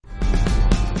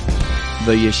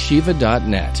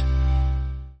theyeshiva.net.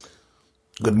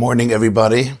 Good morning,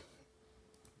 everybody.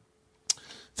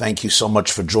 Thank you so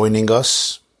much for joining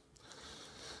us.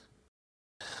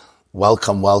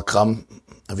 Welcome,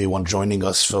 everyone joining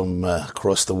us from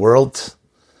across the world.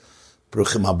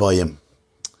 Bruchim habayim.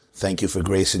 Thank you for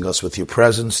gracing us with your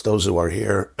presence. Those who are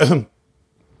here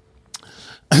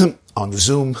on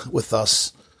Zoom with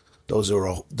us, those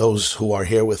who are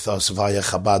here with us via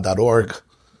Chabad.org,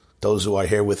 those who are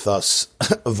here with us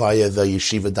via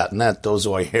theyeshiva.net, those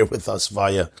who are here with us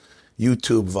via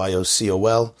YouTube, via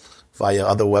COL, via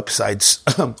other websites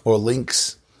or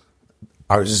links,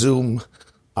 our Zoom,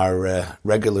 our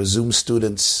regular Zoom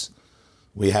students.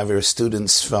 We have here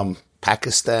students from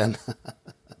Pakistan,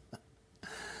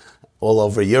 all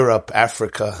over Europe,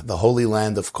 Africa, the Holy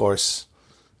Land, of course,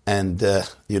 and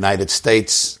United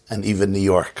States, and even New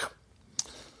York,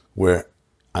 where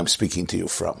I'm speaking to you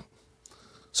from.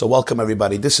 So welcome,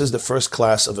 everybody. This is the first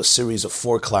class of a series of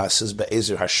 4 classes,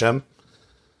 Be'ezer Hashem.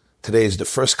 Today is the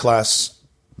first class.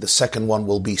 The second one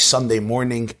will be Sunday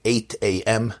morning, 8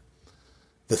 a.m.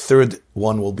 The third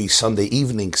one will be Sunday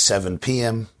evening, 7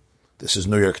 p.m. This is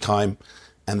New York time.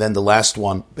 And then the last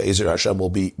one, Be'ezer Hashem, will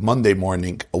be Monday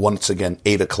morning, once again,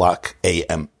 8 o'clock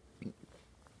a.m.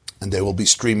 And they will be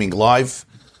streaming live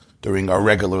through our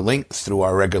regular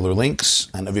links,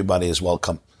 and everybody is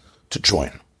welcome to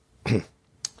join.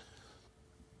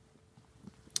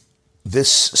 This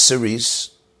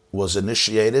series was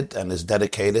initiated and is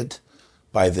dedicated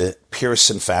by the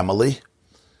Pearson family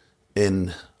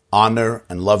in honor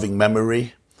and loving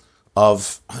memory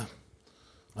of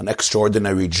an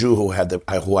extraordinary Jew who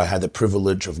I had the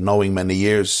privilege of knowing many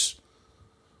years,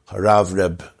 Harav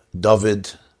Reb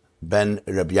David ben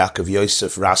Reb Yaakov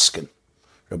Yosef Raskin,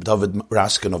 Reb David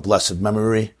Raskin of blessed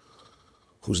memory,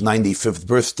 whose 95th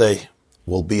birthday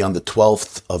will be on the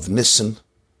 12th of Nisan,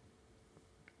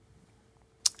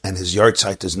 and his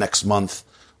yahrzeit is next month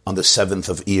on the 7th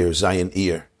of Iyar, Zayin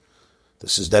Iyar.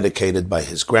 This is dedicated by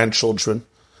his grandchildren,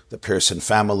 the Pearson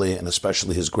family, and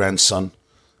especially his grandson,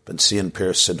 Ben Zion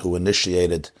Pearson, who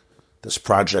initiated this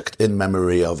project in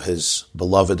memory of his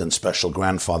beloved and special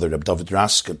grandfather, Reb David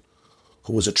Raskin,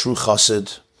 who was a true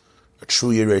chassid, a true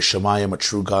Yirei Shamayim, a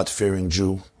true God-fearing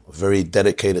Jew, a very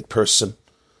dedicated person.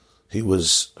 He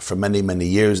was, for many, many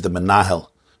years, the Menahel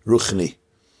Ruchni,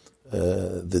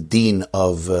 the dean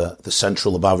of the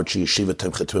Central Lubavitch Yeshiva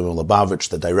Tomchei Torah Lubavitch,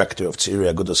 the director of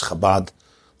Tzirei Agudas Chabad,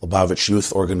 Lubavitch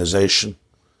Youth Organization,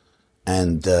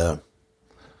 and a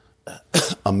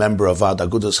member of Vad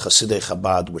Agudas Chasidei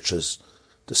Chabad, which is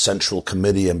the central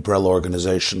committee umbrella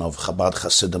organization of Chabad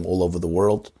Chasidim all over the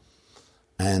world,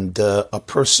 and a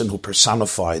person who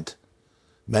personified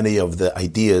many of the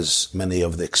ideas, many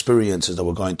of the experiences that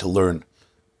we're going to learn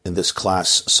in this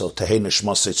class. So Tehei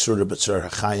Nishmasei Tzura B'Tzur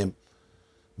HaChaim,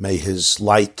 may his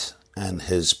light and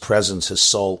his presence, his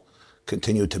soul,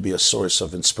 continue to be a source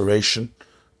of inspiration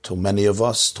to many of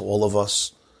us, to all of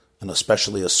us, and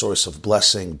especially a source of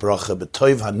blessing, bracha,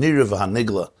 b'toiv ha'nira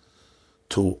v'ha'nigla,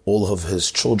 to all of his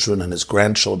children and his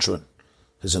grandchildren,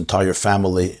 his entire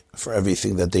family, for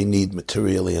everything that they need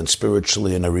materially and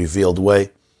spiritually in a revealed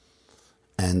way.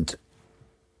 And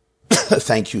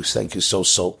thank you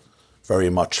so very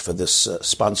much for this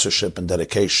sponsorship and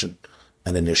dedication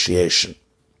and initiation.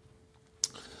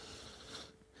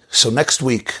 So next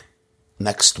week,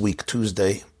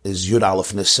 Tuesday, is Yud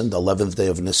Aleph Nisan, the 11th day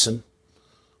of Nisan,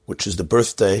 which is the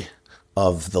birthday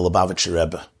of the Lubavitcher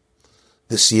Rebbe.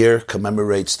 This year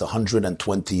commemorates the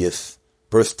 120th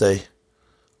birthday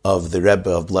of the Rebbe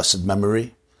of blessed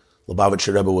memory.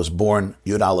 Lubavitcher Rebbe was born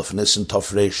Yud Aleph Nisan,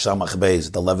 Tov Reish Samach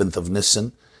Beis, the 11th of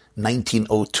Nisan,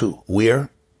 1902. Where?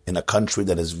 In a country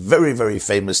that is very, very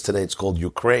famous today. It's called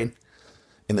Ukraine.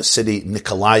 In the city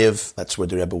Nikolaev, that's where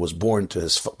the Rebbe was born, to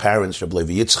his parents, Rebbe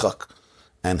Levi Yitzchak,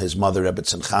 and his mother, Rebbe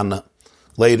Tzimchana.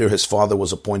 Later, his father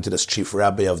was appointed as chief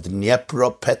rabbi of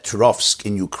Dnepropetrovsk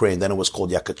in Ukraine. Then it was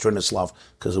called Yekaterinoslav,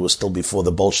 because it was still before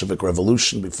the Bolshevik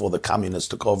Revolution, before the communists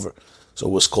took over. So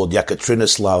it was called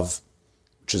Yekaterinoslav,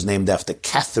 which is named after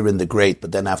Catherine the Great.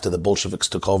 But then after the Bolsheviks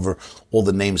took over, all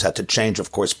the names had to change.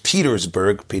 Of course,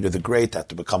 Petersburg, Peter the Great, had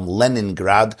to become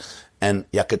Leningrad, and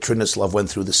Yekaterinoslav went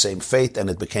through the same fate, and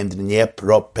it became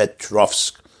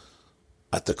Dnepropetrovsk,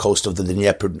 at the coast of the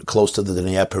Dnieper, close to the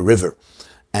Dnieper River.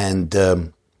 And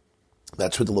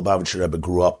that's where the Lubavitcher Rebbe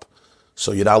grew up.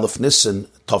 So Yud Aleph Nisan,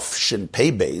 Tov Shin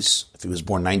Pei Beis, if he was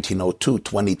born 1902,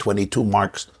 2022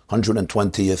 marks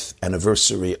 120th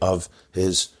anniversary of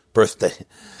his birthday.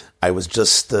 I was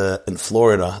just in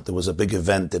Florida. There was a big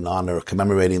event in honor of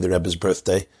commemorating the Rebbe's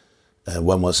birthday.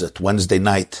 When was it? Wednesday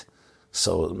night.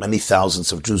 So many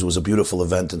thousands of Jews. It was a beautiful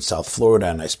event in South Florida,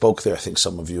 and I spoke there. I think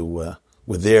some of you were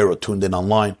there or tuned in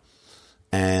online.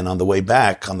 And on the way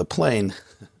back on the plane,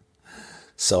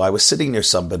 so I was sitting near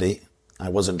somebody. I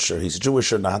wasn't sure he's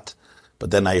Jewish or not,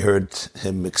 but then I heard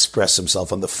him express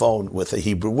himself on the phone with a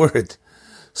Hebrew word.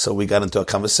 So we got into a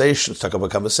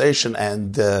conversation,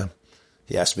 and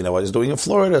he asked me what I was doing in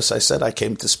Florida. So I said I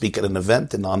came to speak at an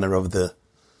event in honor of the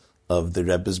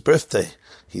Rebbe's birthday.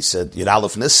 He said, Yud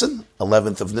Aleph Nisan,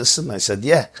 11th of Nisan. I said,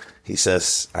 yeah. He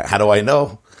says, how do I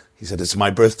know? He said, it's my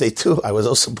birthday too. I was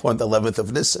also born the 11th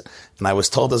of Nisan. And I was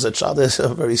told as a child, as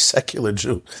a very secular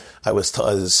Jew, I was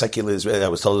told as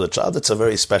a child, it's a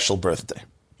very special birthday.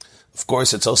 Of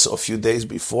course, it's also a few days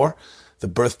before the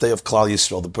birthday of Klal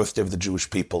Yisrael, the birthday of the Jewish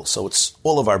people. So it's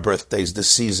all of our birthdays this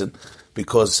season,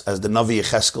 because as the Navi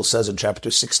Yecheskel says in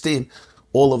chapter 16,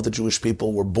 all of the Jewish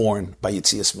people were born by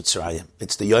Yetzias Mitzrayim.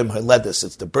 It's the Yom HaLedes,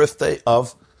 it's the birthday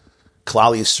of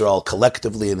Klal Yisrael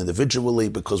collectively and individually,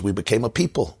 because we became a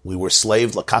people. We were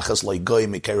slaves, lakachas loigoy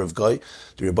mikerev goy.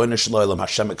 The Rebbeinu Shalom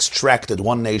Hashem extracted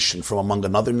one nation from among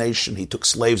another nation. He took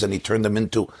slaves and he turned them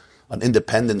into an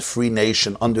independent, free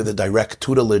nation under the direct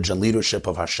tutelage and leadership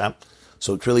of Hashem.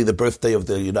 So it's really the birthday of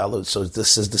the Yudala. So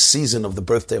this is the season of the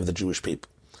birthday of the Jewish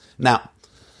people. Now,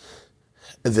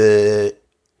 the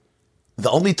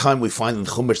only time we find in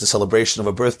Chumash the celebration of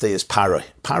a birthday is Paroi.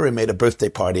 Paroi made a birthday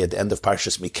party at the end of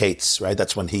Parshas Miketz, right?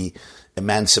 That's when he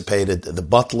emancipated the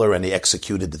butler and he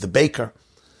executed the baker.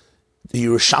 The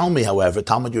Yerushalmi, however,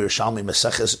 Talmud Yerushalmi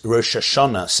Maseches Rosh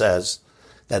Hashanah says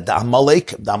that the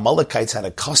Amalekites had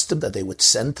a custom that they would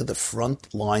send to the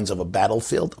front lines of a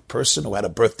battlefield a person who had a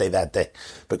birthday that day,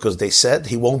 because they said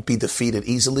he won't be defeated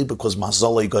easily because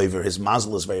Mazalei Goiver, his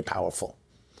mazel is very powerful.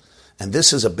 And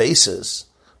this is a basis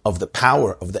of the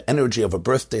power, of the energy of a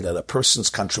birthday, that a person's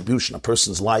contribution, a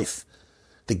person's life,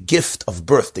 the gift of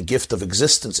birth, the gift of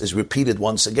existence is repeated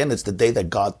once again. It's the day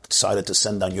that God decided to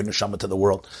send down Yer Neshama to the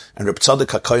world. And Reb Tzadok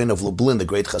HaKohen of Lublin, the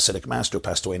great Hasidic master,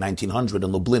 passed away in 1900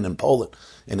 in Lublin in Poland,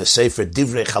 in a Sefer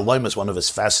Divrei Chaloim, one of his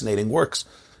fascinating works,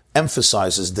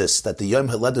 emphasizes this, that the Yom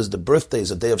HaLedes, the birthday, is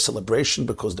a day of celebration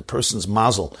because the person's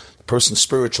mazel, the person's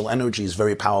spiritual energy is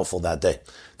very powerful that day.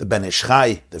 The Ben Ish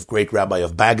Chai, the great rabbi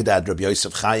of Baghdad, Rabbi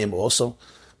Yosef Chaim, also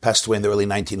passed away in the early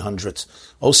 1900s,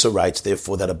 also writes,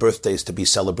 therefore, that a birthday is to be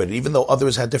celebrated, even though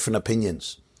others had different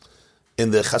opinions.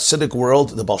 In the Hasidic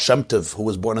world, the Baal Shem Tov, who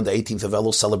was born on the 18th of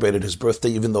Elul, celebrated his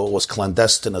birthday, even though it was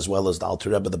clandestine, as well as the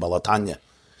Alter Rebbe, the Baal HaTanya.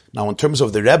 Now, in terms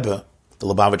of the Rebbe, the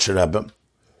Lubavitcher Rebbe,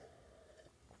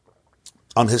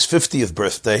 on his 50th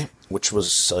birthday, which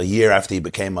was a year after he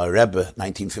became a Rebbe,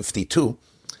 1952,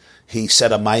 he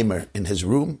said a maimer in his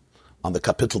room on the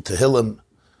Kapitel Tehillim,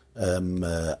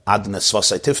 Adna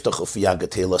Svasai Tiftach Ufiyaga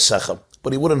Tehillah Sechem,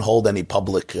 but he wouldn't hold any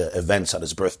public events at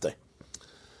his birthday.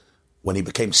 When he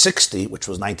became 60, which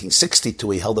was 1962,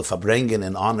 he held a Farbrengen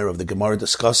in honor of the Gemara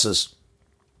discusses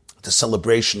the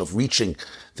celebration of reaching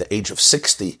the age of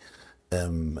 60.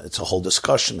 It's a whole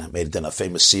discussion. I made it in a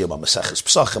famous siyum on Maseches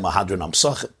Psachim, a Hadron am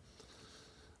Psachim.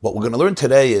 What we're going to learn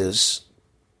today is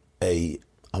a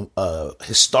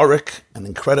historic and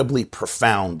incredibly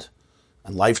profound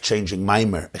and life-changing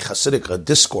maimer, a Hasidic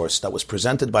discourse that was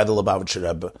presented by the Lubavitcher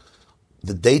Rebbe.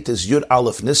 The date is Yud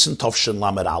Aleph Nisan Tovshin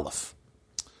Lamed Aleph.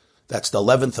 That's the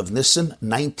 11th of Nisan,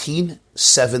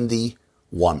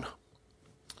 1971.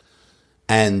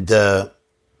 And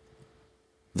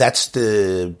that's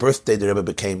the birthday the Rebbe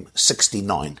became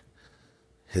 69.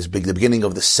 The beginning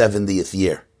of the 70th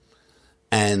year.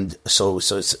 And so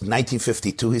it's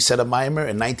 1952, he said a maimer,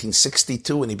 in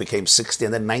 1962 when he became 60,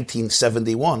 and then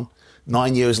 1971,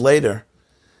 9 years later,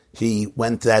 he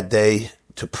went that day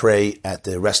to pray at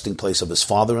the resting place of his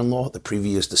father-in-law, the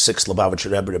 6th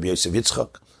Lubavitcher Rebbe, Rabbi Yosef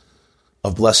Yitzchak,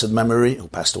 of blessed memory, who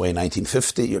passed away in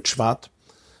 1950, Yud Shvat.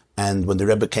 And when the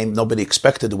Rebbe came, nobody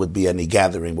expected there would be any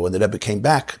gathering, but when the Rebbe came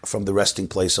back from the resting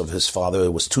place of his father,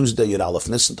 it was Tuesday, Yud Aleph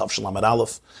Nisan, Tavshel Lamed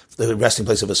Aleph, the resting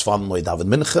place of his father-in-law, David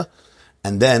Mincha,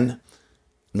 and then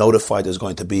notified there's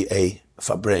going to be a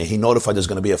Farbrengen. He notified there's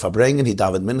going to be a Farbrengen, he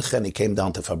David Mincha, and he came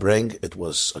down to Farbrengen. It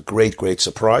was a great, great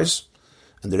surprise.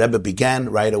 And the Rebbe began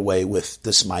right away with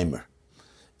this maimer.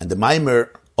 And the maimer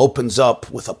opens up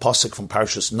with a pasuk from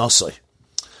Parshas Nosai.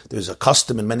 There's a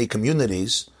custom in many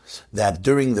communities that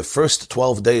during the first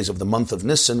 12 days of the month of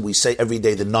Nisan, we say every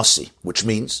day the Nasi, which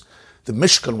means the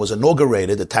Mishkan was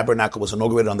inaugurated, the tabernacle was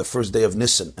inaugurated on the first day of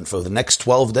Nisan, and for the next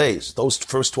 12 days, those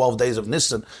first 12 days of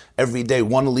Nisan, every day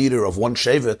one leader of one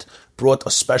Shevet brought a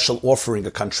special offering,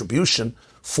 a contribution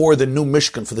for the new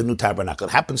Mishkan, for the new tabernacle.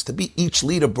 It happens to be each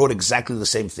leader brought exactly the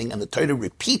same thing, and the Torah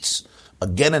repeats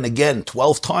again and again,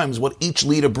 12 times what each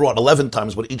leader brought, 11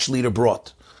 times what each leader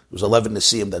brought. was 11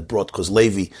 Nesiim that brought, because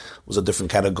Levi was a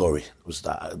different category. It was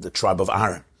the tribe of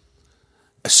Aaron.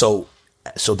 So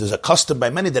there's a custom by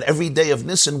many that every day of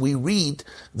Nisan we read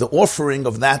the offering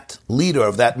of that leader,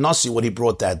 of that Nasi, what he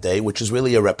brought that day, which is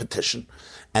really a repetition.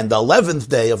 And the 11th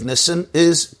day of Nisan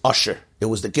is Usher. It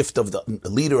was the gift of the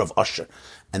leader of Usher.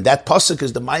 And that pasuk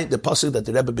is the pasuk that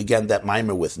the Rebbe began that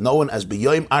mimer with, known as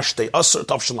B'yoyim Ashtei Asr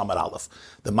Tavshel Lamed Aleph.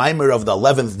 The mimer of the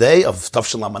 11th day of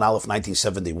Tavshel Lamed Aleph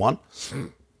 1971.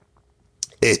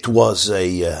 It was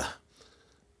a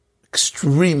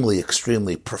extremely,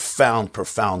 extremely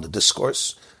profound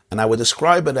discourse. And I would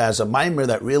describe it as a mimer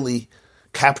that really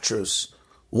captures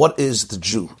what is the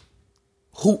Jew.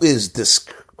 Who is this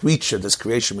creature, this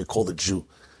creation we call the Jew?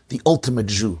 The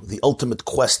ultimate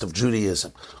quest of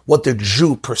Judaism, what the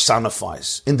Jew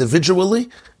personifies, individually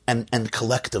and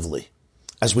collectively,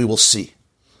 as we will see.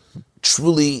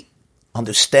 Truly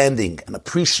understanding and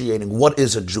appreciating what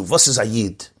is a Jew, what is a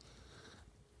Yid,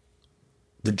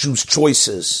 the Jew's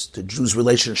choices, the Jew's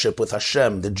relationship with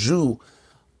Hashem, the Jew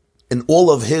in all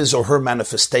of his or her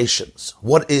manifestations.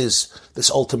 What is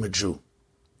this ultimate Jew?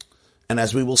 And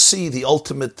as we will see, the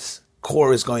ultimate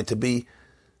core is going to be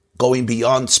going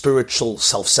beyond spiritual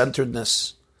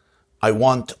self-centeredness. I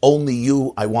want only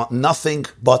you. I want nothing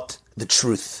but the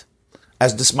truth.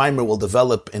 As this mimer will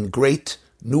develop in great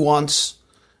nuance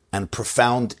and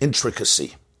profound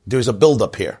intricacy. There's a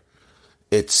build-up here.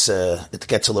 It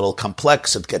gets a little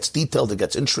complex. It gets detailed. It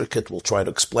gets intricate. We'll try to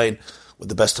explain with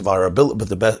the best of our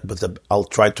ability. I'll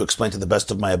try to explain to the best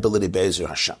of my ability. Be'ezer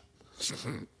Hashem.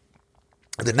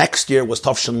 The next year was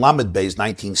Tavshin Lamed Beis,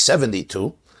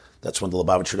 1972. That's when the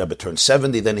Lubavitcher Rebbe turned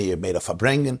 70. Then he made a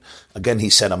Farbrengen. Again,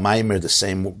 he said a Maimer, the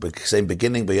same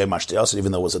beginning,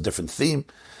 even though it was a different theme.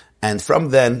 And from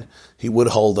then, he would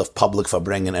hold a public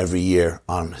Farbrengen every year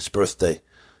on his birthday,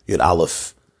 Yud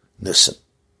Aleph Nisan,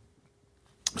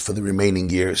 for the remaining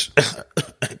years.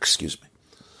 Excuse me.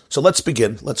 So let's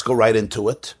begin. Let's go right into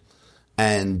it.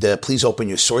 And please open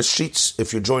your source sheets.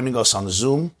 If you're joining us on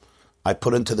Zoom, I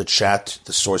put into the chat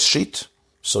the source sheet,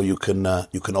 so you can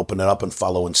open it up and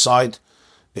follow inside.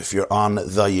 If you're on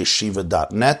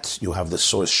theyeshiva.net, you have the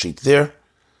source sheet there.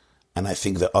 And I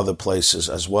think the other places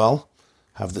as well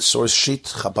have the source sheet.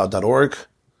 Chabad.org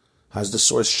has the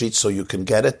source sheet, so you can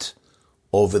get it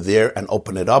over there and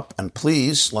open it up. And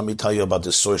please, let me tell you about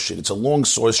this source sheet. It's a long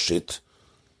source sheet.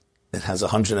 It has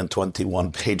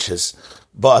 121 pages,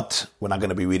 but we're not going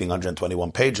to be reading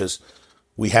 121 pages.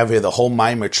 We have here the whole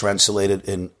mimer translated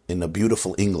in a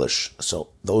beautiful English. So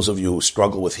those of you who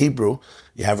struggle with Hebrew,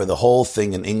 you have here the whole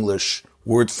thing in English,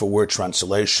 word for word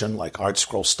translation, like Art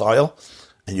Scroll style,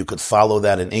 and you could follow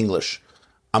that in English.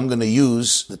 I'm going to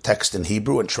use the text in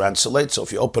Hebrew and translate. So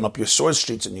if you open up your source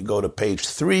sheets and you go to page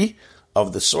 3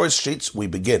 of the source sheets, we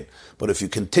begin. But if you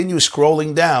continue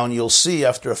scrolling down, you'll see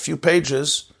after a few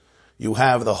pages, you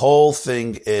have the whole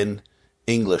thing in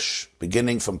English.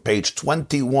 Beginning from page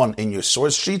 21 in your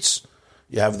source sheets,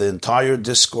 you have the entire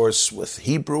discourse with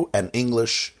Hebrew and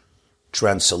English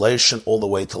translation all the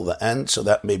way till the end. So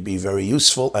that may be very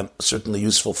useful and certainly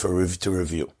useful to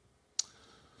review.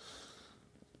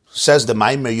 Says the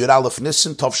Maimer Yud Aleph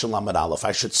Nisan Tavshel Lamed Aleph.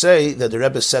 I should say that the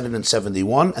Rebbe said it in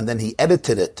 71, and then he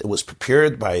edited it. It was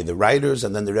prepared by the writers,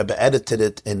 and then the Rebbe edited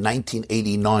it in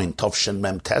 1989, Tavshin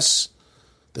Mem Tes.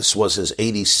 This was his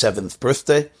 87th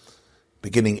birthday.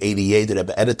 Beginning 88, the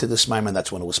Rebbe edited this Maimer, and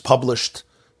that's when it was published.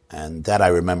 And that I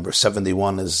remember.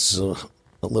 71 is a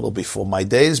little before my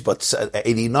days, but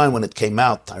 89 when it came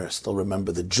out, I still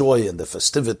remember the joy and the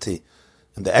festivity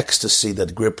and the ecstasy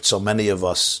that gripped so many of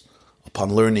us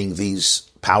upon learning these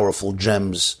powerful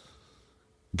gems,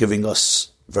 giving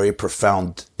us very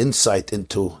profound insight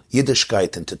into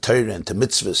Yiddishkeit, into Torah, into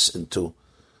mitzvahs, into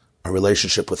our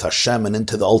relationship with Hashem, and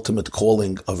into the ultimate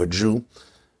calling of a Jew,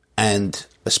 and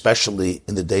especially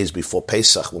in the days before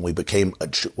Pesach, when we became a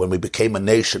Jew, when we became a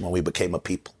nation, when we became a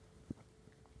people.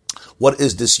 What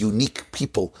is this unique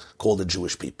people called the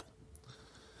Jewish people?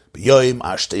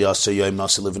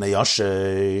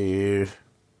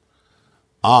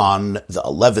 On the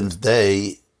 11th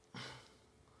day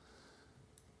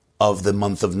of the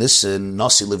month of Nisan,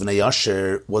 Nasi Livnei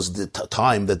Asher was the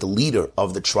time that the leader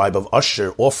of the tribe of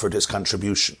Asher offered his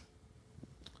contribution.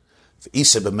 It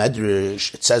says in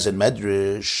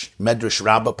Medrash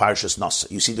Rabbah Parshas Nasa.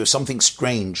 You see, there's something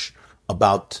strange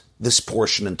about this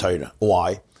portion in Torah.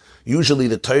 Why? Usually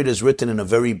the Torah is written in a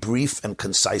very brief and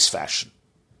concise fashion.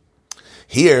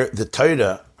 Here, the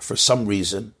Torah, for some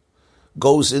reason,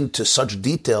 goes into such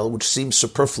detail which seems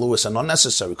superfluous and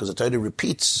unnecessary, because the Torah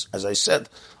repeats, as I said,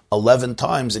 11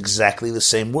 times exactly the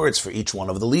same words for each one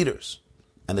of the leaders.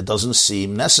 And it doesn't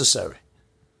seem necessary.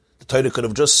 The Torah could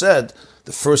have just said,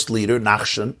 the first leader,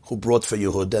 Nachshon, who brought for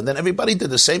Yehuda, and then everybody did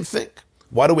the same thing.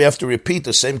 Why do we have to repeat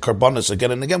the same karbanos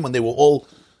again and again when they were all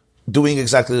doing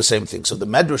exactly the same thing? So the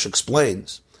Medrash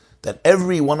explains that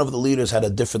every one of the leaders had a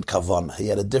different kavanah. He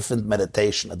had a different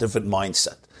meditation, a different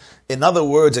mindset. In other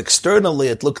words, externally,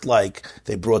 it looked like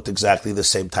they brought exactly the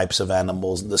same types of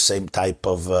animals and the same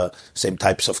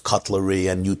types of cutlery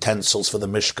and utensils for the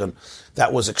Mishkan.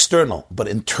 That was external. But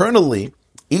internally,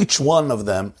 each one of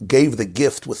them gave the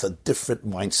gift with a different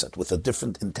mindset, with a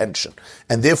different intention.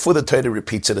 And therefore the Torah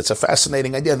repeats it. It's a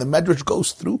fascinating idea. And the Medrash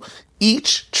goes through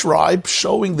each tribe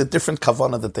showing the different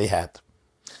kavanah that they had,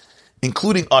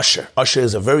 including Asher. Asher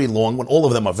is a very long one. All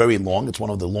of them are very long. It's one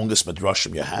of the longest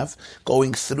Midrashim you have.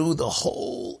 Going through the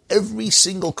whole, every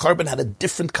single carbon had a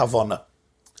different kavanah.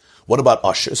 What about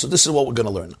Asher? So this is what we're going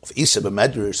to learn. Of Isa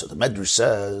b'Medrash, so the Medrash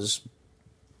says,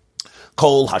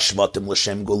 Kol hashvatim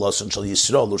l'shem gulasan shel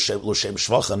Yisrael l'shem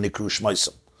shvacha nikru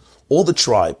shmaisam. All the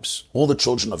tribes, all the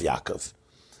children of Yaakov,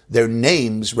 their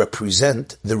names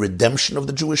represent the redemption of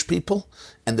the Jewish people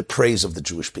and the praise of the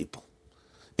Jewish people,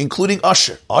 including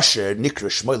Asher. Asher nikru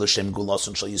shmoi l'shem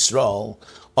gulasan shel Yisrael.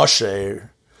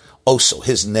 Asher, also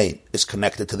his name is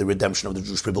connected to the redemption of the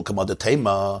Jewish people. Kamad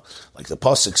Tema, like the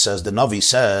pasuk says, the Navi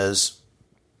says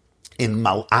in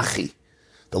Malachi.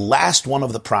 The last one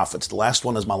of the prophets, the last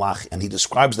one is Malachi, and he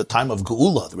describes the time of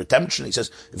Geula, the redemption. He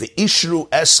says, "V'ishru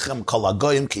eschem kol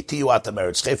hagoyim ki tiyu atam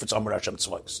eretz chayfetz amar Hashem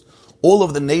tzvayis." All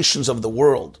of the nations of the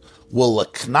world will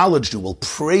acknowledge you, will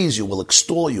praise you, will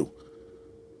extol you,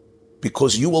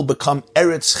 because you will become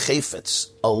Eretz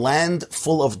Chayfetz, a land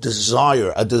full of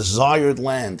desire, a desired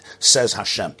land, says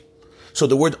Hashem. So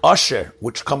the word Asher,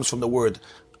 which comes from the word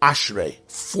Ashrei,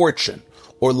 fortune,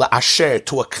 or la'asher,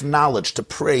 to acknowledge, to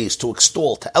praise, to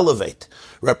extol, to elevate,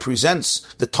 represents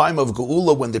the time of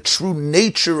Geula when the true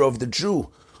nature of the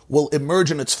Jew will emerge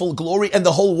in its full glory and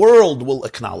the whole world will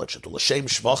acknowledge it. L'shem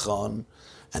shvachan,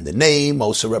 and the name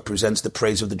also represents the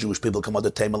praise of the Jewish people,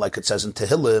 Kamad Tema, like it says in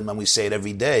Tehillim, and we say it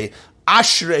every day,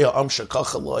 Ashrei ha'am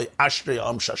shekachaloi, Ashrei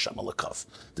ha'am shashem alakav.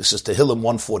 This is Tehillim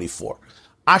 144.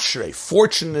 Ashrei,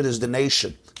 fortunate is the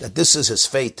nation that this is his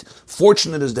fate.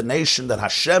 Fortunate is the nation that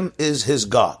Hashem is his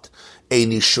God.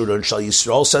 Eini shurun shal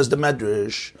Yisrael, says the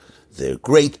Medrash. The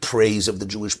great praise of the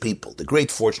Jewish people, the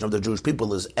great fortune of the Jewish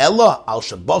people is Ella al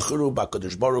shabacharu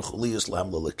b'Hakadosh Baruch Hu liyis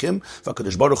lahem lelekim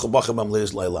v'Hakadosh Baruch Hu b'chem am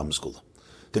liyis lahem zgula.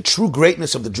 The true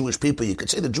greatness of the Jewish people, you could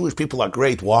say the Jewish people are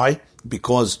great. Why?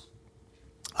 Because,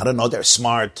 I don't know, they're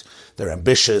smart, they're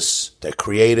ambitious, they're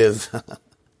creative.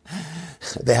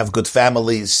 They have good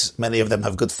families. Many of them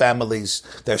have good families.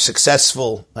 They're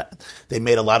successful. They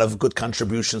made a lot of good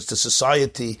contributions to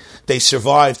society. They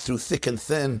survived through thick and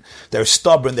thin. They're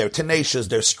stubborn. They're tenacious.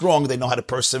 They're strong. They know how to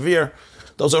persevere.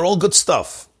 Those are all good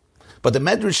stuff. But the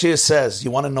Medrash here says, you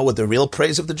want to know what the real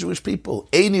praise of the Jewish people?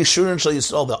 Eini shurin shel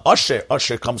Yisrael. The Asher.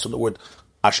 Asher comes from the word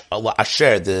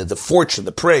Asher. The fortune,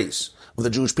 the praise of the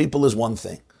Jewish people is one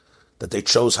thing. That they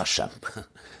chose Hashem.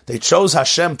 They chose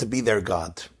Hashem to be their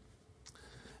God.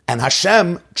 And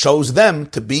Hashem chose them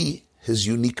to be his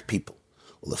unique people.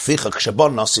 Says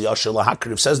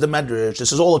the Medrash,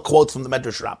 this is all a quote from the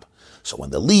Medrash Rabbah. So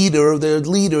when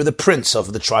the prince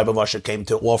of the tribe of Asher came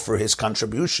to offer his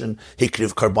contribution, he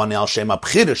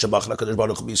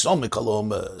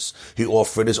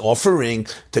offered his offering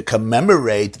to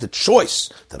commemorate the choice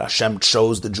that Hashem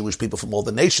chose the Jewish people from all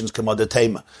the nations,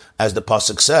 as the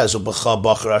pasuk says,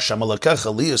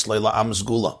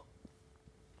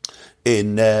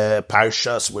 in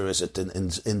Parshas, where is it? In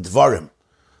Dvarim,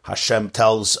 Hashem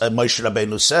tells, Moshe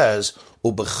Rabbeinu says,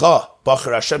 Ubecha,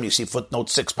 Bachar Hashem, you see footnote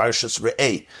 6, Parshas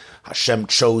Re'eh, Hashem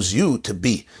chose you to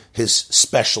be his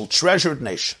special treasured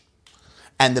nation.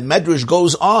 And the Medrash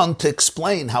goes on to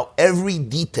explain how every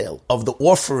detail of the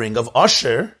offering of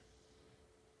Asher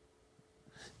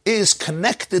is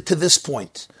connected to this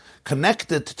point,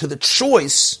 connected to the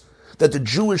choice that the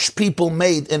Jewish people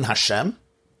made in Hashem,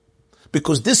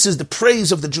 because this is the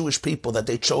praise of the Jewish people, that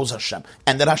they chose Hashem,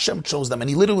 and that Hashem chose them. And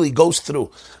he literally goes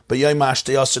through, Karbonoi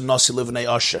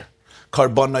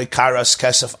karas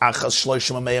kesef achas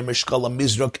shloishim ameya mishkala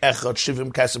mizrok echad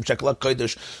shivim kesef shekla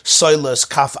kodesh soilas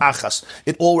kaf achas.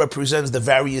 It all represents the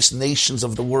various nations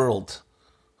of the world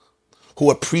who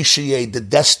appreciate the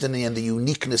destiny and the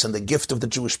uniqueness and the gift of the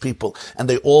Jewish people, and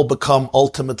they all become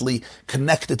ultimately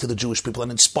connected to the Jewish people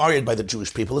and inspired by the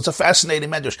Jewish people. It's a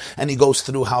fascinating medrash, and he goes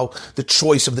through how the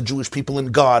choice of the Jewish people in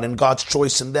God and God's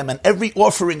choice in them, and every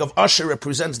offering of Asher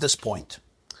represents this point.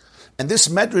 And this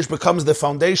medrash becomes the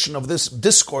foundation of this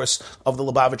discourse of the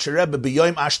Lubavitcher Rebbe,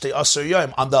 B'yoyim Ashtei Asar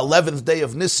Yoyim, on the 11th day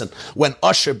of Nisan, when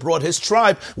Usher brought his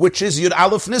tribe, which is Yud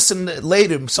Aleph Nisan,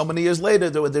 later, so many years later,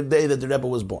 the day that the Rebbe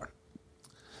was born.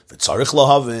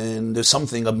 There's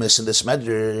something amiss in this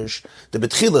medrash. The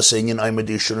betchila saying in Aymer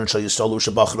Dishun shall Yisraelu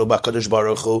shebachru b'Hakadosh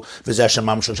Baruch Hu v'zeh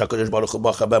mamshel sh'Hakadosh Baruch Hu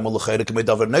bacha b'em u'lechayre k'mei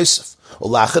davar neisef.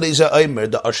 U'lachar izeh Aymer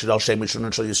the Asher al Shem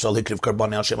Yishun shall Yisrael hikriv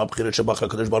karbani al Shem abchirat shebachar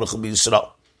Hakadosh Baruch Hu b'Yisrael.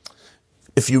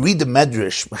 If you read the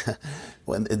medrash,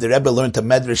 when the Rebbe learned the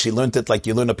medrash, he learned it like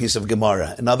you learn a piece of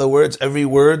Gemara. In other words, every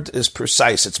word is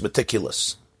precise, it's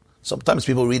meticulous. Sometimes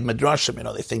people read medrashim,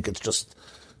 they think it's just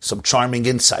some charming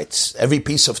insights. Every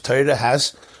piece of Torah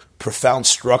has profound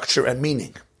structure and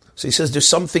meaning. So he says there's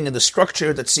something in the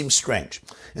structure that seems strange.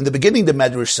 In the beginning, the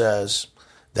Medrash says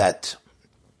that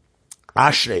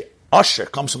Ashrei, Asher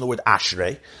comes from the word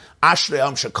Ashrei. Ashrei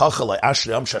am shekachaloi,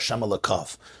 Ashrei am shashem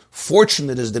alakav.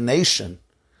 Fortunate is the nation,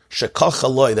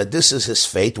 shekachaloi, that this is his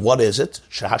fate. What is it?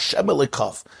 Shehashem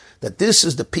alakav. That this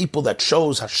is the people that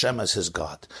chose Hashem as his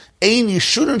God. Ein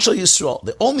Yishurun Shel Yisrael.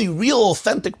 The only real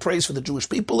authentic praise for the Jewish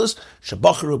people is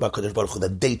Shebacharu b'Hakadosh Baruch Hu,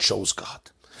 that they chose God.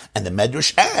 And the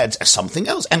Medrash adds as something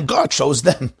else, and God chose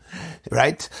them,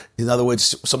 right? In other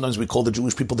words, sometimes we call the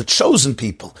Jewish people the chosen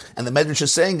people. And the Medrash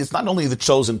is saying it's not only the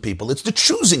chosen people, it's the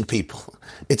choosing people.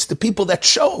 It's the people that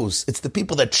chose. It's the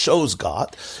people that chose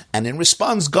God. And in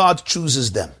response, God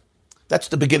chooses them. That's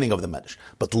the beginning of the Medrash.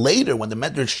 But later, when the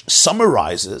Medrash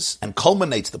summarizes and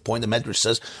culminates the point, the Medrash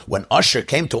says, when Usher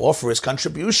came to offer his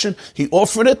contribution, he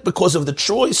offered it because of the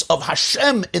choice of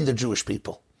Hashem in the Jewish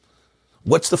people.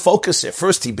 What's the focus here?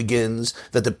 First, he begins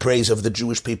that the praise of the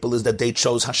Jewish people is that they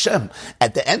chose Hashem.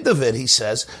 At the end of it, he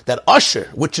says that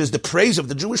Usher, which is the praise of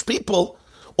the Jewish people,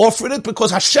 offered it because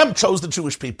Hashem chose the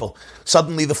Jewish people.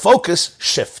 Suddenly, the focus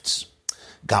shifts.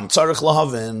 Gam tzarich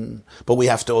lahavin, but we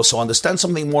have to also understand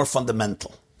something more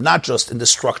fundamental, not just in the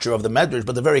structure of the Medrash,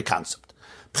 but the very concept.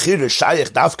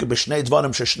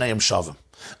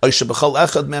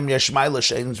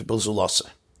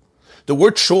 The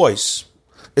word choice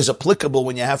is applicable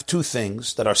when you have two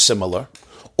things that are similar,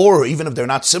 or even if they're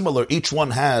not similar, each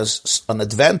one has an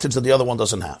advantage that the other one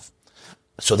doesn't have.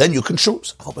 So then you can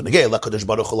choose. This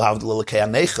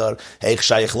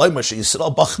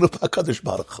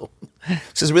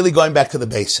is really going back to the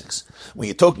basics. When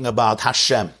you're talking about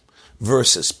Hashem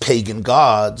versus pagan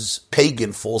gods,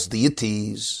 pagan false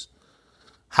deities,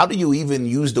 how do you even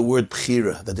use the word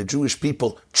bchira, that the Jewish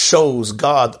people chose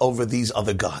God over these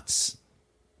other gods?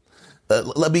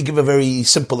 Let me give a very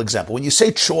simple example. When you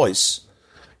say choice,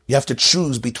 you have to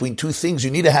choose between two things.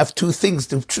 You need to have two things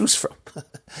to choose from.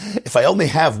 If I only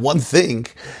have one thing,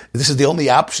 this is the only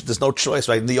option. There's no choice,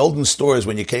 right? In the olden stores,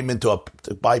 when you came in to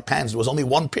buy pants, there was only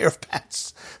one pair of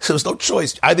pants. So there's no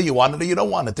choice. Either you want it or you don't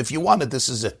want it. If you want it, this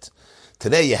is it.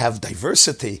 Today you have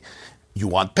diversity. You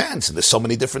want pants, and there's so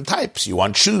many different types. You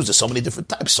want shoes, there's so many different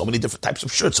types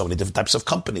of shirts, so many different types of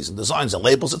companies and designs and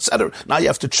labels, etc. Now you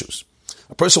have to choose.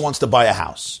 A person wants to buy a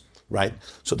house, right?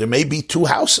 So there may be two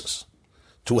houses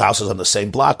on the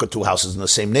same block, or two houses in the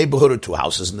same neighborhood, or two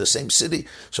houses in the same city.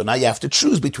 So now you have to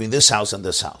choose between this house and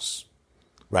this house,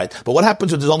 right? But what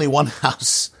happens if there's only one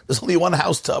house? There's only one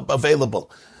house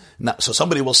available. Now, so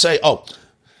somebody will say, oh,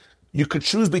 you could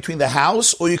choose between the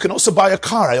house, or you can also buy a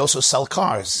car. I also sell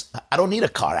cars. I don't need a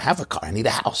car. I have a car. I need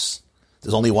a house.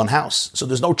 There's only one house. So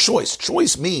there's no choice.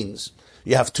 Choice means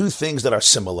you have two things that are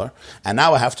similar, and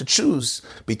now I have to choose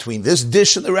between this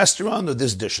dish in the restaurant or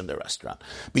this dish in the restaurant,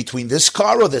 between this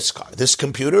car or this car, this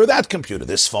computer or that computer,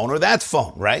 this phone or that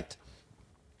phone, right?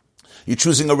 You're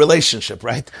choosing a relationship,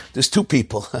 right? There's two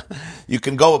people.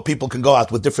 People can go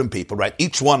out with different people, right?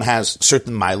 Each one has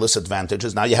certain milus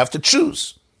advantages. Now you have to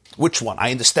choose which one.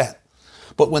 I understand.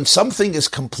 But when something is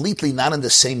completely not in the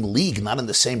same league, not in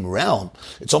the same realm,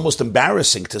 it's almost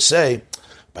embarrassing to say,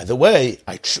 by the way,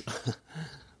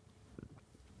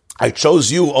 I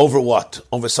chose you over what?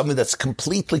 Over something that's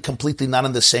completely not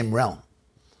in the same realm.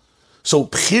 So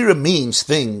bchira means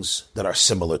things that are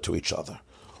similar to each other.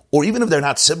 Or even if they're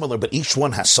not similar, but each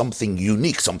one has something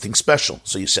unique, something special.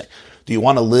 So you say, do you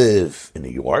want to live in New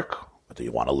York? Or do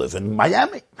you want to live in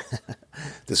Miami?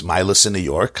 There's Milas in New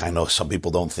York. I know some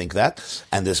people don't think that.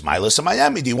 And there's Milas in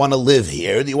Miami. Do you want to live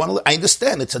here? Do you want to live? I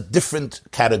understand it's a different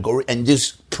category, and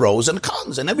there's pros and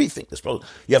cons and everything. There's pros.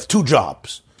 You have two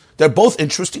jobs. They're both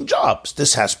interesting jobs.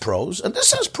 This has pros and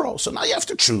this has pros. So now you have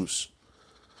to choose.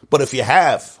 But if you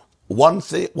have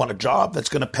a job that's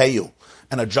going to pay you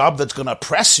and a job that's going to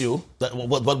oppress you,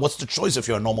 what's the choice if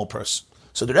you're a normal person?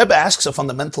 So the Rebbe asks a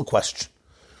fundamental question.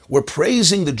 We're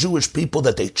praising the Jewish people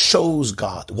that they chose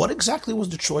God. What exactly was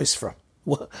the choice from?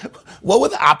 What were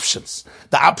the options?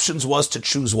 The options was to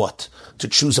choose what? To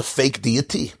choose a fake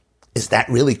deity. Is that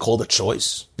really called a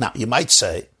choice? Now, you might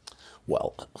say,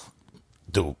 well,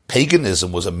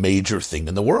 paganism was a major thing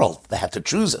in the world. They had to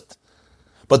choose it.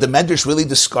 But the Medrash really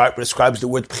describes the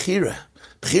word bchira.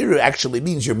 Bchira actually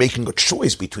means you're making a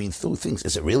choice between two things.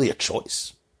 Is it really a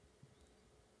choice?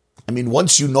 I mean,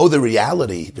 once you know the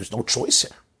reality, there's no choice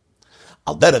here.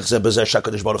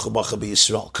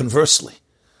 Conversely,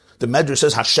 the Medrash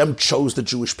says Hashem chose the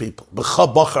Jewish people.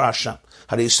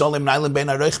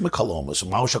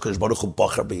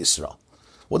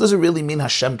 What does it really mean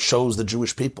Hashem chose the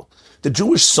Jewish people? The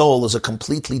Jewish soul is a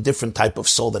completely different type of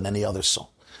soul than any other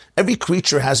soul. Every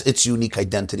creature has its unique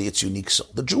identity, its unique soul.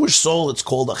 The Jewish soul, it's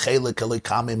called a chelik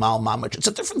elikami mal mamach. It's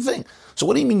a different thing. So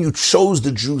what do you mean you chose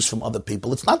the Jews from other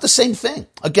people? It's not the same thing.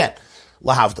 Again,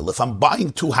 lahavdil, if I'm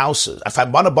buying two houses, if I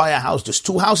want to buy a house, there's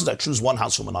two houses, I choose one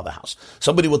house from another house.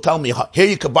 Somebody will tell me, here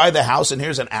you could buy the house and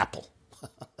here's an apple.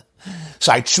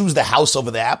 So I choose the house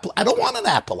over the apple. I don't want an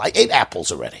apple. I ate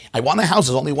apples already. I want a house.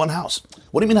 There's only one house.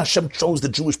 What do you mean Hashem chose the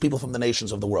Jewish people from the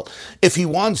nations of the world? If he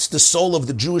wants the soul of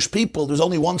the Jewish people, there's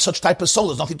only one such type of soul.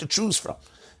 There's nothing to choose from.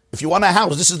 If you want a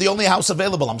house, this is the only house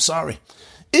available. I'm sorry.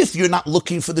 If you're not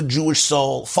looking for the Jewish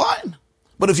soul, fine.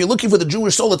 But if you're looking for the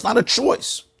Jewish soul, it's not a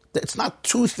choice. It's not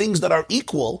two things that are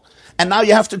equal, and now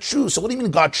you have to choose. So what do you mean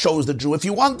God chose the Jew? If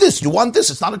you want this, you want this.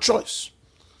 It's not a choice.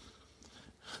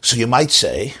 So you might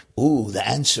say, the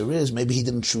answer is maybe he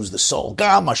didn't choose the soul.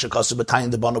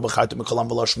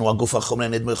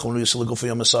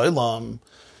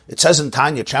 It says in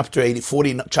Tanya,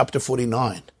 chapter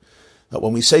 49, that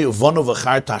when we say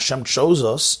Hashem chose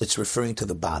us, it's referring to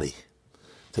the body,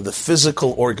 to the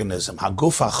physical organism.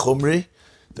 Haguf HaChumri,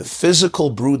 the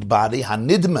physical brood body,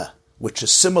 Hanidma, which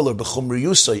is similar b'chumri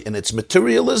yusay in its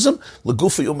materialism,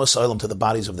 l'gufa yum to the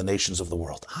bodies of the nations of the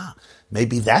world.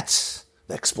 Maybe that's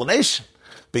the explanation,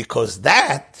 because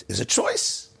that is a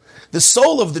choice. The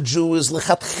soul of the Jew is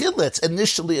lechatchila. It's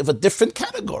initially of a different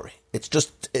category. It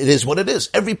is what it is.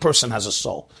 Every person has a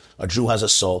soul. A Jew has a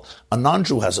soul. A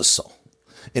non-Jew has a soul.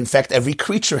 In fact, every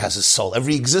creature has a soul.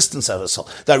 Every existence has a soul.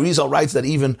 The Arizal writes that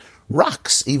even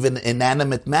rocks, even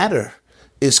inanimate matter,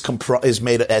 is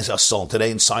made as a soul.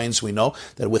 Today in science we know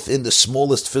that within the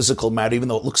smallest physical matter, even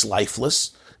though it looks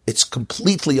lifeless, it's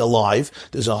completely alive.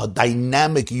 There's a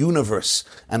dynamic universe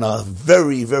and a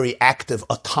very, very active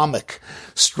atomic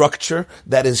structure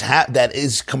that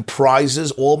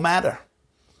comprises all matter.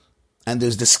 And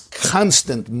there's this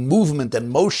constant movement and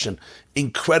motion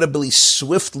incredibly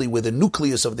swiftly with the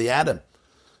nucleus of the atom.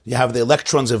 You have the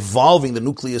electrons evolving the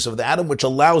nucleus of the atom, which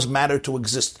allows matter to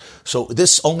exist. So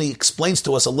this only explains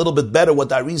to us a little bit better what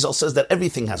the Arizal says, that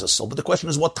everything has a soul. But the question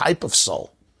is, what type of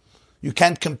soul? You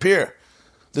can't compare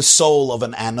the soul of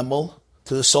an animal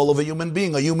to the soul of a human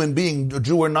being. A human being, a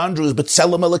Jew or non-Jew, is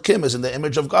B'Tselem Elokim, is in the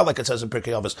image of God, like it says in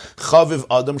Pirkei Avos. Chaviv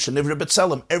Adam Shenivra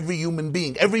B'Tselem. Every human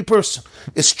being, every person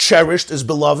is cherished, is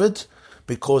beloved,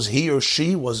 because he or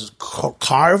she was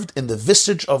carved in the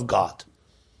visage of God,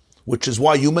 which is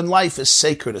why human life is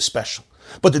sacred, is special.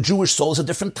 But the Jewish soul is a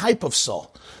different type of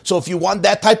soul. So if you want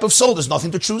that type of soul, there's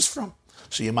nothing to choose from.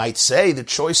 So you might say the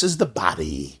choice is the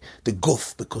body, the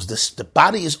guf, because the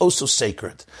body is also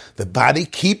sacred. The body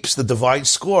keeps the divine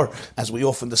score, as we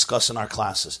often discuss in our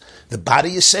classes. The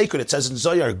body is sacred. It says in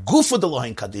Zohar, gufa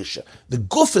delohin kadisha. The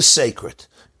guf is sacred.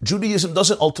 Judaism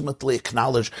doesn't ultimately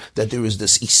acknowledge that there is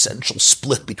this essential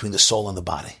split between the soul and the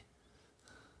body.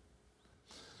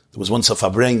 There was once a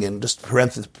Fabrengen, just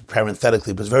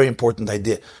parenthetically, but it's a very important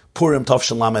idea. Purim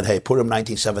Tovshin Lamed Hey, Purim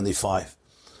 1975.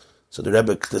 So the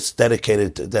Rebbe that's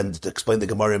dedicated then to explain the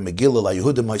Gemara in Megillah, La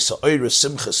Yehudim Ma'isa Oira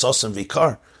Simcha Sasan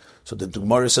Vikar. So the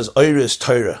Gemara says Oira is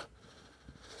Torah,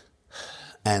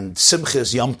 and Simcha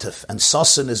is Yom Tov, and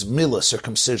Sasan is Milah,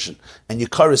 circumcision, and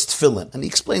Yikar is Tefillin. And he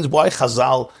explains why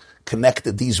Chazal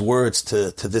connected these words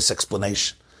to this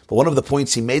explanation. But one of the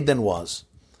points he made then was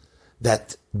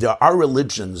that there are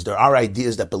religions, there are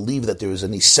ideas that believe that there is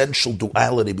an essential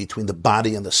duality between the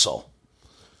body and the soul.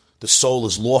 The soul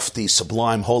is lofty,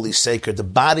 sublime, holy, sacred. The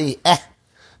body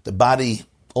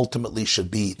ultimately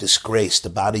should be disgraced. The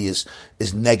body is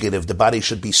negative. The body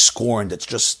should be scorned. It's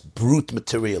just brute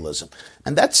materialism.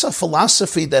 And that's a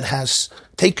philosophy that has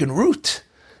taken root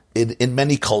in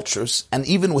many cultures. And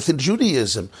even within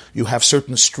Judaism, you have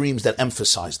certain streams that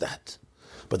emphasize that.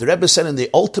 But the Rebbe said in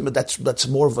the ultimate, that's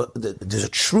more of there's a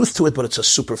truth to it, but it's a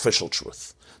superficial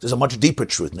truth. There's a much deeper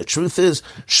truth. And the truth is,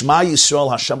 Shema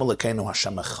Yisrael Hashem Elokeinu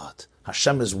Hashem Echad.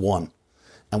 Hashem is one.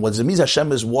 And what it means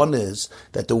Hashem is one is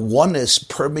that the oneness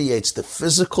permeates the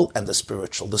physical and the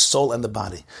spiritual, the soul and the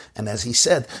body. And as he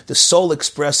said, the soul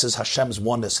expresses Hashem's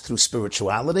oneness through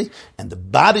spirituality, and the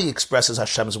body expresses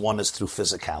Hashem's oneness through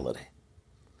physicality.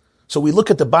 So we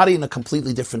look at the body in a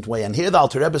completely different way. And here the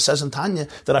Alter Rebbe says in Tanya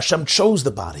that Hashem chose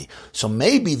the body. So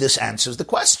maybe this answers the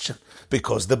question,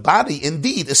 because the body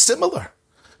indeed is similar.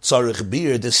 Tzarich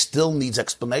Bir, this still needs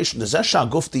explanation. The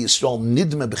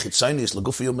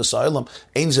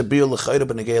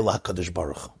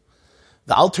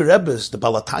Alter Rebbe's, the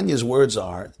Baal HaTanya's words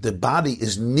are, the body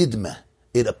is nidme.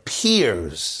 It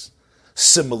appears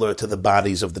similar to the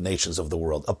bodies of the nations of the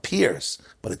world. Appears,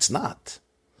 but it's not.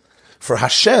 For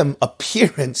Hashem,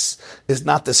 appearance is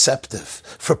not deceptive.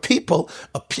 For people,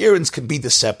 appearance can be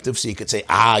deceptive, so you could say,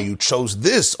 you chose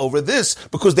this over this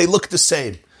because they look the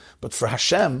same. But for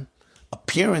Hashem,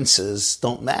 appearances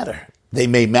don't matter. They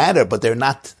may matter, but they're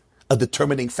not a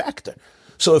determining factor.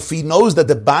 So if he knows that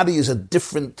the body is a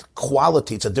different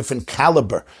quality, it's a different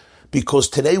caliber, because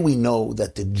today we know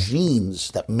that the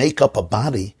genes that make up a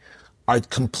body are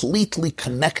completely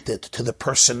connected to the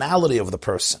personality of the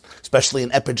person, especially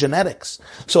in epigenetics.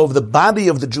 So if the body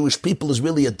of the Jewish people is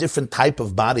really a different type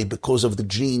of body because of the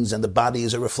genes, and the body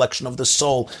is a reflection of the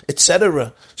soul,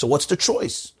 etc. So what's the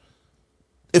choice?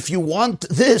 If you want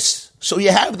this, so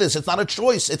you have this. It's not a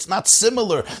choice. It's not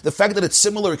similar. The fact that it's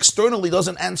similar externally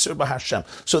doesn't answer by Hashem.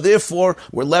 So therefore,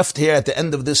 we're left here at the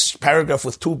end of this paragraph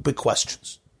with two big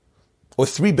questions. Or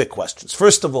three big questions.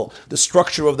 First of all, the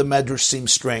structure of the Medrash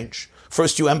seems strange.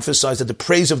 First, you emphasize that the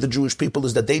praise of the Jewish people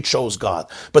is that they chose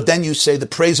God. But then you say the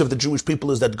praise of the Jewish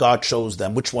people is that God chose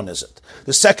them. Which one is it?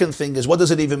 The second thing is, what does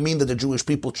it even mean that the Jewish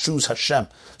people choose Hashem?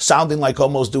 Sounding like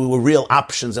almost there were real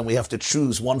options and we have to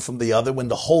choose one from the other, when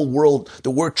the whole world,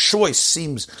 the word choice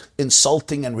seems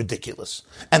insulting and ridiculous.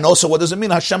 And also, what does it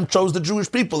mean Hashem chose the Jewish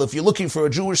people? If you're looking for a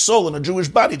Jewish soul in a Jewish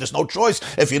body, there's no choice.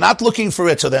 If you're not looking for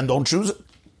it, so then don't choose it.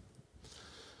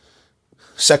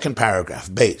 Second paragraph,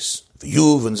 base.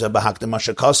 All of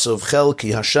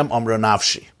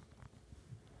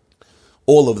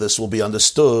this will be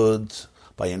understood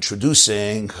by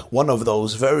introducing one of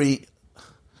those very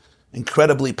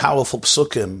incredibly powerful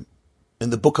psukim in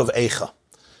the book of Eicha.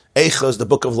 Eicha is the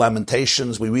book of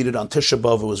Lamentations. We read it on Tisha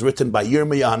B'Av. It was written by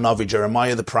Yirmiyah HaNavi,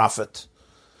 Jeremiah the prophet.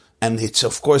 And it,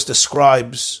 of course,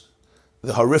 describes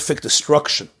the horrific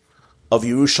destruction of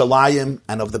Yerushalayim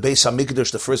and of the Beis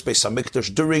HaMikdash, the first Beis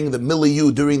HaMikdash, during the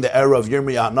milieu, during the era of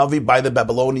Yirmiyah HaNavi, by the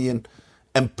Babylonian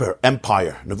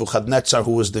empire, Nebuchadnezzar,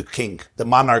 who was the king, the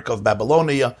monarch of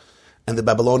Babylonia and the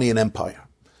Babylonian empire.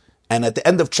 And at the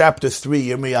end of chapter 3,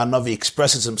 Yirmiyah HaNavi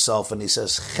expresses himself and he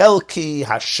says, Chelki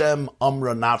Hashem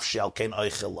Amra Nafshi Al Kein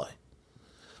Oichelai.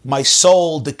 My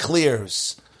soul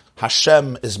declares,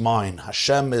 Hashem is mine,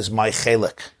 Hashem is my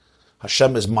chelik.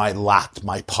 Hashem is my lot,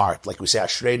 my part. Like we say,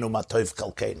 Ashreinu Matov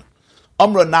Kalkeinu.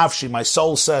 Amra Nafshi, my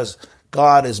soul says,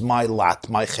 God is my lot,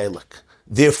 my chelik.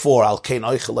 Therefore, Al Kein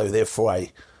Oichelai, therefore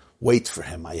I wait for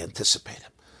him, I anticipate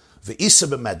him. Ve'isa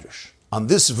b'medrash. On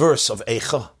this verse of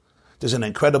Eicha, there's an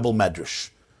incredible medrash.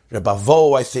 Rabbi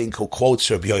Vo, I think, who quotes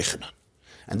Rabbi Yochanan.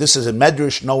 And this is a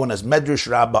medrash known as Medrash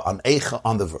Rabbah on Eicha,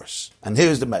 on the verse. And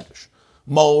here's the medrash.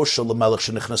 Moshe l'melech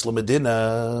shenichnas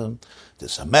l'medina.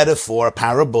 There's a metaphor, a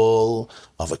parable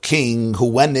of a king who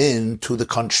went into the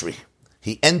country.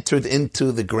 He entered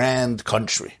into the grand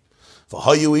country.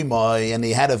 And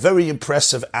he had a very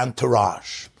impressive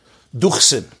entourage.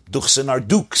 Duchsin are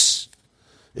dukes.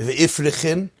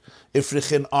 Ifrichin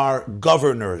are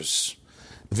governors.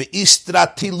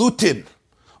 Istratilutin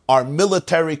are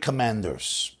military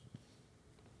commanders.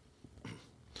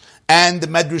 And the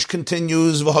Medrash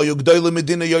continues,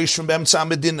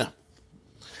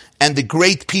 and the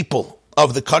great people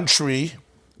of the country,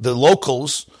 the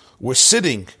locals, were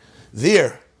sitting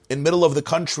there in the middle of the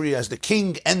country as the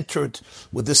king entered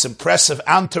with this impressive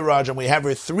entourage. And we have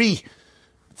here three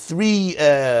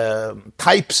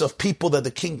types of people that the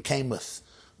king came with.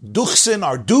 Duchsin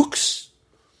are dukes.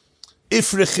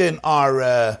 Ifrichin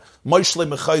are Moshe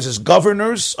Mechai's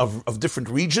governors of different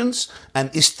regions.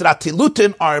 And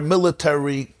Istratilutin are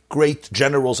military great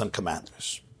generals and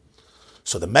commanders.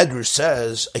 So the Medrash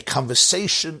says a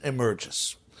conversation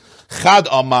emerges. Chad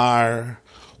Amar,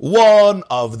 one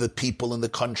of the people in the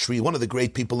country, one of the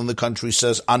great people in the country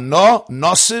says, Ano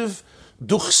nosiv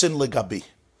duchsin legabi.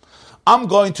 I'm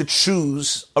going to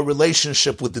choose a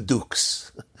relationship with the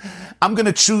dukes. I'm going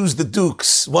to choose the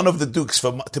dukes, one of the dukes,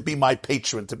 to be my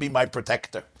patron, to be my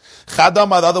protector. Chad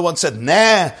Amar, the other one said,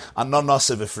 Nah, ano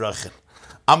nosiv ifrachin.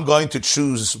 I'm going to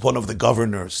choose one of the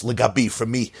governors, legabi, for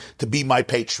me, to be my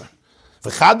patron. The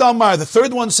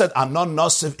third one said, Anon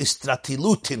Nosiv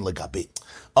Istratilutin Legabi.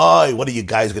 Oh, what are you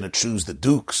guys going to choose? The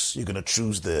dukes? You're going to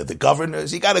choose the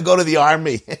governors? You got to go to the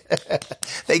army.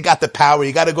 They got the power.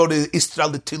 You got to go to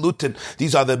Israel Tilutin.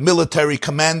 These are the military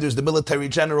commanders, the military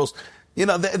generals. You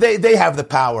know, they have the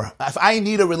power. If I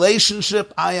need a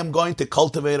relationship, I am going to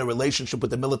cultivate a relationship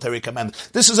with the military commander.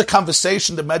 This is a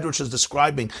conversation the Medrash is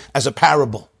describing as a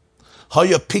parable.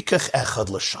 Haya pikach echad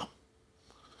l'sham.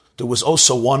 There was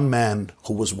also one man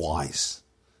who was wise.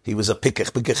 He was a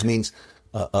pikach. Pikach means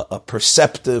a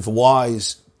perceptive,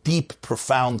 wise, deep,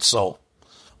 profound soul.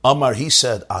 Amar, he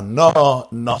said, Ana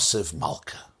nasiv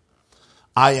malka.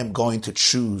 I am going to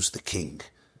choose the king.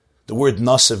 The word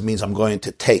nasiv means I'm going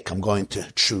to take, I'm going to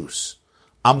choose.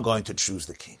 I'm going to choose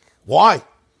the king. Why?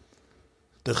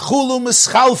 The chulu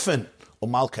mischalfen, o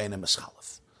malka ine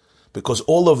mischalef. Because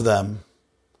all of them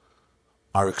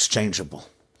are exchangeable.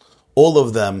 All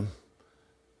of them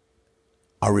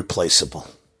are replaceable.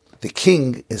 The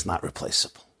king is not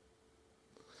replaceable.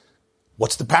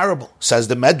 What's the parable? Says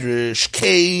the Medrash,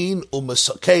 Kain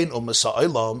umasa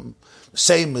olam. The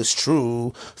same is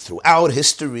true throughout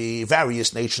history,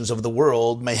 various nations of the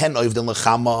world. Mehen oivdin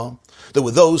lechama. There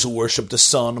were those who worshipped the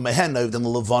sun. Mehen oivdin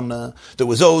levana. There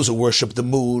were those who worshipped the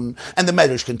moon. And the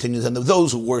Medrash continues, and there were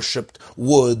those who worshipped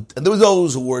wood. And there were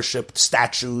those who worshipped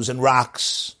statues and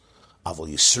rocks. Avol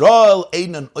Yisrael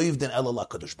einan oivdin ela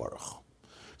lakadosh baruch Hu.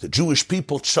 The Jewish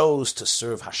people chose to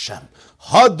serve Hashem.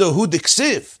 Hadahu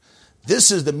diksiv.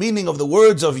 This is the meaning of the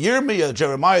words of Yirmiyah,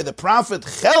 Jeremiah the prophet.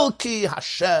 Chelki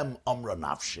Hashem amra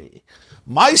nafshi.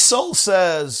 My soul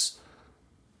says,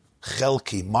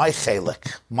 Chelki, my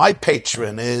chelik, my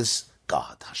patron is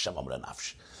God. Hashem amra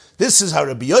nafshi. This is how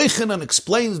Rabbi Yochanan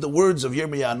explains the words of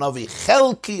Yirmiyah Hanavi.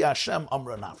 Chelki Hashem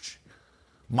amra nafshi.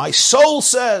 My soul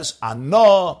says,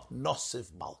 Ana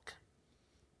nosiv malka.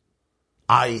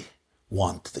 I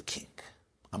want the king.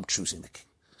 I'm choosing the king.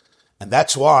 And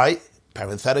that's why,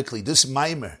 parenthetically, this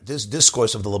maimer, this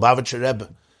discourse of the Lubavitcher Rebbe,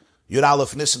 Yud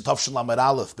Aleph Nisan Tavshin Lamed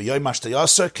Aleph, B'yoy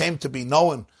Mashtayasar, came to be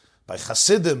known by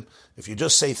Hasidim. If you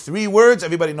just say 3 words,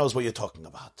 everybody knows what you're talking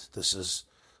about. This is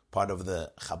part of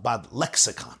the Chabad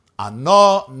lexicon.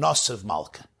 Ana Nosiv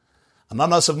Malka. Ana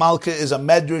Nosiv Malka is a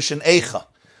medrash in Eicha.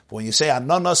 But when you say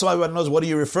Ana Nosiv, everybody knows what are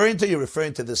you referring to? You're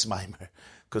referring to this maimer.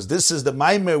 Because this is the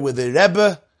maimer where the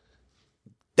Rebbe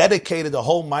dedicated the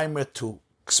whole maimer to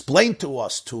explain to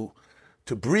us, to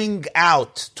bring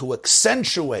out, to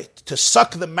accentuate, to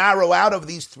suck the marrow out of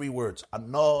these 3 words.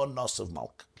 Ano nosiv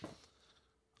malka.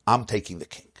 I'm taking the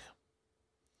king.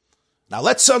 Now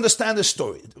let's understand the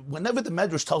story. Whenever the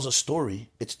Medrash tells a story,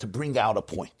 it's to bring out a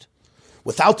point.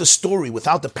 Without the story,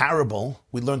 without the parable,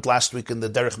 we learned last week in the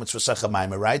Derech Mitzvah Secha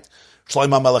Maimer, right?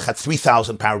 Shlomo Melech had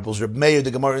 3,000 parables. Reb Meir,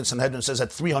 the Gemara in Sanhedrin says,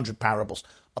 had 300 parables.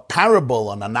 A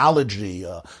parable, an analogy,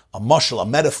 a mashal, a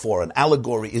metaphor, an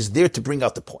allegory is there to bring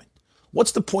out the point.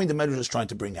 What's the point the Medrash is trying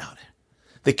to bring out?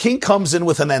 The king comes in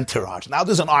with an entourage. Now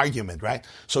there's an argument, right?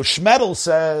 So Shmedel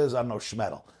says, I don't know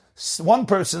Shmedel. One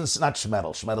person's not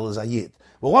Shmedel. Shmedel is Ayid.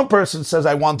 But one person says,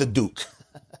 I want the duke.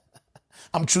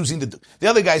 I'm choosing the duke. The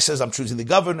other guy says, I'm choosing the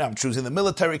governor. I'm choosing the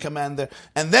military commander.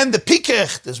 And then the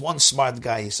pikech, there's one smart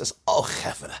guy. He says, oh,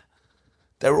 chevra.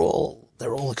 They're all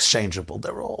exchangeable.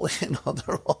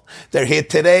 They're here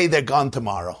today. They're gone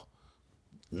tomorrow.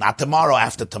 Not tomorrow,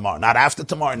 after tomorrow. Not after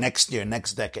tomorrow, next year,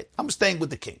 next decade. I'm staying with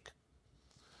the king.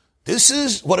 This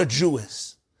is what a Jew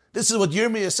is. This is what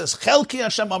Yirmiyah says. Chelki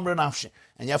Hashem amra nafshi.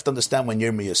 And you have to understand when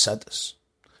Yirmiyah said this.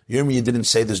 Yirmiyah didn't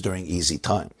say this during easy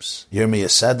times. Yirmiyah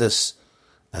said this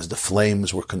as the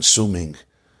flames were consuming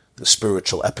the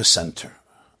spiritual epicenter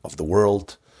of the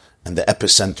world and the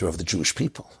epicenter of the Jewish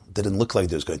people. It didn't look like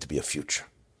there was going to be a future.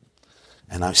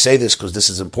 And I say this because this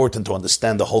is important to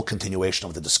understand the whole continuation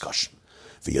of the discussion.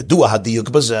 Asks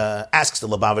the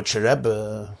Lubavitcher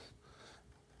Rebbe.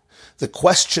 The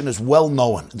question is well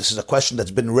known. This is a question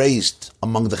that's been raised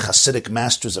among the Hasidic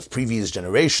masters of previous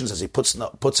generations, as he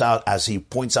points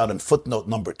out in footnote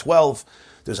number 12.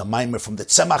 There's a maimer from the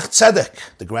Tzemach Tzedek,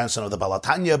 the grandson of the Baal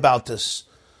HaTanya, about this.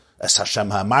 Es Hashem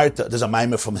Ha'amarta. There's a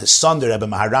maimer from his son, the Rebbe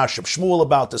Maharash of Shmuel,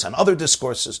 about this, and other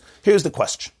discourses. Here's the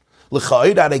question. The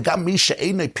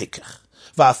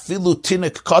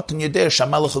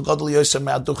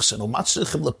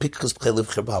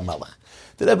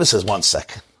Rebbe says, 1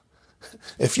 second.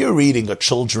 If you're reading a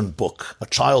children's book, a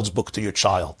child's book to your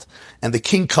child, and the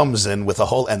king comes in with a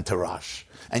whole entourage,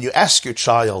 and you ask your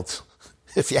child,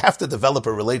 if you have to develop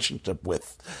a relationship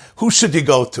with, who should you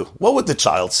go to? What would the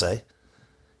child say?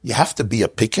 You have to be a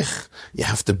pikich. You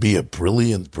have to be a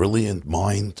brilliant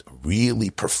mind, a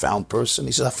really profound person.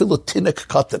 He says, I feel a tinnik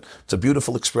katan. It's a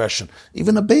beautiful expression.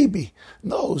 Even a baby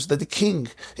knows that the king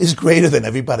is greater than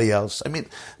everybody else. I mean,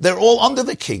 they're all under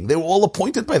the king. They're all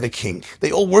appointed by the king.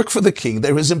 They all work for the king.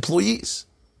 They're his employees.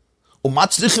 You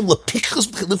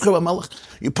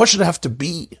push have to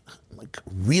be like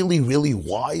really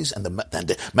wise, and the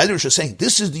Medrash is saying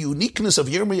this is the uniqueness of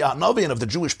Yirmiyah Hanavi and of the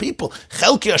Jewish people.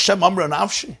 Chelki Hashem Amra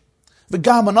Nafshi.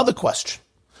 V'gam, another question.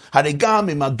 Harigam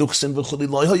imaduksin v'chuli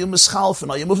loy hayu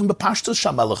mischalfen. Are you moving bepashtus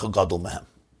shamelech hagadol mehem?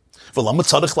 V'lam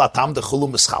tzarich latam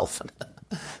dechulu mischalfen.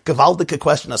 Gewaldige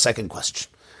question. A second question.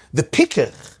 The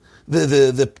pikech,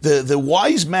 the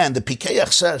wise man, the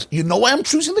pikeach says, you know why I'm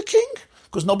choosing the king?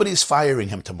 Because nobody's firing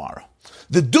him tomorrow.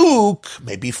 The duke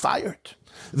may be fired.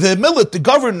 The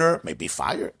governor may be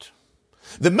fired.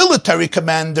 The military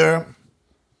commander,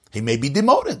 he may be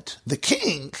demoted. The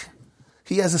king,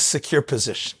 he has a secure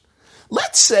position.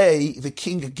 Let's say the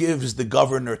king gives the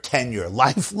governor tenure,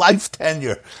 life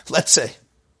tenure. Let's say.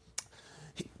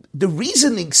 The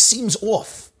reasoning seems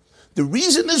off. The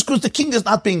reason is because the king is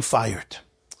not being fired.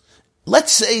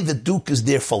 Let's say the duke is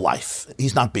there for life.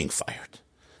 He's not being fired.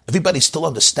 Everybody still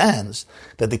understands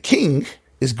that the king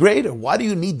is greater. Why do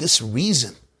you need this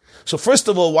reason? So first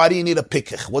of all, why do you need a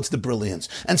pikech? What's the brilliance?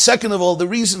 And second of all, the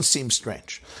reason seems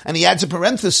strange. And he adds a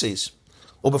parenthesis.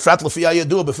 ובפרט לפי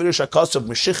הידוע בפירוש הכוסף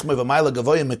משיחמה ומעלה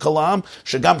גבוה מכל העם,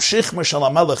 שגם שיחמה של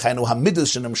המלך היינו המידס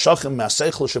שנמשכים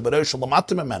מהשכל שבראש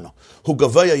ולמטה ממנו, הוא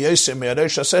גבוה יסר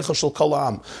מהראש השכל של כל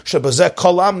העם, שבזה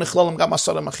כל העם נכללים גם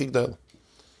השרים הכי גדולים.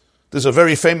 There's a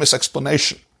very famous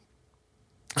explanation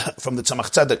from the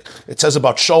Tzemach Tzedek. It says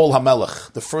about Shaul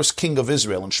HaMelech, the first king of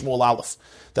Israel in Shmuel Aleph,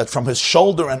 that from his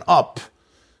shoulder and up,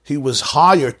 he was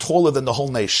higher, taller than the whole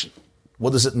nation.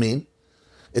 What does it mean?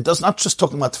 It does not just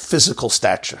talking about physical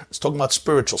stature. It's talking about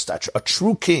spiritual stature. A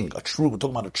true king, we're talking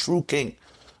about a true king,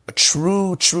 a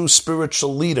true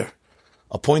spiritual leader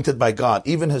appointed by God.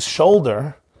 Even his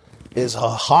shoulder is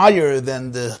higher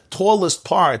than the tallest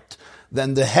part,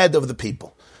 than the head of the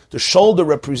people. The shoulder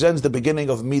represents the beginning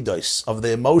of midos, of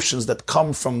the emotions that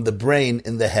come from the brain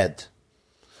in the head.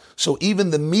 So even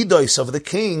the midos of the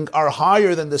king are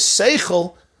higher than the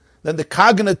seichel, than the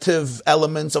cognitive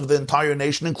elements of the entire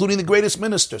nation, including the greatest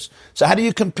ministers. So how do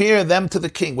you compare them to the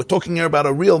king? We're talking here about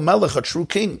a real melech, a true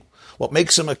king. What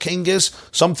makes him a king is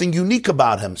something unique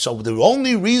about him. So the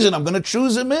only reason I'm going to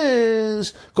choose him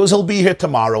is because he'll be here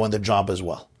tomorrow in the job as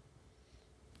well.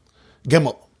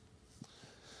 Gimel.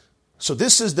 So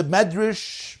this is the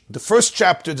Medrash. The first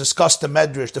chapter discussed the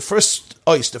Medrash. The first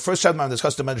chapter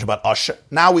discussed the Medrash about Asher.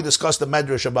 Now we discuss the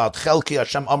Medrash about Chelki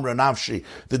Hashem Amra Nafshi,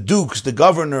 the dukes, the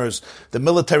governors, the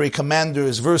military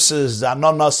commanders versus the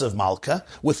Anonas of Malka,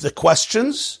 with the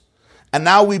questions. And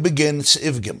now we begin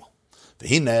Se'iv Gimel.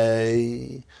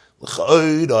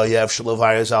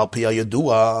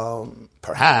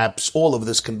 Perhaps all of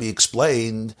this can be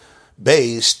explained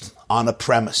based on a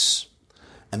premise.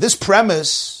 And this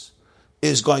premise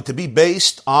is going to be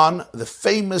based on the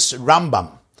famous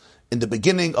Rambam in the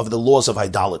beginning of the laws of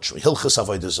idolatry, Hilchos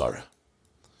Avodah Zarah.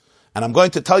 And I'm going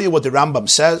to tell you what the Rambam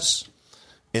says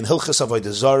in Hilchos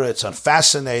Avodah Zarah. It's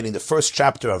fascinating. The first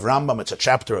chapter of Rambam, it's a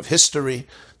chapter of history,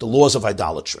 the laws of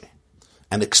idolatry.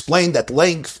 And explained at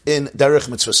length in Derech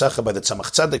Mitzvasecha by the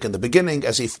Tzemach Tzedek in the beginning,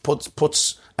 as he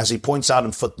points out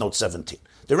in footnote 17.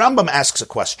 The Rambam asks a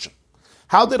question.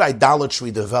 How did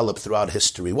idolatry develop throughout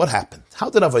history? What happened? How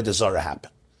did Avodah Zarah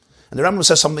happen? And the Rambam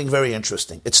says something very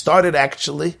interesting. It started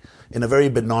actually in a very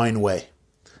benign way.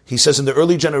 He says in the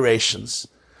early generations,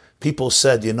 people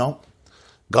said,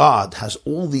 God has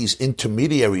all these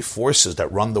intermediary forces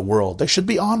that run the world. They should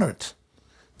be honored.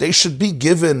 They should be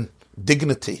given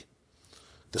dignity.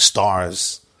 The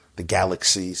stars, the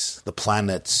galaxies, the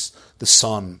planets, the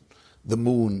sun, the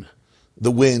moon,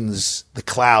 the winds, the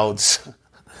clouds,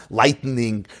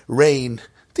 lightning, rain.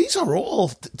 This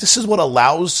is what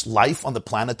allows life on the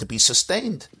planet to be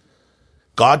sustained.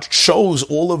 God chose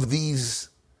all of these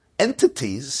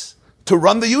entities to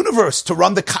run the universe, to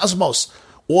run the cosmos.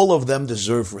 All of them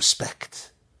deserve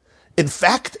respect. In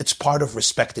fact, it's part of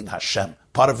respecting Hashem.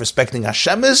 Part of respecting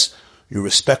Hashem is you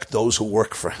respect those who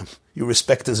work for Him. You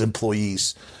respect His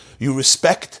employees. You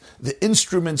respect the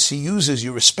instruments He uses.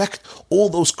 You respect all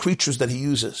those creatures that He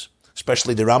uses.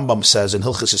 Especially the Rambam says in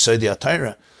Hilchos Yesodei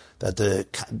HaTorah that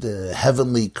the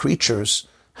heavenly creatures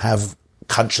have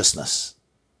consciousness.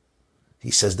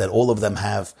 He says that all of them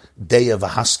have Deya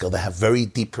V'Haskel. They have very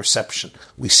deep perception.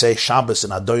 We say Shabbos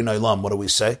and Adonai Olam. What do we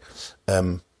say?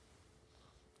 Tovim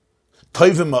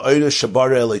ha'olah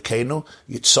shabara Elokeinu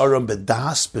yitzaram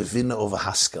b'das b'vina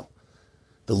u'v'haskel.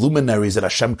 The luminaries that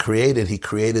Hashem created, He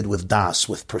created with das,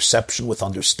 with perception, with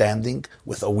understanding,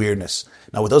 with awareness.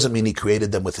 Now, it doesn't mean He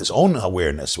created them with His own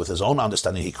awareness, with His own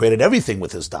understanding. He created everything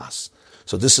with His das.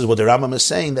 So this is what the Rambam is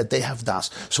saying, that they have das.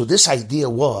 So this idea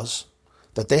was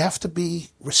that they have to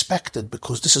be respected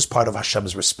because this is part of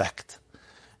Hashem's respect.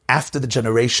 After the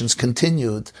generations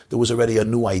continued, there was already a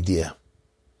new idea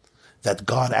that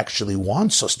God actually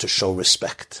wants us to show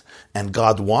respect, and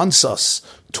God wants us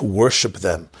to worship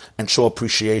them and show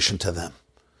appreciation to them.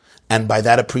 And by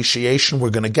that appreciation, we're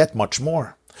going to get much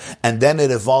more. And then it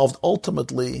evolved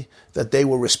ultimately that they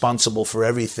were responsible for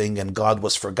everything and God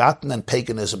was forgotten and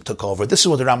paganism took over. This is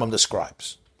what the Rambam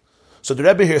describes. So the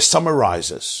Rebbe here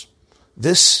summarizes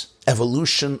this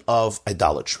evolution of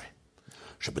idolatry.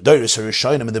 In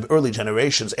the early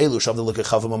generations,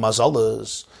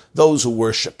 those who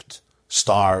worshipped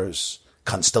stars,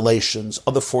 constellations,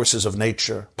 other forces of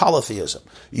nature, polytheism.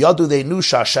 Yadu, they knew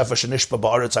she'ashefa shenishba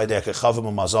ba'aretz aydei kechavim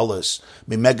u'mazalos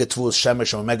mimeged tvuz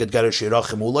shemesh u'meged geresh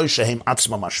yirachim uloi shehem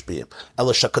atzma mashpiyim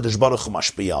ela shekadosh baruch hu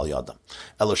mashpiya al yadam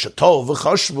ela shetov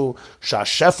v'chashvu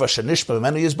she'ashefa shenishba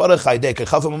b'menu yizbarach aydei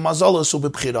kechavim u'mazalos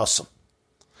u'b'bchirasam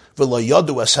v'lo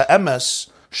yadu es ha'emes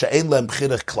she'ein lehem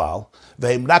b'chirach klal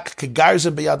v'hem rak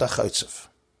kegarze b'yad ha'chaytzev.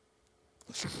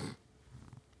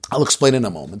 I'll explain in a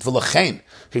moment. V'lachein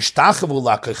hishtachavu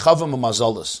la'kechavam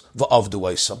u'mazalos v'avdu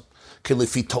eisam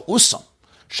kilifi ta'usam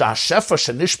sha'ashefa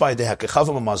shenishba yedei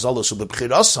ha'kechavam u'mazalos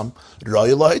u'b'bchirasam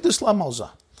roi lahidus la'malza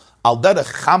al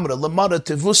derech chamra lemara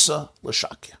tevusa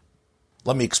l'shakya.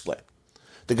 Let me explain.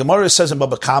 The Gemara says in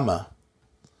Baba Kama,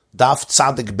 Daf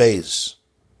Tzadik Beis.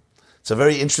 It's a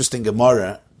very interesting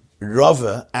Gemara.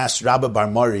 Rava asked Rabbi Bar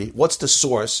Mari, what's the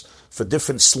source for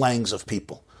different slangs of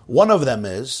people? One of them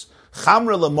is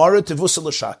Chamra lemara tevusa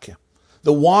l'shakya.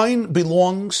 The wine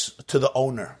belongs to the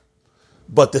owner,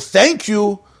 but the thank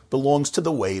you belongs to the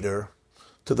waiter,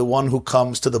 to the one who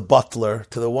comes, to the butler,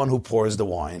 to the one who pours the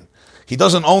wine. He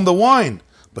doesn't own the wine,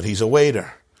 but he's a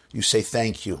waiter. You say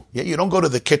thank you. You don't go to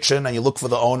the kitchen and you look for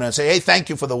the owner and say, hey, thank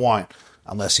you for the wine.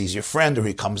 Unless he's your friend or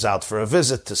he comes out for a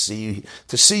visit to see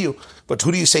you. But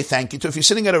who do you say thank you to? If you're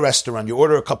sitting at a restaurant, you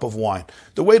order a cup of wine.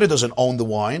 The waiter doesn't own the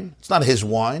wine. It's not his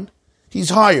wine. He's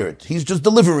hired. He's just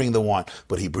delivering the wine.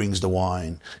 But he brings the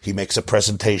wine. He makes a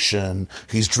presentation.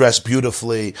 He's dressed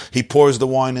beautifully. He pours the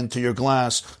wine into your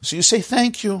glass. So you say,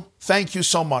 thank you. Thank you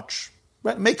so much.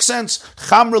 Right? Makes sense.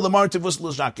 And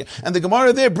the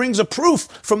Gemara there brings a proof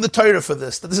from the Torah for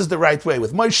this, that this is the right way.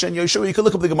 With Moshe and Yeshua, you can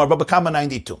look up the Gemara, Baba Kama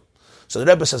 92. So the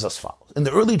Rebbe says as follows. In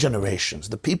the early generations,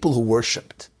 the people who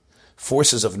worshipped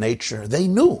forces of nature, they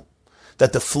knew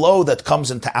that the flow that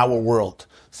comes into our world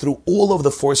through all of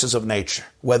the forces of nature,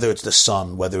 whether it's the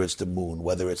sun, whether it's the moon,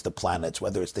 whether it's the planets,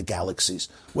 whether it's the galaxies,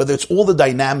 whether it's all the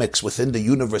dynamics within the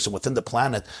universe and within the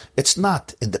planet, it's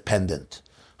not independent.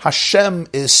 Hashem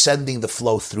is sending the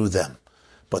flow through them.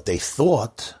 But they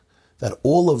thought that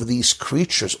all of these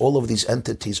creatures, all of these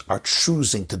entities are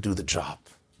choosing to do the job.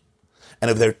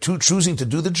 And if they're choosing to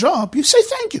do the job, you say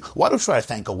thank you. Why should I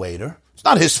thank a waiter? It's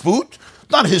not his food,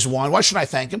 it's not his wine. Why should I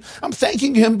thank him? I'm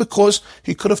thanking him because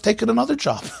he could have taken another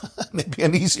job, maybe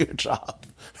an easier job,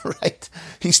 right?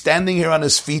 He's standing here on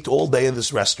his feet all day in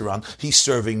this restaurant. He's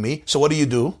serving me. So what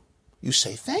do? You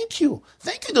say thank you.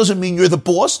 Thank you doesn't mean you're the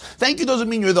boss. Thank you doesn't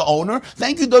mean you're the owner.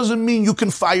 Thank you doesn't mean you can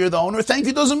fire the owner. Thank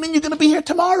you doesn't mean you're going to be here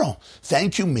tomorrow.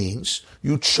 Thank you means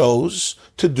you chose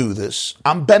to do this.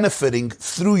 I'm benefiting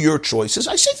through your choices.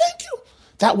 I say thank you.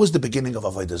 That was the beginning of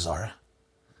Avodah Zarah.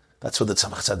 That's what the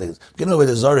Tzemach Tzedek is. The beginning of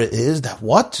Avodah Zarah is that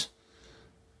what?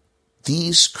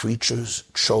 These creatures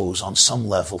chose on some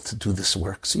level to do this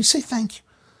work. So you say thank you.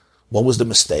 What was the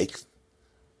mistake?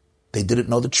 They didn't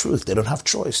know the truth. They don't have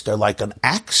choice. They're like an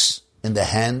axe in the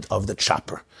hand of the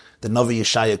chopper. The Navi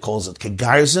Yeshaya calls it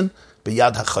Kegarzin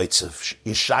b'yad ha'chaytzev.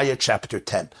 Yeshaya chapter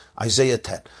 10, Isaiah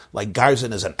 10. Like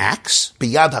Garzin is an axe,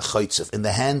 b'yad ha'chaytzev, in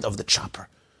the hand of the chopper.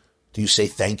 Do you say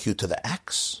thank you to the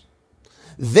axe?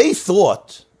 They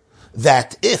thought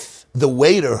that if the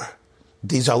waiter,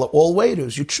 these are all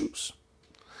waiters, you choose.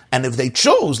 And if they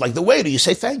chose, like the waiter, you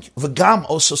say thank you. V'gam,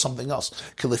 also something else.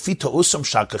 There's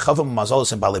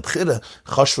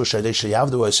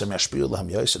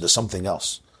something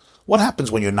else. What happens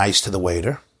when you're nice to the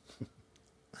waiter?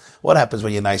 What happens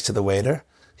when you're nice to the waiter?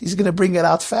 He's going to bring it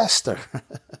out faster,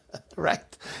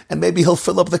 right? And maybe he'll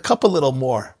fill up the cup a little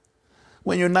more.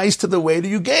 When you're nice to the waiter,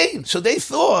 you gain. So they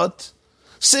thought,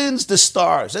 since the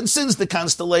stars and since the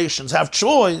constellations have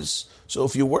choice, so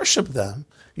if you worship them,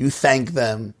 you thank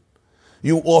them,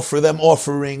 you offer them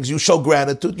offerings, you show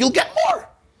gratitude, you'll get more.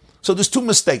 So there's two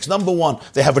mistakes. Number one,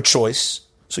 they have a choice,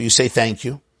 so you say thank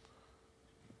you,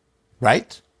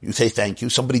 right? you say thank you.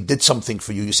 Somebody did something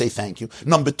for you, you say thank you.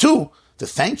 Number two, the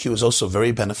thank you is also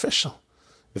very beneficial.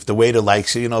 If the waiter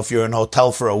likes you, if you're in a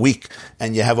hotel for a week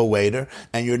and you have a waiter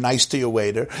and you're nice to your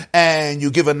waiter and you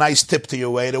give a nice tip to your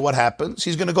waiter, what happens?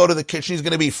 He's going to go to the kitchen. He's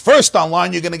going to be first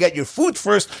online. You're going to get your food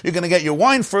first. You're going to get your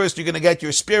wine first. You're going to get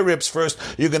your spare ribs first.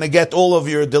 You're going to get all of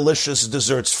your delicious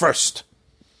desserts first.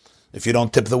 If you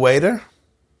don't tip the waiter,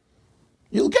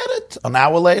 you'll get it an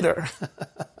hour later.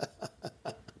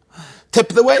 Tip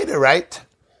the waiter, right?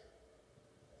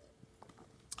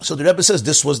 So the Rebbe says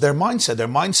this was their mindset. Their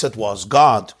mindset was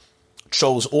God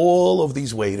chose all of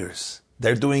these waiters.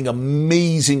 They're doing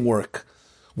amazing work.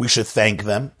 We should thank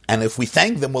them. And if we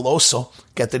thank them, we'll also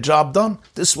get the job done.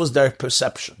 This was their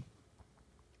perception.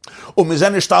 Now it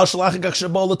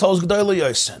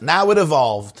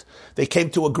evolved. They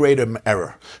came to a greater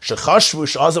error.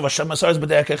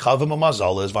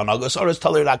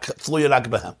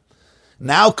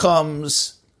 Now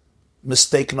comes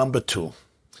mistake number two.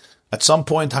 At some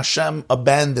point, Hashem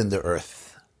abandoned the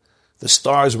earth. The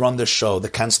stars run the show. The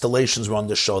constellations run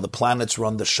the show. The planets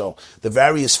run the show. The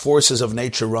various forces of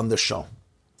nature run the show.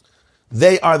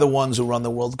 They are the ones who run the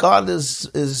world. God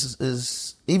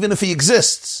is even if he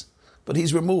exists, but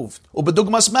he's removed.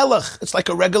 Ubedugmas melech. It's like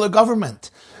a regular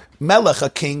government. Melech, a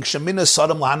king, shemina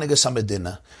sadam lahanigas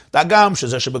hamedina. Dagam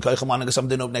shezeh shebekoichem lahanigas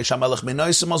hamedina ubnei shamelech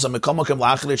minoisim oza mekomokim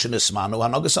lachrit shenismanu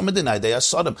hanagas hamedina idei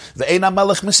sadam ve'eina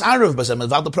melech misarev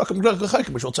bazemvad leprokim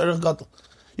grechachaykim b'shul tzarech gadol.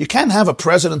 You can't have a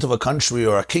president of a country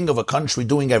or a king of a country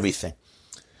doing everything.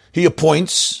 He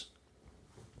appoints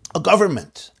a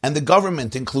government, and the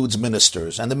government includes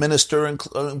ministers, and the minister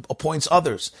appoints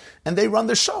others, and they run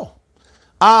the show.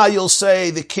 You'll say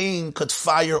the king could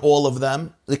fire all of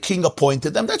them. The king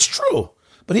appointed them. That's true.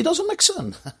 But he doesn't mix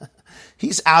in.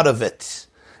 He's out of it.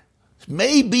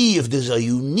 Maybe if there's a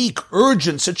unique,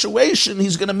 urgent situation,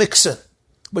 he's going to mix in.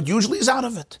 But usually he's out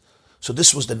of it. So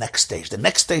this was the next stage. The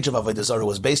next stage of Avodah Zarah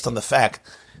was based on the fact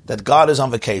that God is on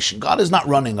vacation. God is not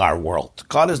running our world.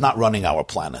 God is not running our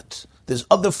planet. There's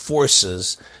other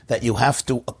forces that you have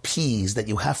to appease, that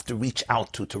you have to reach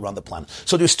out to run the planet.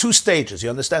 So there's two stages, you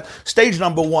understand? Stage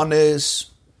number one is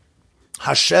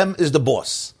Hashem is the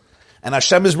boss. And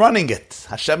Hashem is running it.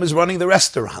 Hashem is running the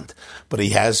restaurant. But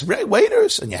he has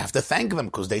waiters, and you have to thank them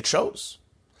because they chose.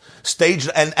 Stage,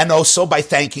 and also by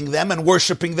thanking them and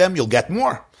worshiping them, you'll get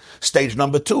more. Stage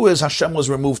number two is Hashem was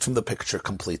removed from the picture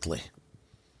completely.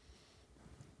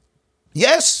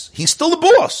 Yes, he's still the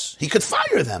boss. He could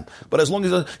fire them. But as long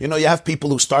as, you have people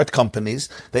who start companies,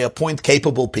 they appoint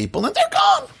capable people, and they're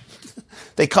gone.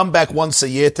 They come back once a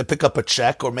year to pick up a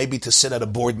check or maybe to sit at a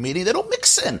board meeting. They don't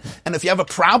mix in. And if you have a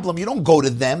problem, you don't go to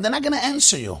them. They're not going to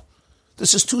answer you.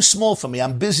 This is too small for me.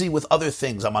 I'm busy with other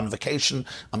things. I'm on vacation.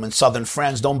 I'm in southern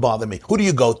France. Don't bother me. Who do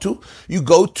you go to? You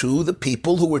go to the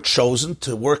people who were chosen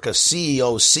to work as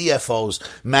CEOs, CFOs,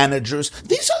 managers.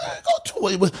 These are the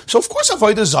go-to. So of course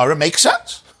Avodah Zarah makes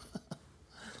sense.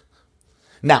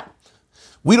 Now,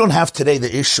 we don't have today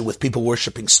the issue with people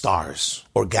worshiping stars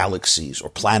or galaxies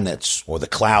or planets or the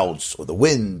clouds or the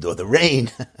wind or the rain,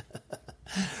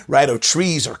 right? Or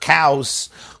trees or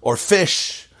cows or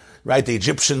fish. Right, the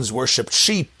Egyptians worshipped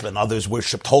sheep and others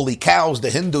worshipped holy cows,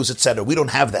 the Hindus, etc. We don't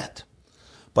have that.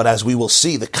 But as we will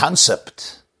see, the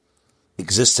concept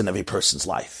exists in every person's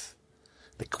life.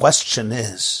 The question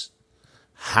is,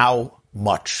 how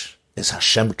much is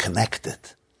Hashem connected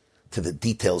to the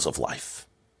details of life?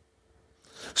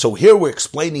 So here we're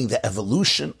explaining the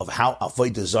evolution of how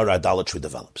Avodah Zarah idolatry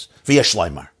develops. V'yesh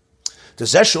leimar.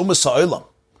 T'zeh she'umas ha'olam.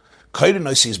 Koyrin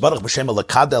oisi yisbarach b'shem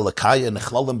elakada elakaya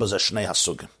nechlalim b'zeh shnei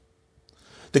hasugim.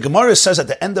 The Gemara says at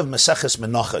the end of Maseches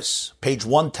Menachos, page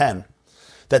 110,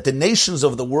 that the nations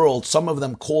of the world, some of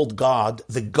them called God,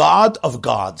 the God of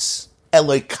gods.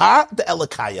 Eloka de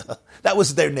Elokaya. That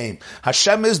was their name.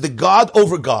 Hashem is the God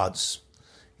over gods.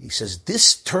 He says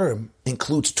this term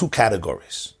includes two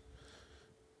categories.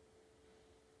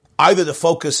 Either the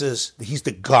focus is he's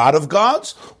the God of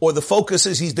gods, or the focus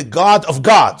is he's the God of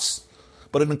gods.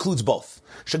 But it includes both.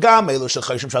 The Neisef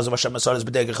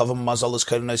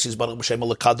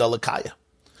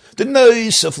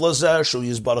Lazer Shu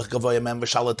Yizbarach Gavoyamem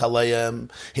B'Shalat Aleim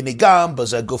Hinigam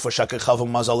Bazeh Gufa Shakir Chavam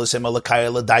Mazalisem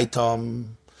Alakaya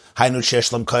Ladaitam Hainu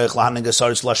Sheshlam Koyach Lahaning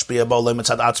Asaris Lashpia Bolem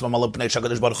Mitzad Atzmam Alapnei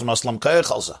Shakadosh Baruch Hu Noslam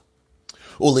Koyach Alza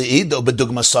Uleido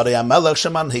Bedugma Sarei Amelech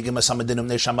Sheman Higim Esamedinum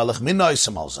Neish Amelech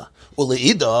Minoisem Alza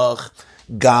Uleidoch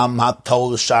Gam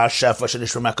hatol shah shefa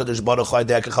shenishram HaKadosh Baruch Hu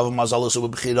Adei Kechav Mazalus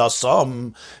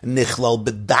Ubechirasam Nichlal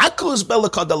Bedakus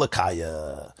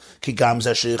Belakadalakaya Ki Gam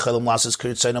Zeh Sheyichelim Lasses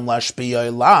Kirtzainam Lashpiya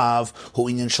Elav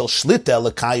Hu Inyan Shel Shlita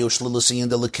Lakayu Shlilasiyin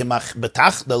Delekimach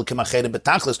Delekimachere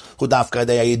Betachlis Hu Dafka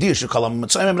Adei Ayidir Shekalam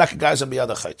Mitzrayim Rakagazim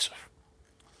Biyad HaChaitzer.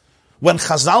 When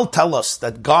Chazal tell us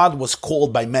that God was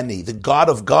called by many, the God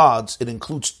of gods, it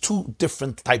includes two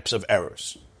different types of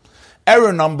errors.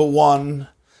 Error number one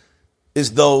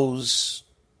is those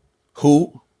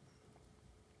who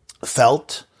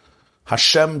felt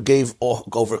Hashem gave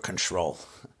over control.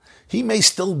 He may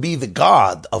still be the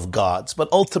God of gods, but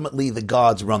ultimately the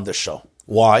gods run the show.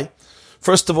 Why?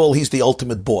 First of all, he's the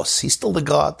ultimate boss. He's still the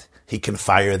God. He can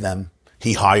fire them.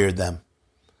 He hired them.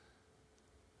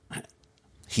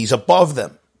 He's above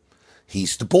them.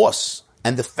 He's the boss.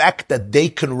 And the fact that they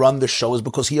can run the show is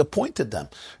because he appointed them.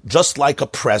 Just like a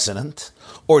president,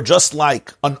 or just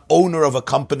like an owner of a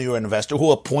company or investor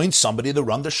who appoints somebody to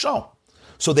run the show.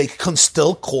 So they can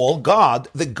still call God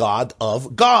the God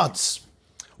of gods.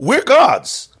 We're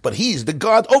gods, but he's the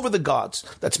God over the gods.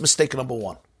 That's mistake number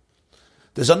one.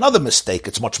 There's another mistake.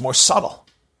 It's much more subtle.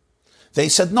 They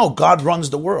said, no, God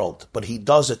runs the world, but he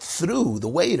does it through the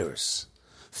waiters,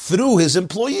 through his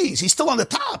employees. He's still on the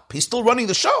top. He's still running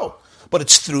the show, but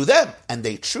it's through them, and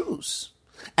they choose.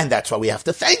 And that's why we have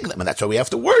to thank them, and that's why we have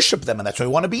to worship them, and that's why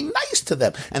we want to be nice to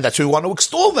them, and that's why we want to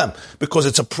extol them, because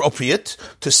it's appropriate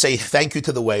to say thank you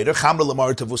to the waiter,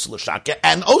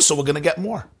 and also we're going to get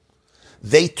more.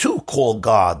 They too call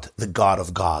God the God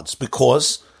of gods,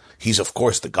 because he's of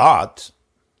course the God,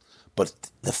 but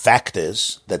the fact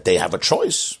is that they have a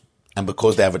choice, and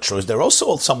because they have a choice, they're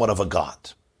also somewhat of a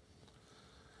God.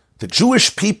 The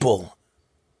Jewish people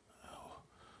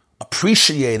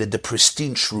appreciated the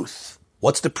pristine truth.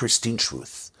 What's the pristine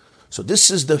truth? So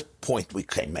this is the point we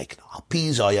can make.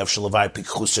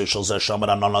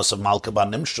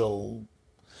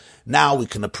 Now we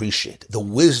can appreciate the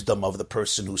wisdom of the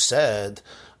person who said,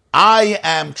 I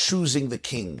am choosing the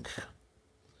king.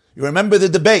 You remember the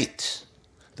debate.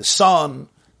 The sun,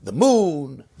 the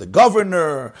moon, the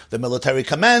governor, the military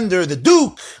commander, the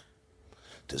duke.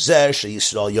 And also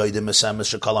we're going to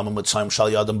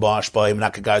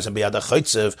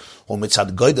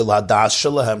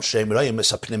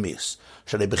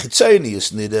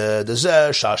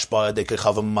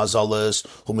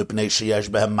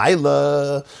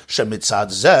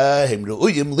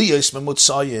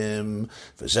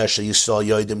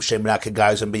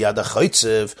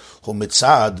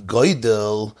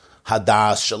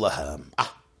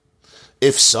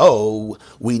If so,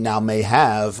 we now may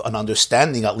have an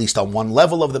understanding, at least on one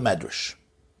level of the Medrash.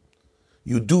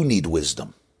 You do need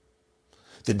wisdom.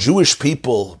 The Jewish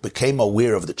people became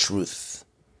aware of the truth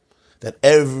that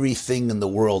everything in the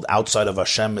world outside of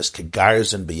Hashem is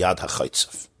kegarzin biyad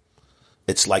hachaytzev.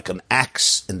 It's like an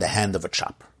axe in the hand of a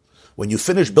chopper. When you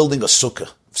finish building a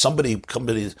sukkah, if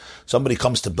somebody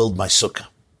comes to build my sukkah,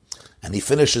 and he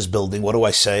finishes building, what do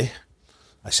I say?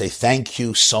 I say, thank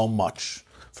you so much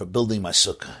for building my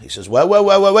sukkah. He says,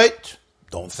 wait.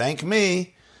 Don't thank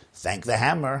me. Thank the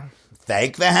hammer.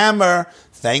 Thank the hammer.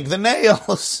 Thank the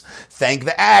nails. Thank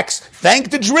the axe. Thank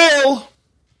the drill.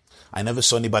 I never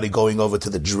saw anybody going over to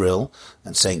the drill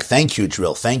and saying, thank you,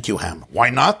 drill. Thank you, hammer. Why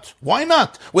not? Why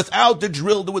not? Without the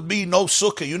drill, there would be no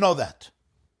sukkah. You know that.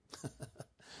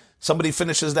 Somebody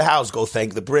finishes the house. Go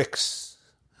thank the bricks.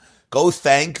 Go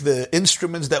thank the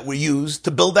instruments that were used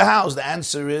to build the house. The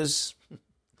answer is,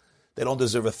 they don't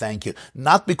deserve a thank you.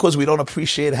 Not because we don't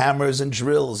appreciate hammers and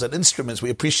drills and instruments. We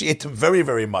appreciate them very,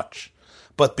 very much.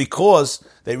 But because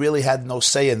they really had no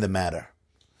say in the matter.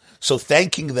 So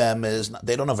thanking them is,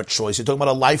 they don't have a choice. You're talking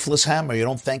about a lifeless hammer. You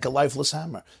don't thank a lifeless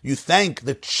hammer. You thank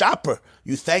the chopper.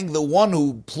 You thank the one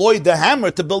who employed the hammer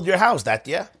to build your house. That,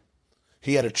 yeah.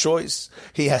 He had a choice.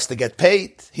 He has to get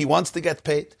paid. He wants to get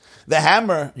paid. The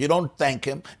hammer, you don't thank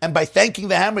him, and by thanking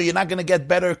the hammer, you're not going to get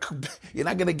better. You're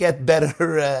not going to get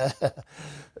better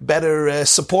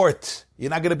support. You're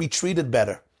not going to be treated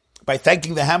better. By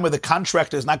thanking the hammer, the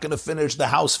contractor is not going to finish the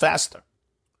house faster.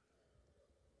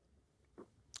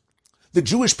 The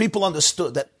Jewish people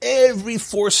understood that every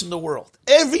force in the world,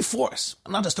 every force,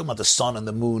 I'm not just talking about the sun and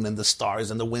the moon and the stars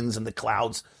and the winds and the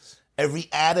clouds, every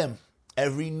atom,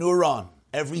 every neuron,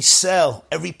 every cell,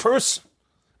 every person.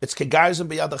 It's kegarzin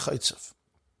biyad hachaytzev.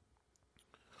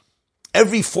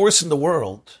 Every force in the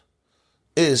world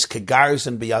is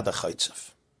kegarzin biyad hachaytzev.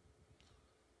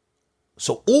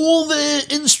 So all the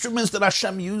instruments that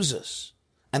Hashem uses,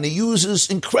 And he uses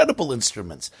incredible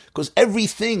instruments, because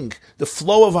everything, the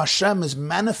flow of Hashem is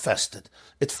manifested.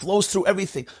 It flows through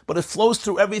everything, but it flows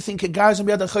through everything.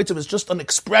 It's just an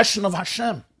expression of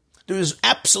Hashem. There is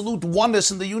absolute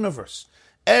oneness in the universe.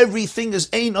 Everything is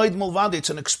Ein Od Milvado. It's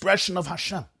an expression of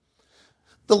Hashem.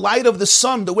 The light of the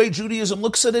sun, the way Judaism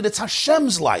looks at it, it's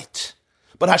Hashem's light.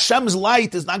 But Hashem's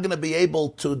light is not going to be able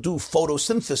to do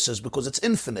photosynthesis because it's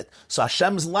infinite. So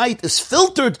Hashem's light is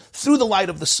filtered through the light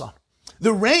of the sun.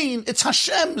 The rain, it's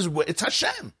Hashem's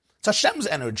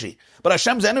energy. But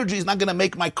Hashem's energy is not going to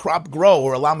make my crop grow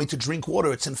or allow me to drink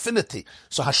water. It's infinity.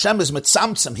 So Hashem is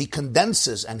mitzamtzem. He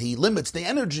condenses and he limits the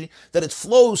energy that it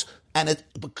flows, and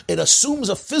it assumes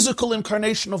a physical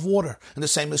incarnation of water. And the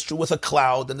same is true with a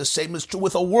cloud, and the same is true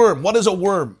with a worm. What is a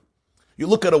worm? You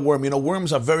look at a worm,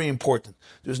 worms are very important.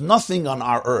 There's nothing on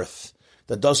our earth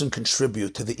that doesn't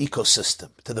contribute to the ecosystem,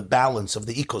 to the balance of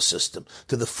the ecosystem,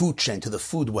 to the food chain, to the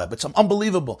food web. It's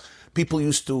unbelievable. People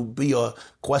used to be a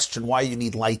question why you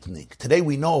need lightning. Today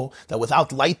we know that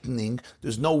without lightning,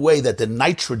 there's no way that the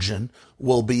nitrogen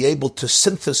will be able to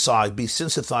be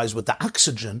synthesized with the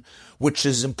oxygen, which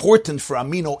is important for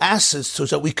amino acids so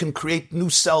that we can create new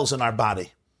cells in our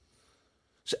body.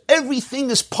 So everything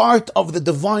is part of the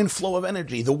divine flow of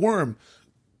energy. The worm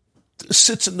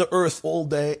sits in the earth all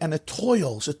day and it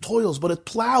toils, but it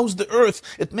plows the earth.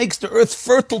 It makes the earth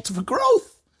fertile for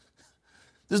growth.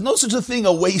 There's no such a thing,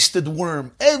 a wasted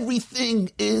worm.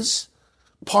 Everything is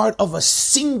part of a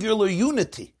singular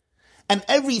unity. And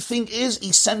everything is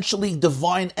essentially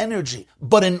divine energy.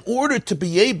 But in order to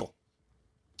be able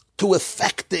to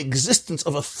affect the existence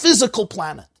of a physical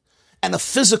planet and a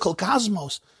physical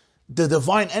cosmos, the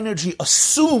divine energy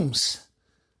assumes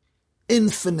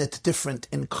infinite different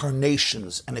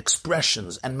incarnations and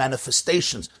expressions and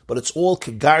manifestations, but it's all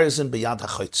kegarzin b'yad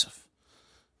ha'chotzev.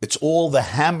 It's all the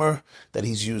hammer that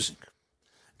he's using.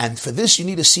 And for this, you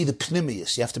need to see the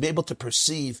pnimius. You have to be able to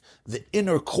perceive the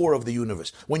inner core of the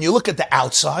universe. When you look at the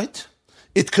outside,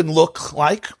 it can look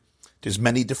like there's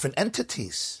many different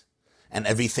entities, and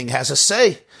everything has a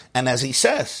say. And as he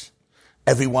says,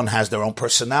 everyone has their own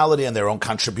personality and their own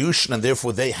contribution, and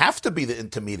therefore they have to be the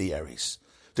intermediaries.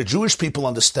 The Jewish people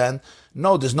understand,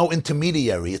 no, there's no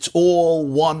intermediary. It's all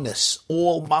oneness,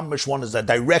 all mamish oneness, a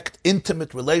direct,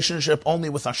 intimate relationship only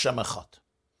with Hashem Echad.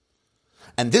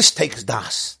 And this takes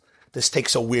das. This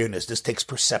takes awareness. This takes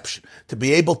perception. To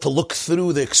be able to look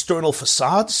through the external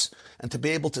facades and to be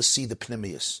able to see the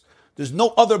pnimius. There's no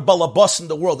other balabas in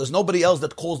the world. There's nobody else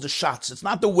that calls the shots. It's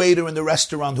not the waiter in the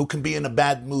restaurant who can be in a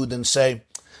bad mood and say,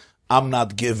 I'm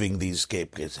not giving these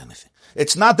kids anything.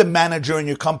 It's not the manager in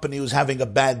your company who's having a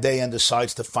bad day and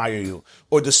decides to fire you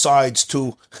or decides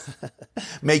to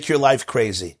make your life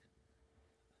crazy.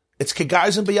 It's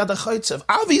kegarzin b'yad ha'chotzev.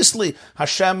 Obviously,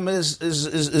 Hashem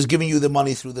is giving you the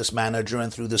money through this manager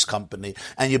and through this company,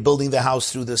 and you're building the house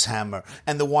through this hammer,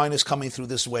 and the wine is coming through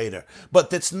this waiter.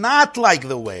 But it's not like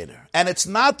the waiter, and it's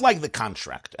not like the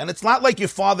contract, and it's not like your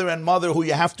father and mother who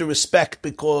you have to respect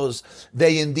because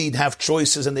they indeed have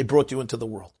choices and they brought you into the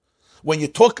world. When you're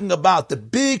talking about the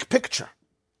big picture,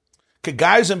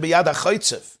 kegarzin b'yad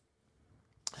ha'chotzev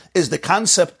is the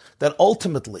concept that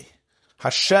ultimately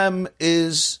Hashem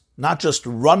is not just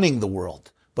running the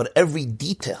world, but every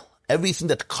detail, everything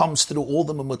that comes through all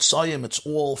the memutzayim, it's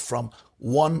all from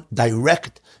one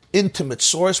direct, intimate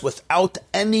source without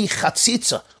any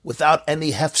chatzitza, without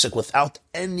any hefsek, without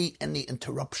any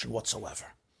interruption whatsoever.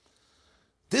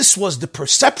 This was the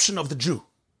perception of the Jew.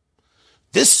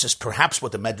 This is perhaps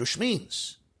what the Medrash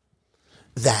means.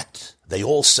 That they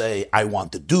all say, I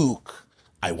want the duke,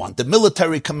 I want the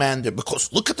military commander,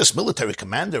 because look at this military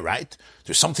commander, right?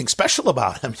 There's something special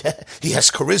about him. He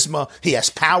has charisma, he has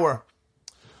power.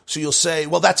 So you'll say,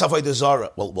 well, that's Avodah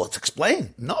Zarah. Well, let's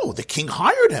explain. No, the king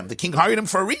hired him. The king hired him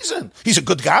for a reason. He's a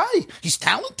good guy. He's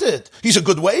talented. He's a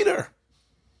good waiter.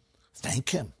 Thank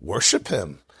him. Worship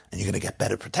him. And you're going to get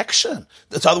better protection.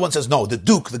 The other one says, no, the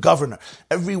duke, the governor.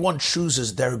 Everyone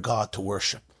chooses their God to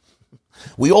worship.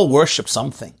 We all worship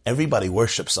something. Everybody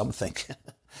worships something.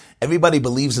 Everybody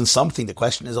believes in something. The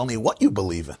question is only what you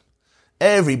believe in.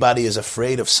 Everybody is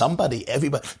afraid of somebody.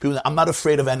 People say, I'm not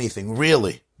afraid of anything.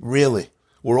 Really.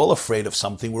 We're all afraid of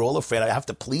something. We're all afraid I have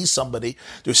to please somebody.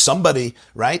 There's somebody,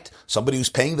 right? Somebody who's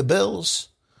paying the bills.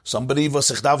 Somebody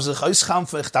was ich darf sich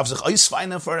auskämpfen, ich darf sich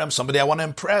ausweinen for him. Somebody I want to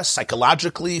impress,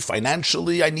 psychologically,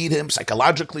 financially, I need him,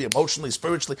 psychologically, emotionally,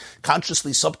 spiritually,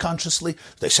 consciously, subconsciously.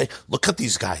 They say, look at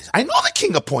these guys. I know the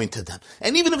king appointed them.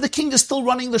 And even if the king is still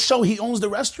running the show, he owns the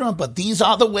restaurant, but these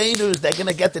are the waiters. They're going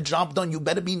to get the job done. You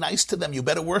better be nice to them. You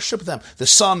better worship them. The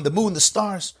sun, the moon, the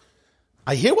stars.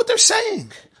 I hear what they're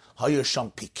saying.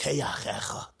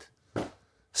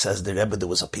 Says the Rebbe, there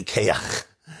was a pikeach.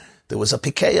 There was a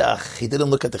pikeach. He didn't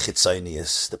look at the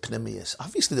chitzonius, the pnimius.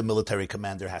 Obviously the military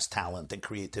commander has talent and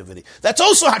creativity. That's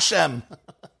also Hashem.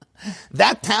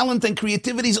 That talent and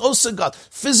creativity is also God.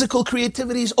 Physical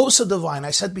creativity is also divine.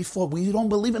 I said before, we don't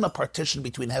believe in a partition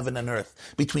between heaven and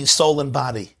earth, between soul and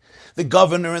body. The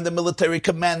governor and the military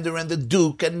commander and the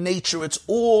duke and nature, it's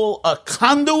all a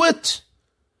conduit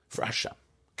for Hashem.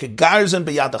 Kegarzen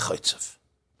b'yad ha'chotzev.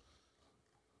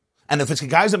 And if it's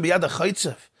kegarzen b'yad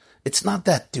ha'chotzev, it's not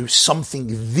that there's something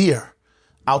there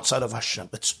outside of Hashem.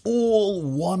 It's all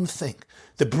one thing.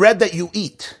 The bread that you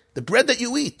eat,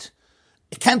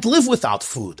 I can't live without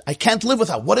food. I can't live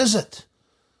without. What is it?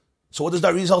 So what does the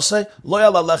Arizal say? Lo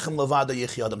yala lechem levada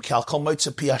yichya adam, ki al kol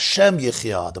moitze pi Hashem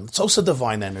yichya adam. It's also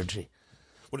divine energy.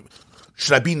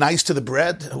 Should I be nice to the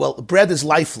bread? Well, bread is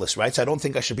lifeless, right? So I don't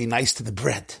think I should be nice to the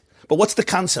bread. But what's the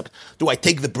concept? Do I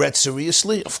take the bread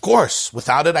seriously? Of course.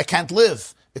 Without it, I can't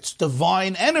live. It's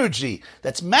divine energy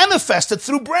that's manifested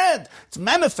through bread. It's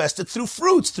manifested through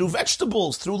fruits, through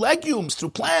vegetables, through legumes,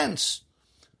 through plants,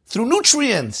 through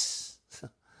nutrients.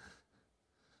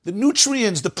 The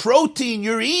nutrients, the protein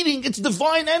you're eating, it's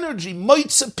divine energy.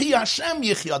 Moitze pi Hashem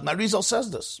yichya. Arizal says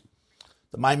this.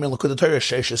 The Maimer L'Kudat Torah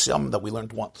Sheishes Yom that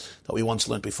we once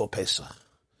learned before Pesach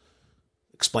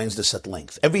explains this at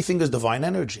length. Everything is divine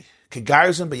energy.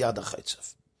 Kegarzen b'yad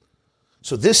ha'chotzev.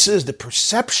 So this is the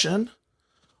perception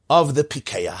of the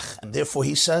pikeach, and therefore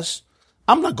he says,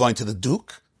 I'm not going to the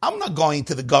duke, I'm not going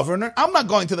to the governor, I'm not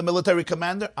going to the military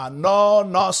commander, ano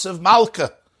nosiv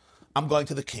malka. I'm going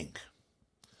to the king.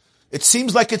 It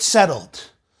seems like it's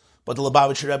settled, but the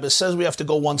Lubavitcher Rebbe says we have to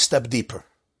go one step deeper.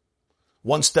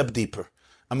 One step deeper.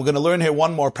 And we're going to learn here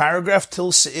one more paragraph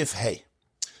till Seif Hey.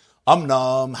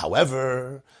 Amnam,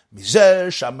 however,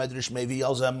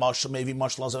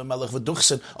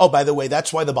 oh, by the way,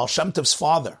 that's why the Baal Shem Tov's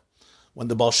father, when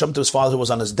the Baal Shem Tov's father was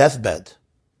on his deathbed,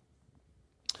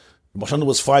 the Baal Shem Tov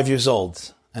was 5 years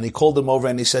old, and he called him over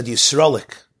and he said,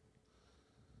 Yisrolik,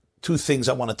 2 things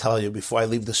I want to tell you before I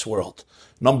leave this world.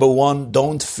 Number 1,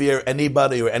 don't fear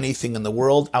anybody or anything in the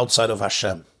world outside of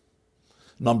Hashem.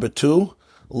 Number 2,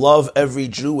 love every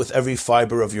Jew with every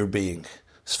fiber of your being.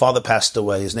 His father passed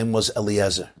away. His name was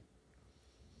Eliezer.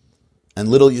 And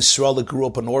little Yisrael grew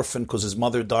up an orphan because his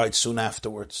mother died soon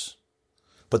afterwards.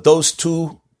 But those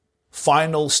 2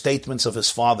 final statements of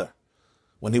his father,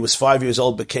 when he was 5 years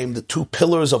old, became the 2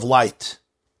 pillars of light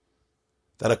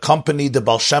that accompanied the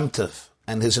Baal Shem Tov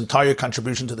and his entire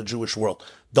contribution to the Jewish world.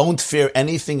 Don't fear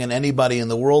anything and anybody in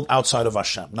the world outside of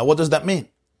Hashem. Now, what does that mean?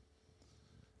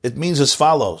 It means as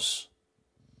follows.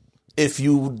 If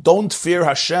you don't fear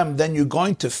Hashem, then you're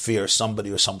going to fear somebody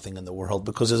or something in the world,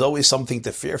 because there's always something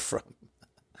to fear from.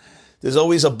 There's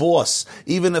always a boss.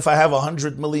 Even if I have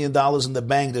 $100 million in the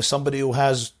bank, there's somebody who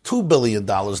has $2 billion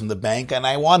in the bank, and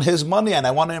I want his money and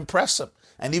I want to impress him.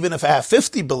 And even if I have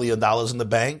 $50 billion in the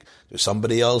bank, there's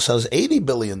somebody else who has $80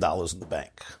 billion in the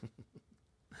bank.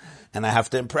 And I have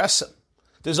to impress him.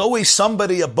 There's always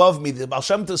somebody above me. The Baal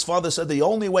Shem Tov's father said the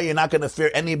only way you're not going to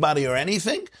fear anybody or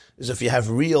anything is if you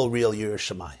have real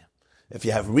Yiras Shamayim. If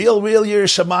you have real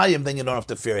Yiras Shamayim, then you don't have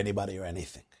to fear anybody or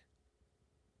anything.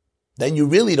 Then you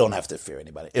really don't have to fear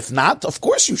anybody. If not, of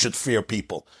course you should fear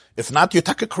people. If not, you're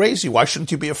taka crazy. Why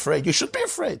shouldn't you be afraid? You should be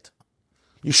afraid.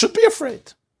 You should be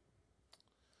afraid.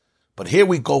 But here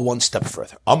we go one step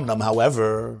further. Amnam,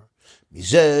 however,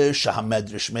 mizeh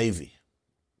shahamedrish mevi.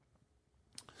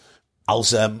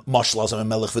 Alzem moshel alzem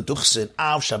melech v'duchsin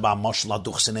av shaba moshel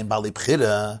duchsin in bali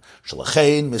b'chira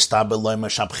shalachein mistabel loyma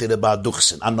shabchira ba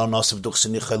duchsin anonos of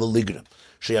duchsin yichel ligrem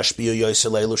sheyashpiyu yoyse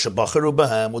leilu shabacharu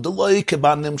bahem udeloy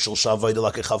kebanim shel shavay de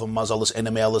lakechav mazalos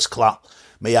enemelis klal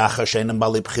meyacha sheinem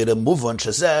bali b'chira muvon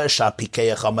shezeh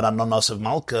shapikeach amar anonos of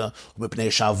malka umipnei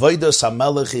shavayda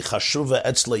samelech yichashuva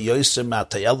etzle yoyse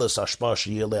matayelis ashpa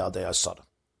sheyile adei asara.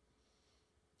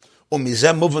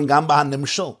 Umizem moving gamba han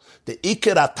nimshul. The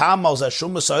ikir atam al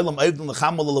zashum mesoilam oivden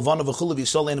lechamol levana v'chulu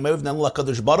v'yisol ein oivden el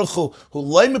hakadosh baruch hu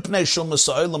loy mipnei shum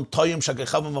mesoilam toyim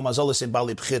shagechavim v'mazolis in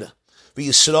bali b'chira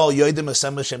v'yisrael yoidim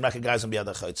esemes shem rakagazim b'yad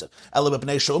ha'chotzev ela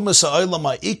mipnei shum mesoilam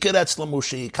ha'ikir etzlam hu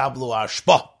she'yikablu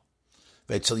ha'ashpa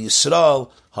v'etzel Yisrael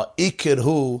ha'ikir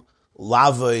hu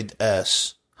lavoid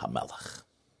es hamelach.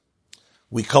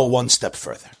 We go one step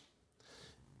further.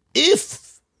 If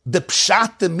the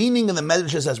pshat, the meaning of the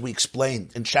medrash, as we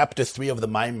explained in chapter 3 of the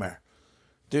Maimer,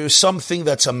 there's something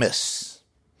that's amiss.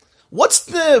 What's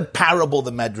the parable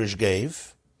the medrash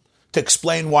gave to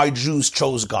explain why Jews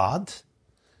chose God?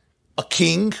 A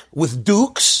king with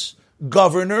dukes,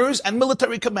 governors, and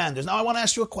military commanders. Now I want to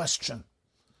ask you a question.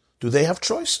 Do they have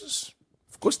choices?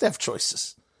 Of course they have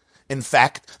choices. In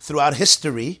fact, throughout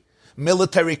history,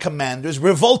 military commanders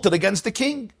revolted against the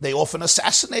king. They often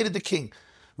assassinated the king.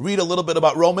 Read a little bit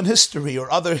about Roman history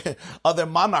or other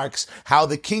monarchs, how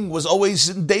the king was always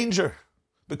in danger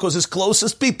because his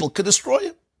closest people could destroy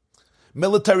him.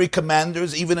 Military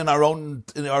commanders, even in our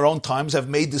own times, have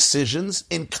made decisions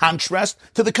in contrast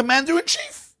to the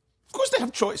commander-in-chief. Of course, they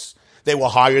have choice. They were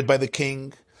hired by the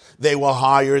king. They were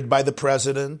hired by the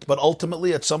president. But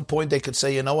ultimately, at some point, they could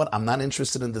say, you know what, I'm not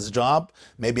interested in this job.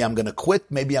 Maybe I'm going to quit.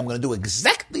 Maybe I'm going to do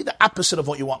exactly the opposite of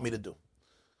what you want me to do.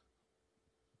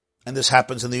 And this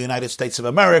happens in the United States of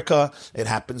America. It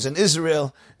happens in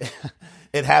Israel.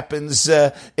 It happens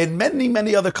in many,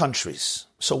 many other countries.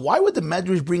 So why would the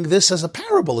Medrash bring this as a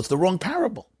parable? It's the wrong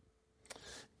parable.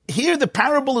 Here, the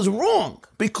parable is wrong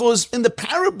because in the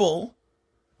parable,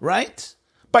 right,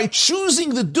 by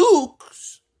choosing the duke,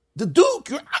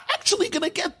 you're actually going to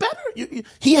get better.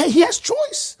 He has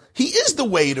choice. He is the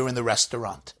waiter in the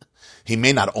restaurant. He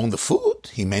may not own the food.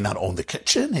 He may not own the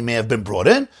kitchen. He may have been brought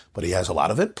in, but he has a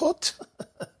lot of input.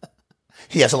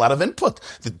 He has a lot of input.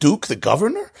 The duke, the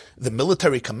governor, the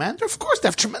military commander, of course, they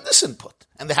have tremendous input.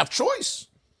 And they have choice.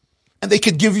 And they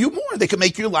could give you more. They could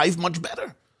make your life much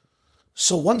better.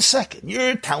 So 1 second,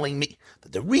 you're telling me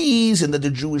that the reason that the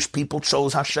Jewish people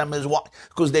chose Hashem is why?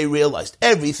 Because they realized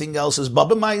everything else is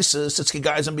Baba Maisis, it's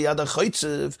Kigayz and Biyad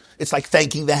HaChoitzev. It's like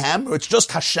thanking the hammer. It's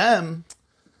just Hashem.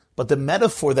 But the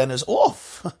metaphor then is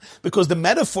off. Because the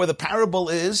metaphor, the parable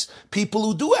is people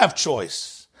who do have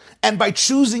choice. And by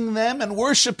choosing them and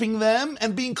worshiping them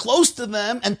and being close to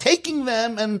them and taking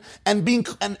them and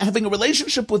having a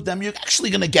relationship with them, you're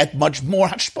actually going to get much more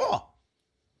hashpah.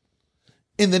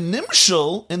 In the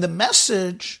nimshal, in the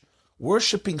message,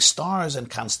 worshiping stars and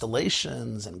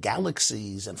constellations and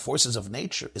galaxies and forces of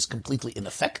nature is completely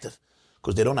ineffective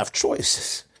because they don't have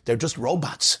choices. They're just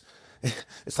robots.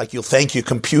 It's like you'll thank your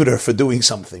computer for doing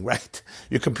something, right?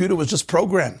 Your computer was just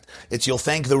programmed. It's you'll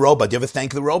thank the robot. You ever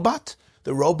thank the robot?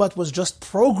 The robot was just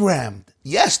programmed.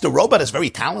 Yes, the robot is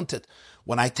very talented.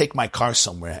 When I take my car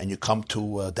somewhere and you come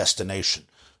to a destination,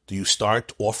 do you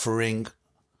start offering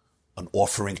an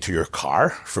offering to your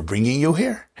car for bringing you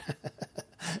here?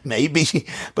 Maybe,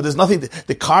 but there's nothing.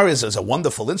 The car is a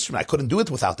wonderful instrument. I couldn't do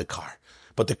it without the car.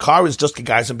 But the car is just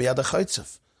Kigayz and Biyad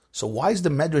HaChoitzev. So why is the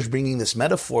Medrash bringing this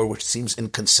metaphor which seems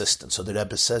inconsistent? So the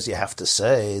Rebbe says you have to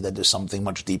say that there's something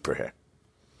much deeper here.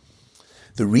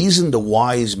 The reason the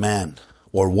wise man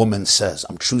or woman says,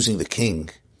 I'm choosing the king,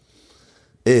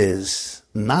 is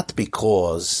not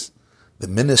because the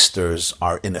ministers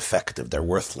are ineffective, they're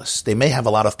worthless. They may have a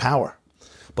lot of power.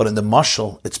 But in the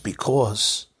mashal, it's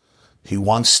because he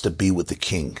wants to be with the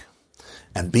king.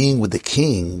 And being with the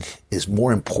king is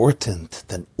more important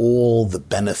than all the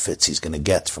benefits he's going to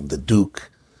get from the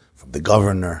duke, from the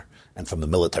governor, and from the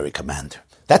military commander.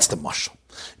 That's the mashal.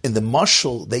 In the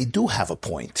mashal, they do have a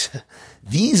point.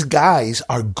 These guys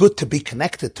are good to be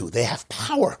connected to. They have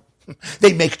power.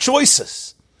 They make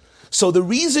choices. So the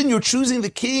reason you're choosing the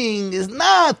king is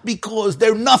not because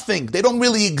they're nothing. They don't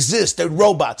really exist. They're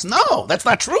robots. No, that's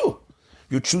not true.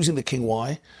 You're choosing the king.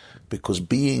 Why? Because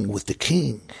being with the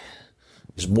king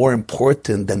is more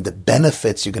important than the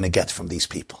benefits you're going to get from these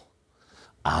people.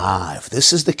 If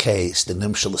this is the case, the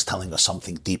Nimshal is telling us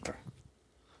something deeper.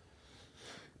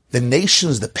 The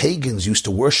nations, the pagans, used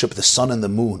to worship the sun and the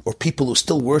moon, or people who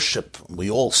still worship, we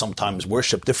all sometimes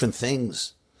worship different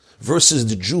things, versus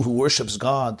the Jew who worships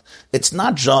God. It's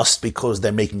not just because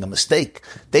they're making a mistake.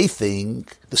 They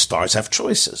think the stars have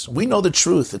choices. We know the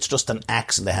truth. It's just an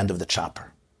axe in the hand of the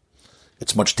chopper.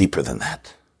 It's much deeper than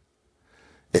that.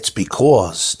 It's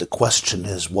because the question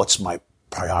is, what's my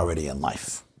priority in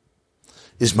life?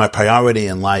 Is my priority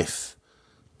in life,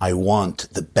 I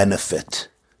want the benefit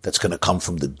that's going to come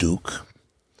from the duke,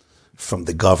 from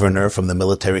the governor, from the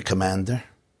military commander?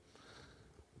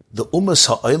 The Umas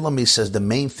Ha'olami says the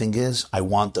main thing is, I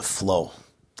want the flow.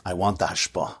 I want the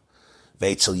hashpah.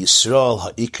 Ve'etzel Yisrael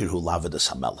ha'ikirhu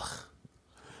lavedas hamelech.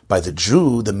 By the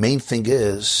Jew, the main thing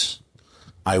is,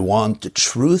 I want the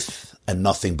truth and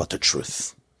nothing but the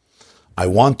truth. I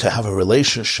want to have a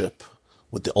relationship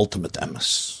with the ultimate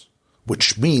emes,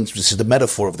 which means, this is the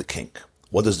metaphor of the king.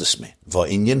 What does this mean?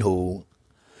 Va'inyan hu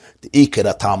the ikar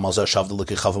atam mazah shavda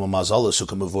lekichavam mazal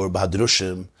sukamavor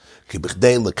bahadrushim ki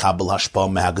b'chdei lekabel hashpah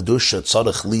mehagdusha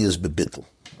tzarich liyas bebitl.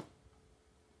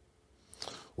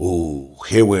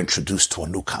 Here we're introduced to a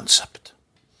new concept.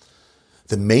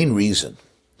 The main reason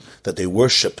that they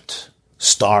worshipped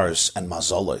stars and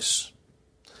mazalos,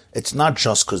 it's not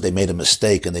just because they made a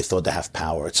mistake and they thought they have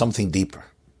power. It's something deeper.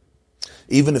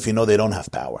 Even if you know they don't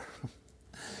have power.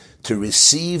 To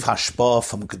receive hashpah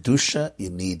from Kedusha, you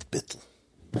need bittul.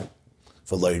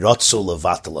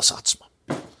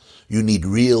 You need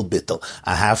real bittul.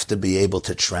 I have to be able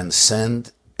to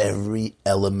transcend every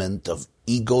element of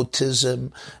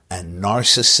egotism and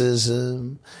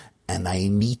narcissism, and I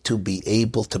need to be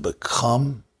able to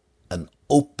become an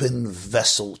open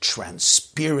vessel,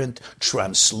 transparent,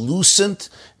 translucent,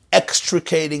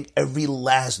 extricating every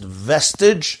last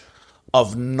vestige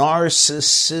of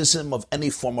narcissism of any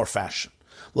form or fashion.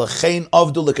 To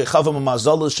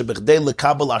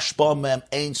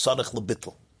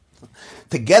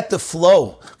get the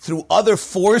flow through other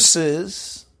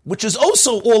forces, which is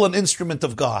also all an instrument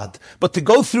of God, but to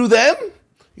go through them,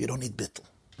 you don't need bittul.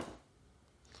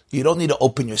 You don't need to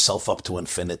open yourself up to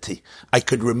infinity. I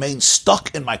could remain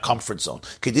stuck in my comfort zone.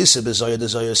 Kedisa b'Zohar, the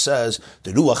Zohar says,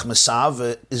 the Ruach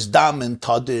Mesave is damin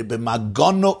tadir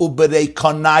b'magona u'berei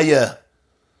kanaya.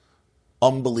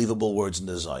 Unbelievable words in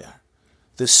the Zohar.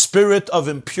 The spirit of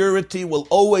impurity will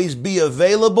always be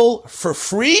available for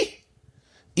free,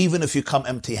 even if you come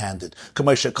empty-handed.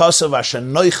 The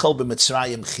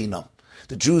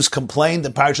Jews complained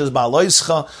in Parashas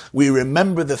Ba'aloischa, we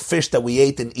remember the fish that we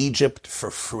ate in Egypt for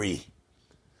free.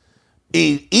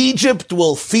 Egypt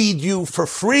will feed you for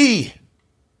free.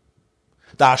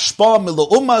 It's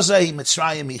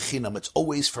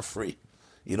always for free.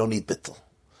 You don't need bittul.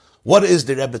 What is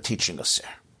the Rebbe teaching us here?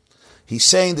 He's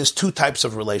saying there's two types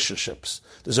of relationships.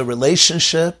 There's a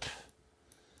relationship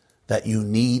that you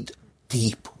need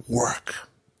deep work.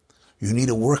 You need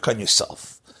to work on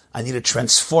yourself. I need to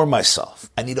transform myself.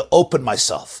 I need to open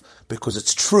myself because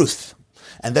it's truth.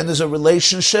 And then there's a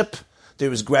relationship.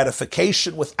 There is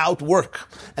gratification without work.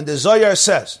 And the Zohar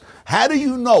says, how do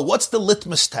you know? What's the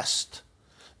litmus test?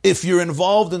 If you're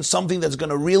involved in something that's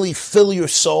going to really fill your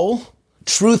soul,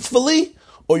 truthfully,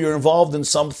 or you're involved in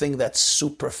something that's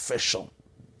superficial.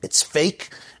 It's fake,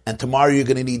 and tomorrow you're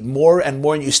going to need more and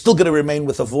more, and you're still going to remain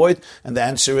with a void. And the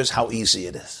answer is how easy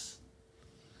it is.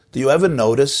 Do you ever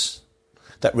notice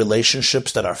that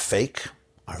relationships that are fake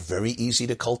are very easy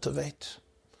to cultivate?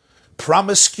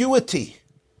 Promiscuity,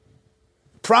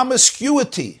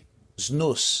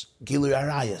 znus, gilui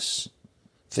arayas,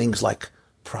 things like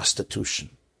prostitution.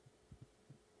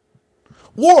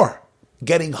 War,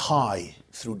 getting high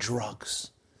through drugs,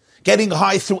 getting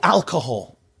high through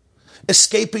alcohol,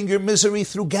 escaping your misery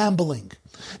through gambling,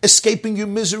 escaping your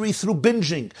misery through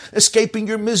binging, escaping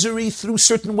your misery through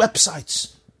certain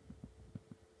websites.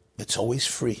 It's always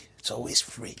free. It's always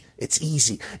free. It's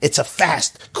easy. It's a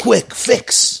fast, quick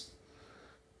fix.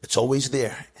 It's always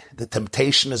there. The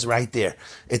temptation is right there.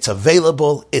 It's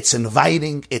available, it's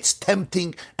inviting, it's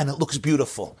tempting, and it looks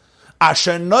beautiful.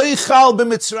 Asher noichal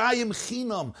b'Mitzrayim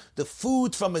chinam. The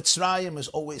food from Mitzrayim is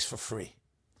always for free.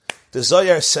 The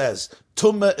Zohar says,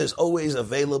 Tumah is always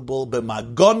available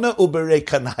b'magona u'berei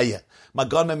kanaya.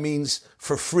 Magona means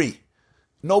for free.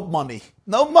 No money.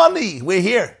 No money. We're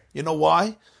here. You know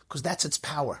why? Because that's its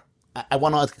power. I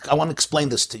want to explain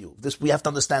this to you. We have to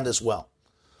understand this well.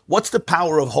 What's the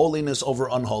power of holiness over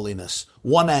unholiness?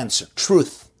 One answer,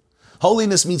 truth.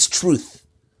 Holiness means truth.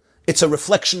 It's a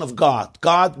reflection of God.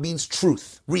 God means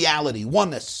truth, reality,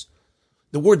 oneness.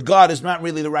 The word God is not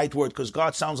really the right word because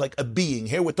God sounds like a being.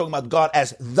 Here we're talking about God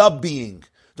as the being.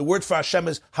 The word for Hashem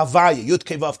is Havaya, Yud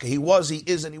Kei Vav Kei. He was, He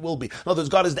is, and He will be. In other words,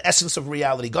 God is the essence of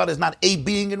reality. God is not a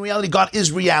being in reality. God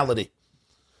is reality.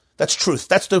 That's truth.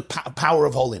 That's the power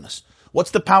of holiness.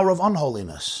 What's the power of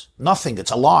unholiness? Nothing.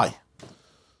 It's a lie.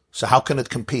 So how can it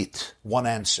compete? One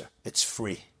answer. It's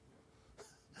free.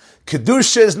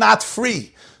 Kedusha is not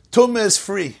free. Tumah is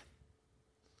free.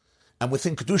 And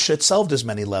within Kedusha itself, there's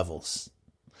many levels.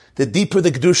 The deeper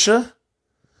the Kedusha,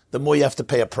 the more you have to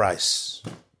pay a price.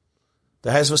 The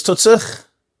Hezvos Tutzach,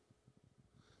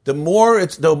 the more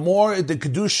the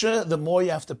Kedusha, the more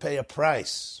you have to pay a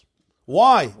price.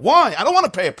 Why? Why? I don't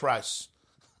want to pay a price.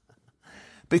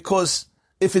 Because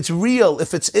if it's real,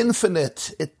 if it's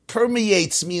infinite, it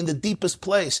permeates me in the deepest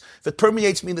place. If it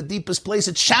permeates me in the deepest place,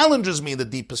 it challenges me in the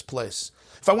deepest place.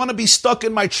 If I want to be stuck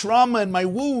in my trauma and my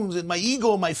wounds and my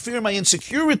ego, my fear, my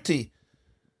insecurity,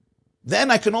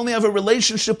 then I can only have a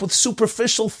relationship with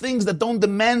superficial things that don't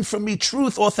demand from me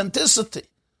truth, authenticity.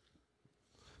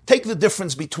 Take the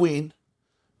difference between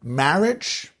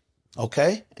marriage,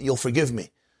 okay? You'll forgive me.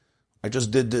 I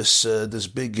just did this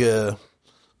big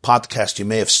podcast. You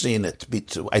may have seen it.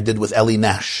 I did with Ellie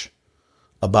Nash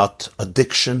about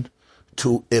addiction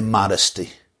to immodesty,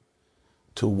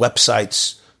 to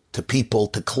websites, to people,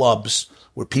 to clubs,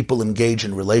 where people engage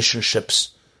in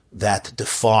relationships that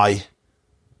defy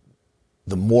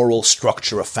the moral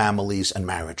structure of families and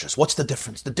marriages. What's the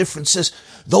difference? The difference is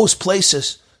those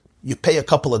places, you pay a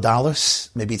couple of dollars,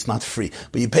 maybe it's not free,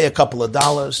 but you pay a couple of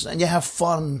dollars and you have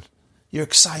fun. You're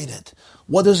excited.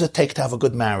 What does it take to have a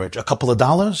good marriage? A couple of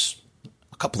dollars?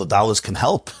 A couple of dollars can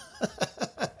help.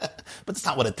 But that's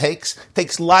not what it takes. It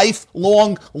takes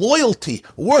lifelong loyalty,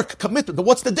 work, commitment. But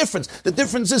what's the difference? The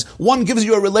difference is one gives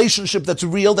you a relationship that's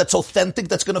real, that's authentic,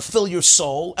 that's going to fill your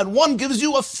soul, and one gives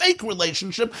you a fake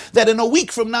relationship that in a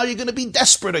week from now you're going to be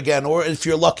desperate again, or if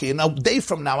you're lucky, in a day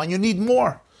from now, and you need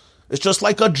more. It's just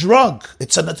like a drug.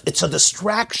 It's a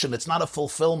distraction. It's not a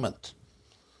fulfillment.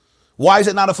 Why is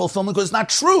it not a fulfillment? Because it's not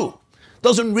true. It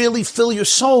doesn't really fill your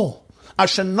soul.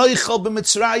 That's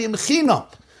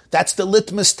the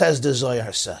litmus test, the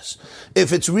Zohar says.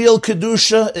 If it's real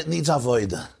Kedusha, it needs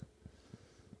avodah.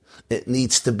 It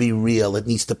needs to be real. It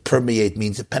needs to permeate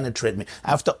me, to penetrate me. I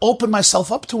have to open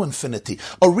myself up to infinity.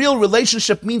 A real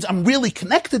relationship means I'm really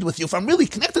connected with you. If I'm really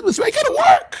connected with you, I gotta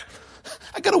work.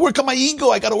 I gotta work on my ego.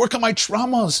 I gotta work on my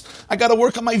traumas. I gotta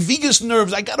work on my vagus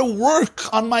nerves. I gotta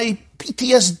work on my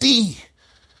PTSD.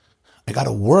 I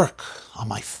gotta work on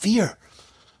my fear.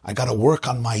 I got to work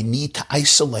on my need to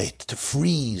isolate, to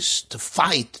freeze, to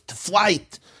fight, to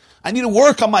flight. I need to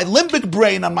work on my limbic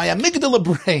brain, on my amygdala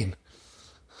brain.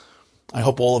 I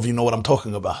hope all of you know what I'm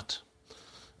talking about.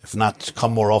 If not,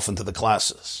 come more often to the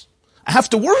classes. I have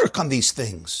to work on these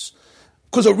things.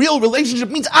 Because a real relationship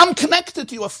means I'm connected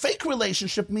to you. A fake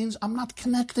relationship means I'm not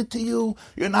connected to you.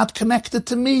 You're not connected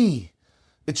to me.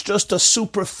 It's just a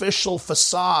superficial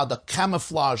facade, a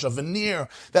camouflage, a veneer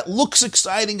that looks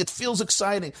exciting, it feels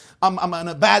exciting. I'm in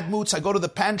a bad mood, so I go to the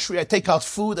pantry, I take out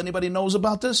food. Anybody knows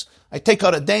about this? I take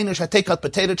out a Danish, I take out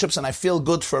potato chips, and I feel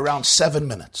good for around 7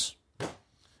 minutes.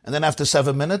 And then after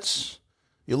 7 minutes,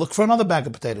 you look for another bag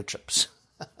of potato chips.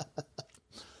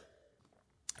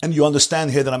 And you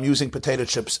understand here that I'm using potato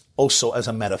chips also as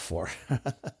a metaphor.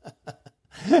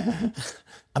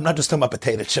 I'm not just talking about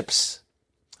potato chips.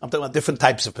 I'm talking about different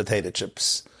types of potato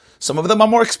chips. Some of them are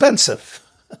more expensive.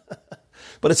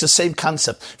 But it's the same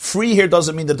concept. Free here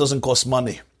doesn't mean that it doesn't cost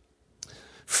money.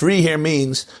 Free here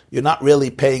means you're not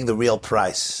really paying the real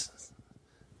price.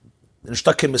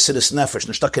 Nishtak in Mesidus Nefesh,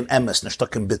 nishtak in Emes,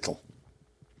 nishtak in Bittel.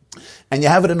 And you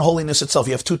have it in holiness itself.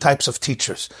 You have two types of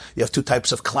teachers. You have two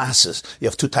types of classes. You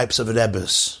have two types of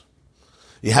Rebbes.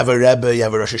 You have a Rebbe, you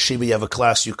have a Rosh Hashiva, you have a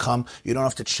class, you come, you don't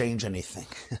have to change anything.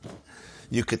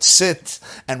 You could sit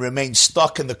and remain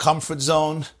stuck in the comfort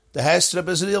zone. I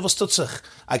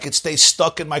could stay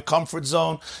stuck in my comfort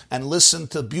zone and listen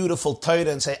to beautiful Torah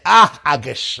and say,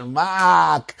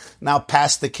 ageshmak. Now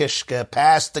pass the kishka,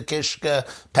 pass the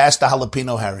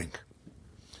jalapeno herring.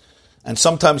 And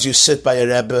sometimes you sit by a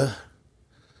Rebbe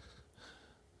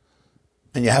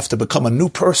and you have to become a new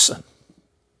person.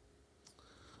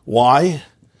 Why?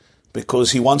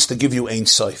 Because he wants to give you Ein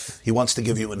Sof. He wants to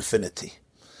give you infinity.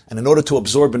 And in order to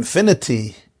absorb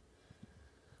infinity,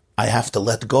 I have to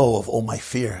let go of all my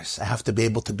fears. I have to be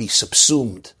able to be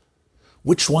subsumed.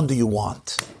 Which one do you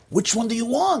want? Which one do you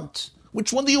want?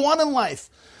 Which one do you want in life?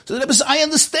 So the Rebbe says, I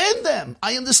understand them.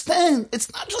 I understand. It's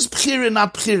not just Bchira,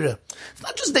 not Bchira. It's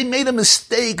not just they made a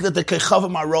mistake that the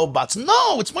Kechavim are robots.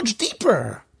 No, it's much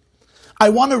deeper. I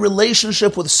want a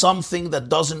relationship with something that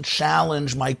doesn't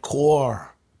challenge my core.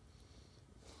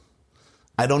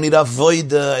 I don't need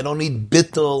avoida, I don't need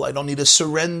bittul, I don't need a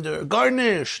surrender,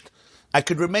 garnished. I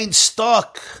could remain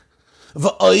stuck.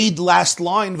 V'oid, last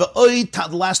line, v'oid,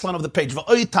 the last line of the page.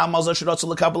 V'oid tamazah shiratzu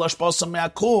l'kabel hashpa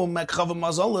sameakum, mekchav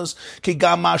mazalas, ki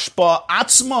gam hashpa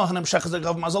atzma, hanem shechaz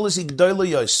l'kabel mazalas, yigdoy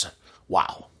l'yoyse.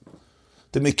 Wow.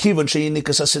 The mekivon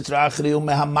sheyinikas asitra achri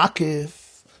u'mehamakiv,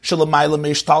 shelamayla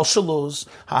meishtal shaluz,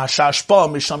 ha'ashashpa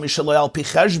misham mishaloi al pi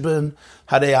cheshben,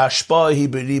 harei hashpa hi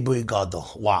beribu gadol.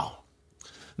 Wow.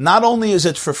 Not only is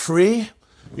it for free,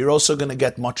 you're also going to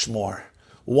get much more.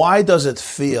 Why does it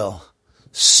feel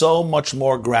so much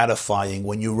more gratifying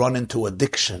when you run into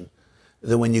addiction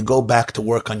than when you go back to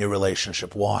work on your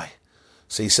relationship? Why?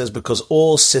 So he says, because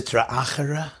all Sitra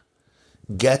Achara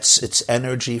gets its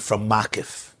energy from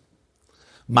Makif.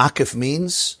 Makif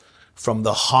means from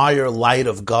the higher light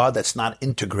of God that's not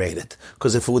integrated.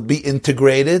 Because if it would be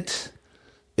integrated,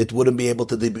 it wouldn't be able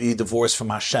to be divorced from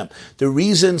Hashem. The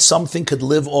reason something could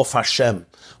live off Hashem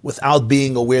without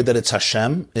being aware that it's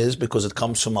Hashem is because it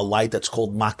comes from a light that's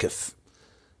called Makif.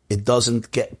 It doesn't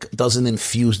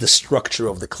infuse the structure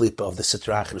of the klipa of the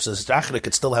Sitra Achara. So the Sitra Achara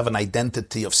could still have an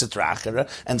identity of Sitra Achara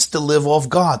and still live off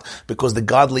God because the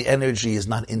godly energy is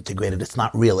not integrated. It's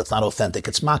not real. It's not authentic.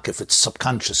 It's Makif. It's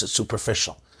subconscious. It's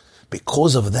superficial.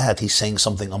 Because of that, he's saying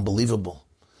something unbelievable.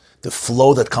 The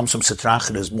flow that comes from Sitra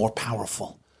Achara is more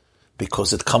powerful.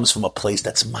 because it comes from a place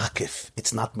that's makif.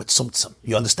 It's not mitzumtzum.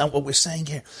 You understand what we're saying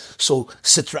here? So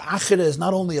Sitra Achira is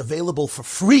not only available for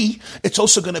free, it's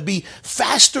also going to be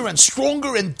faster and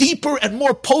stronger and deeper and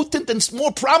more potent and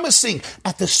more promising,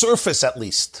 at the surface at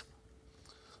least.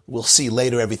 We'll see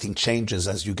later everything changes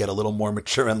as you get a little more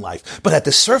mature in life. But at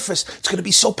the surface, it's going to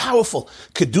be so powerful.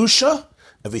 Kedusha,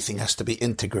 everything has to be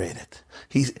integrated.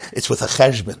 It's with a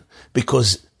cheshbon,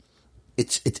 because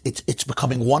it's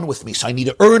becoming one with me, so I need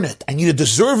to earn it. I need to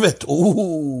deserve it.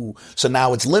 Ooh, so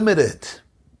now it's limited.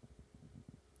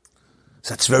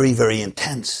 So that's very, very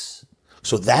intense.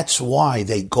 So that's why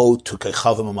they go to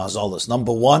Kechavim and Mazalas.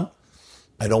 Number one,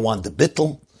 I don't want the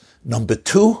bittul. Number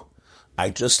two,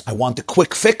 I want the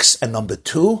quick fix. And number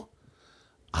two,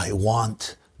 I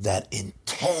want that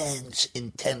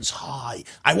intense high.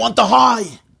 I want the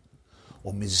high.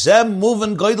 Now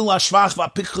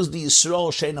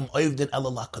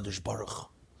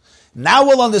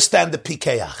we'll understand the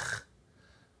Pikeach.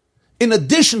 In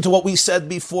addition to what we said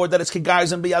before, that it's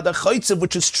Kegayz and Biyad HaChoitzev,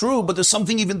 which is true, but there's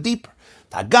something even deeper.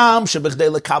 Tagam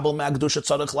shebechdei lekabel me'akdusha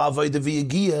tzarich la'avoida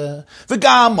v'yigia,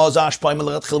 v'gam oz ha'ashpoi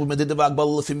me'lechatchil b'medida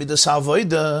v'agbal lefi midas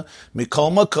ha'avoida,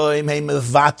 mikol makoim hei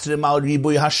mevatrim al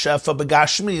ribui ha'shefa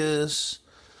b'gashmiyas.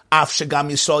 Af shegam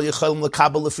Yisrael yecholim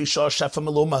lekabel lefi shor shefa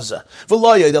melumaza,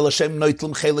 v'lo yodel Hashem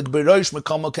noitlim chelik b'rosh,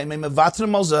 mikol makoim hei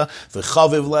mevatrim al zeh,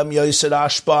 v'chaviv lem yoyser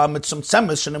ha'ashpa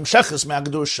mitzumtzemes shenimsheches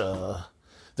me'akdusha.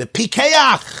 The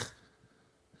Pikeach,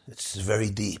 it's very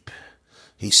deep.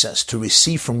 He says, to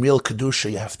receive from real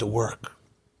Kedusha, you have to work.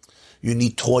 You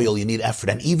need toil, you need effort.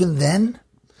 And even then,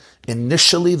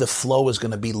 initially the flow is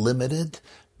going to be limited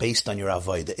based on your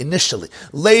avodah. Initially.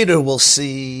 Later we'll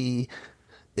see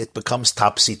it becomes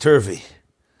topsy-turvy.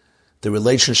 The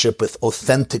relationship with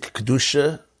authentic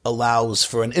Kedusha allows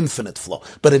for an infinite flow.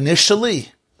 But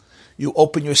initially, you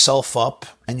open yourself up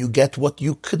and you get what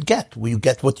you could get. You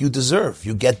get what you deserve.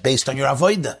 You get based on your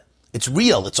avodah. It's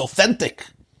real, it's authentic.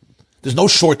 There's no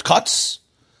shortcuts.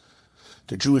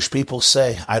 The Jewish people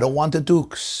say, I don't want the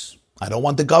dukes. I don't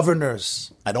want the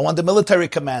governors. I don't want the military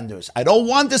commanders. I don't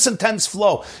want this intense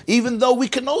flow. Even though we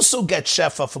can also get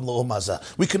shefa from Lu'umaza.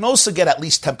 We can also get, at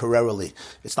least temporarily.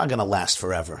 It's not going to last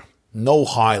forever. No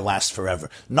high lasts forever.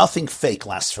 Nothing fake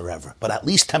lasts forever. But at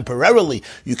least temporarily,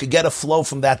 you could get a flow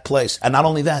from that place. And not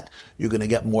only that, you're going to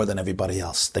get more than everybody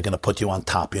else. They're going to put you on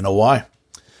top. You know why?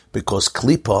 Because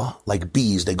Klippa, like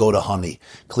bees, they go to honey.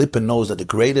 Klippa knows that the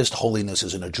greatest holiness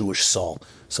is in a Jewish soul.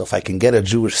 So if I can get a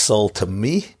Jewish soul to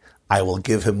me, I will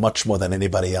give him much more than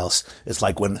anybody else. It's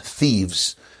like when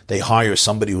thieves, they hire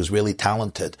somebody who's really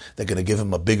talented. They're going to give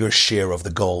him a bigger share of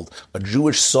the gold. A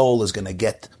Jewish soul is going to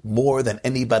get more than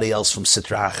anybody else from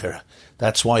Sitra Achira.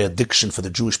 That's why addiction for the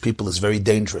Jewish people is very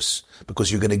dangerous.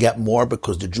 Because you're going to get more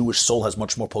because the Jewish soul has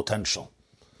much more potential.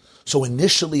 So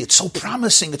initially, it's so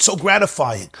promising, it's so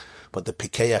gratifying. But the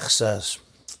Pikeach says,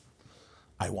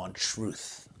 I want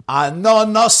truth. Ano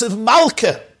nosiv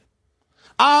malka.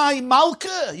 I,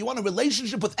 malka. You want a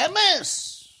relationship with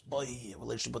Emes? Boy, a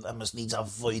relationship with Emes needs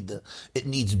avoida. It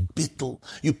needs bittul.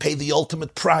 You pay the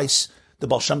ultimate price. The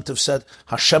Baal Shem Tov said,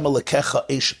 Hashem alekecha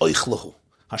eish oichlehu.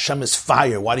 Hashem is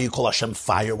fire. Why do you call Hashem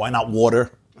fire? Why not water?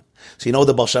 So you know what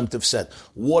the Baal Shem Tov said.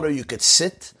 Water, you could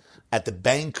sit at the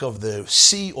bank of the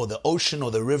sea or the ocean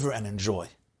or the river and enjoy.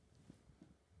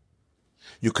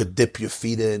 You could dip your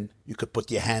feet in, you could put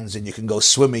your hands in, you can go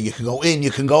swimming, you can go in,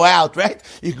 you can go out, right?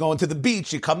 You can go into the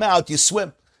beach, you come out, you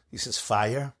swim. He says,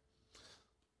 fire,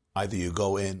 either you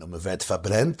go in, umevet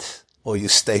verbrent, or you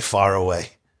stay far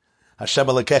away. Hashem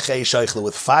alekecha eish oichle.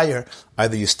 With fire,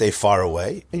 either you stay far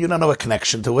away, and you don't have a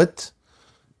connection to it.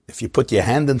 If you put your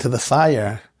hand into the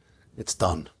fire, it's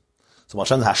done. So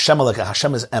Hashem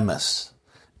is emes.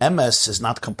 Emes is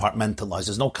not compartmentalized.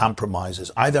 There's no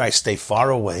compromises. Either I stay far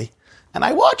away and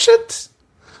I watch it,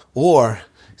 or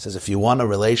he says, if you want a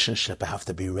relationship, I have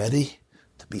to be ready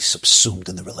to be subsumed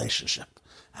in the relationship.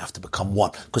 I have to become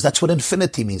one. Because that's what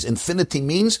infinity means. Infinity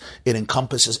means it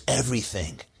encompasses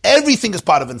everything. Everything is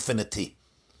part of infinity.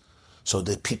 So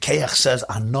the Pikeach says,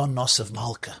 Anon Nosiv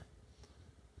Malka.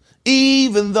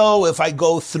 Even though if I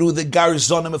go through the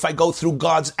Garzonim, if I go through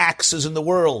God's axes in the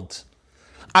world,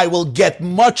 I will get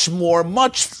much more,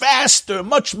 much faster,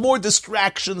 much more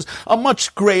distractions, a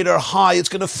much greater high. It's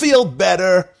going to feel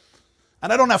better.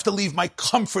 And I don't have to leave my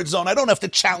comfort zone. I don't have to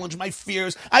challenge my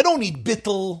fears. I don't need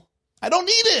bittul. I don't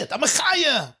need it. I'm a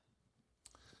chaya.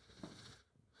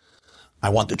 I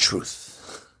want the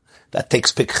truth. That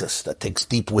takes pikchas. That takes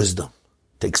deep wisdom.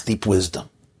 Takes deep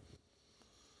wisdom.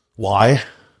 Why?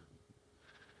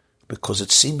 Because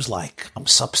it seems like I'm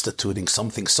substituting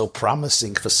something so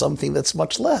promising for something that's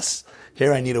much less.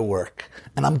 Here I need to work.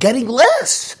 And I'm getting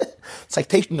less. It's like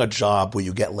taking a job where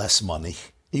you get less money.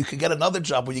 You can get another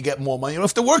job where you get more money. You don't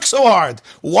have to work so hard.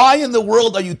 Why in the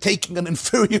world are you taking an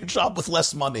inferior job with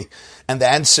less money? And the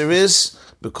answer is,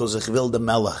 because ich will the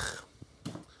melech.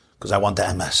 Because I want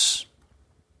the MS.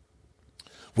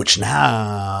 Which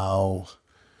now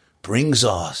brings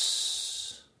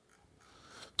us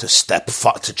to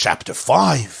to chapter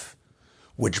 5,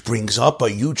 which brings up a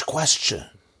huge question.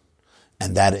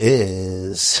 And that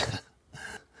is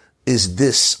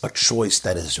this a choice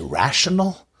that is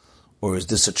rational? Or is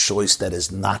this a choice that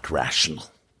is not rational?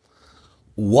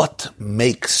 What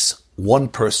makes one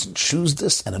person choose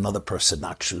this and another person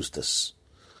not choose this?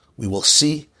 We will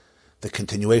see the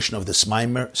continuation of this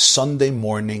Maimer Sunday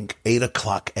morning, 8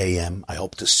 o'clock a.m. I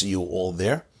hope to see you all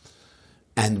there.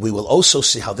 And we will also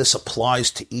see how this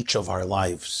applies to each of our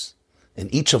lives.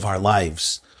 In each of our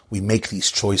lives, we make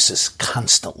these choices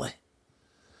constantly.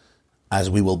 As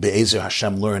we will Be'ezer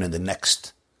Hashem learn in the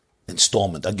next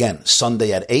installment. Again,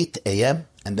 Sunday at 8 a.m.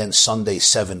 and then Sunday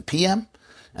 7 p.m.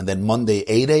 and then Monday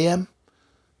 8 a.m.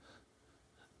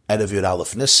 Erev Yud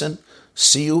Aleph Nissen.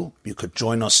 See you. You could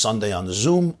join us Sunday on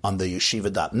Zoom, on the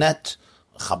yeshiva.net,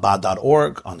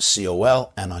 chabad.org, on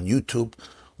COL, and on YouTube.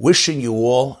 Wishing you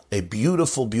all a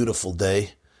beautiful, beautiful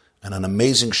day and an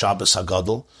amazing Shabbos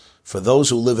Hagadol. For those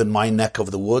who live in my neck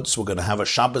of the woods, we're going to have a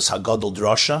Shabbos Hagadol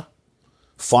Drasha,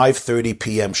 5:30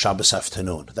 p.m. Shabbos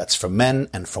afternoon. That's for men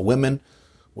and for women,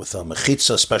 with a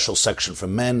mechitza, special section for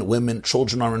men, women,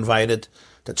 children are invited.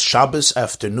 That's Shabbos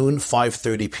afternoon,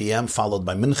 5:30 p.m., followed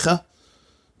by Mincha,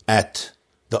 at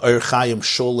the Ohr Chaim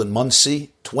Shul in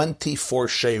Monsey, 24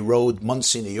 Shea Road,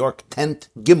 Monsey, New York, 10th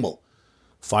Gimel,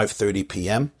 5:30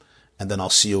 p.m., and then I'll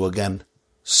see you again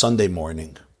Sunday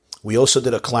morning. We also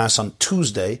did a class on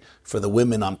Tuesday for the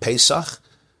women on Pesach,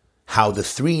 how the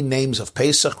 3 names of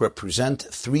Pesach represent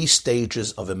 3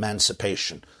 stages of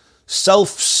emancipation.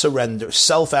 Self-surrender,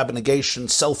 self-abnegation,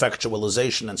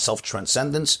 self-actualization, and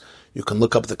self-transcendence. You can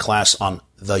look up the class on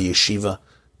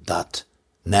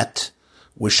theyeshiva.net.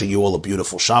 Wishing you all a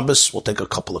beautiful Shabbos. We'll take a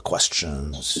couple of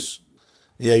questions.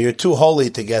 Yeah, you're too holy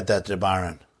to get that,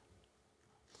 Baron.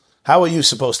 How are you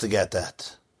supposed to get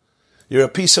that? You're a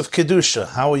piece of Kedusha.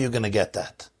 How are you going to get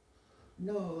that?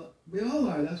 No, we all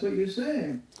are. That's what you're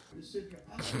saying.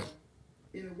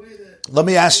 In a way that... Let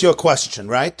me ask you a question,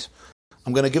 right?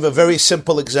 I'm going to give a very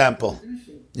simple example.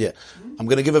 Yeah, I'm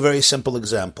going to give a very simple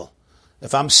example.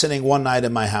 If I'm sitting one night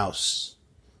in my house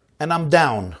and I'm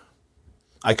down,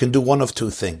 I can do one of 2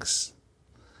 things.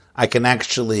 I can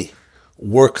actually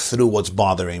work through what's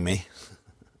bothering me,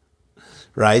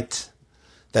 right?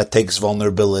 That takes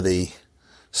vulnerability,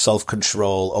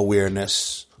 self-control,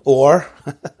 awareness. Or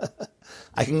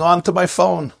I can go onto my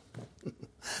phone.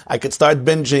 I could start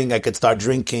binging, I could start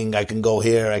drinking, I can go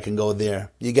here, I can go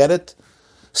there. You get it?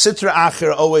 Sitra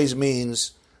Acher always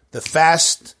means the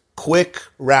fast, quick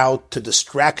route to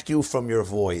distract you from your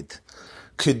void.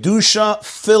 Kedusha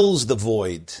fills the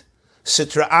void.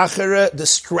 Sitra Achere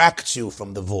distracts you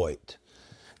from the void.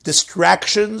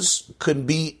 Distractions could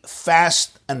be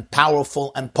fast and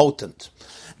powerful and potent.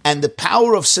 And the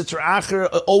power of Sitra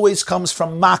Acher always comes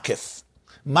from Makif.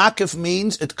 Makif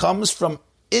means it comes from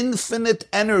infinite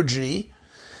energy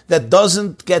that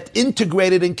doesn't get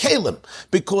integrated in Kalim.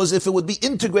 Because if it would be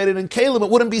integrated in Kalim, it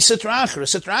wouldn't be Sitra Acher.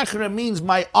 Sitra Acher means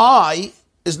my eye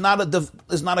is not a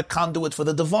conduit for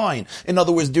the divine. In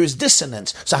other words, there is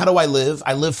dissonance. So how do I live?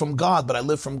 I live from God, but I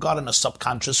live from God in a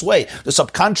subconscious way. The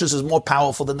subconscious is more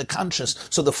powerful than the conscious.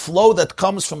 So the flow that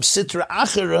comes from Sitra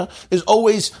Achera is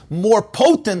always more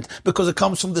potent because it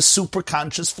comes from the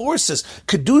superconscious forces.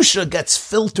 Kedusha gets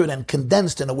filtered and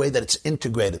condensed in a way that it's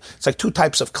integrated. It's like 2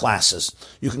 types of classes.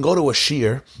 You can go to a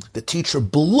shir, the teacher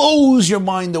blows your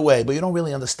mind away, but you don't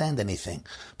really understand anything.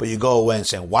 But you go away and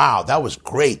say, wow, that was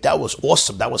great, that was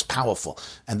awesome, that was powerful.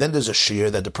 And then there's a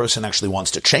shir that the person actually wants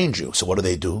to change you. So what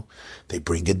do? They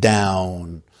bring it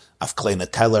down. Afkleina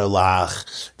teller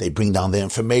lach. They bring down the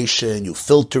information, you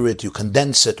filter it, you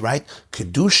condense it, right?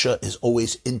 Kedusha is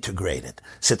always integrated.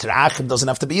 Sitra Achra doesn't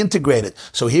have to be integrated.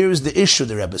 So here is the issue,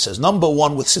 the Rebbe says. Number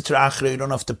 1, with Sitra Achra, you don't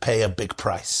have to pay a big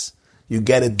price. You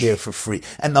get it there for free.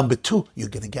 And number 2, you're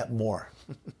going to get more.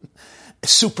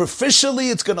 Superficially,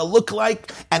 it's going to look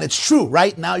like, and it's true,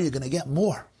 right now you're going to get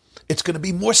more. It's going to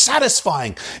be more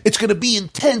satisfying. It's going to be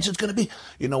intense. It's going to be,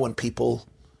 when people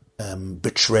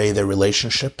betray their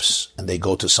relationships and they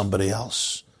go to somebody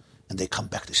else and they come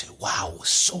back, they say, wow,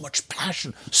 so much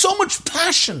passion, so much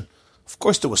passion. Of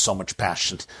course there was so much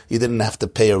passion. You didn't have to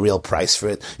pay a real price for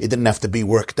it. It didn't have to be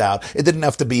worked out. It didn't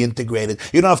have to be integrated.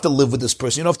 You don't have to live with this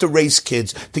person. You don't have to raise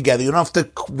kids together. You don't have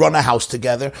to run a house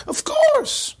together. Of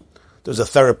course. There's a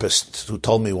therapist who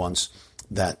told me once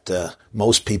that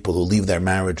most people who leave their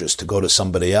marriages to go to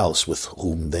somebody else with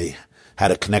whom they had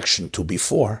a connection to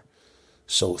before,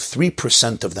 so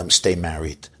 3% of them stay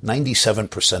married,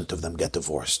 97% of them get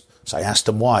divorced. So I asked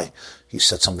him why. He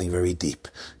said something very deep.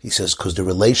 He says, because the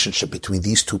relationship between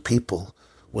these two people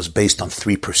was based on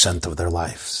 3% of their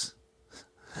lives.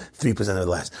 3% of their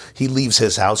lives. He leaves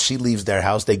his house, she leaves their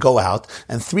house, they go out,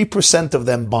 and 3% of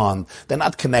them bond. They're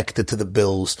not connected to the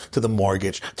bills, to the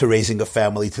mortgage, to raising a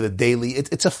family, to the daily.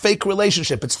 It's a fake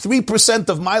relationship. It's 3%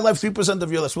 of my life, 3%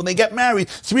 of your life. When they get married,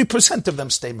 3% of them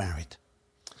stay married.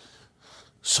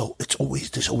 So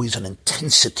there's always an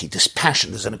intensity, this passion,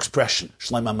 there's an expression.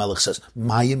 Shlomo HaMelech says,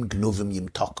 Mayim gnuvim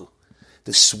yimtaku.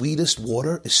 The sweetest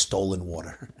water is stolen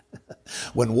water.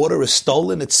 When water is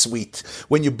stolen, it's sweet.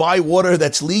 When you buy water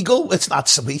that's legal, it's not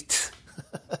sweet.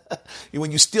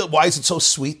 When you steal, why is it so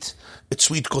sweet? It's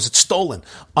sweet because it's stolen.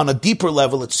 On a deeper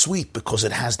level, it's sweet because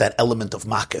it has that element of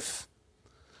makif.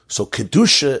 So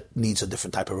Kedusha needs a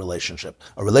different type of relationship.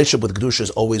 A relationship with Kedusha is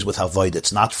always with Avodah.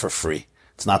 It's not for free.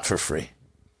 It's not for free.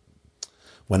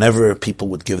 Whenever people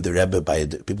would give the Rebbe,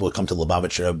 people would come to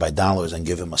Lubavitcher Rebbe by dollars and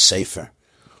give him a sefer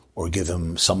or give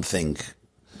him something,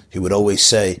 he would always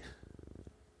say,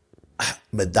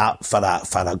 for a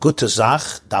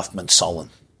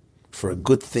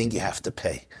good thing you have to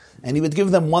pay. And he would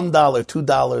give them $1,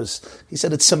 $2. He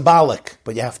said it's symbolic,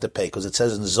 but you have to pay, because it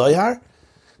says in Zohar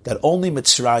that only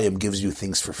Mitzrayim gives you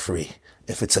things for free.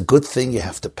 If it's a good thing, you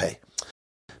have to pay.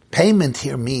 Payment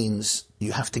here means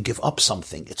you have to give up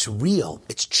something. It's real.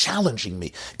 It's challenging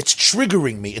me. It's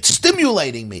triggering me. It's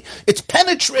stimulating me. It's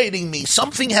penetrating me.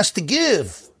 Something has to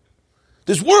give.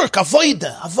 There's work,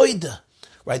 avoida.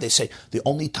 Right? They say the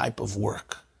only type of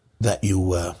work that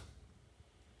you're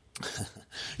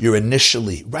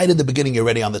initially, right in the beginning, you're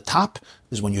already on the top,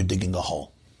 is when you're digging a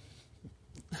hole.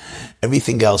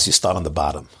 Everything else, you start on the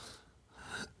bottom.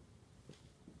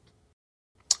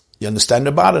 You understand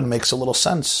about it? It makes a little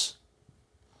sense.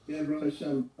 Yeah, Brother,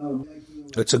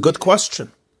 It's a good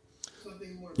question.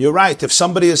 You're right. If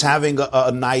somebody is having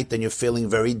a night and you're feeling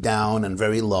very down and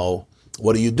very low,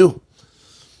 what do?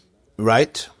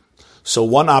 Right? So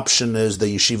one option is the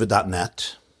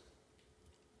yeshiva.net.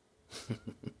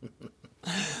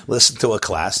 Listen to a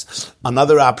class.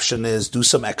 Another option is do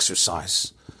some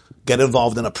exercise. Get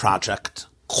involved in a project.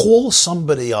 Call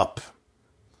somebody up,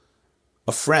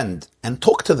 a friend, and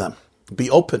talk to them. Be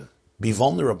open. Be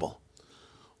vulnerable.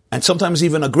 And sometimes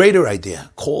even a greater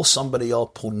idea. Call somebody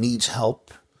up who needs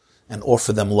help and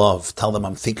offer them love. Tell them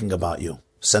I'm thinking about you.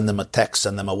 Send them a text,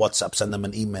 send them a WhatsApp, send them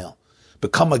an email.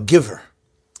 Become a giver.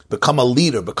 Become a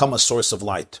leader. Become a source of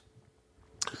light.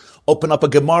 Open up a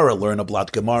Gemara. Learn a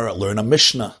Blat Gemara. Learn a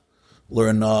Mishnah.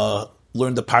 Learn the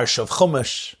Parsha of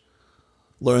Chumash.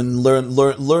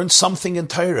 Learn something in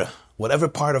Torah. Whatever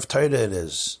part of Torah it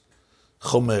is.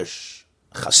 Chumash,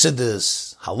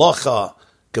 Chassidus, Halacha,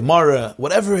 Gemara,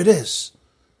 whatever it is.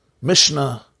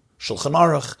 Mishnah, Shulchan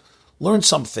Aruch. Learn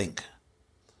something.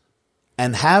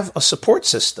 And have a support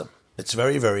system. It's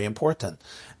very, very important.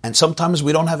 And sometimes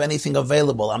we don't have anything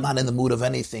available. I'm not in the mood of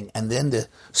anything. And then the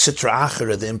Sitra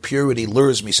Achara, the impurity,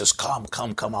 lures me, says, come,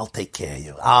 I'll take care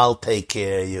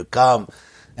of you. Come.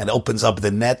 And opens up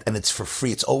the net, and it's for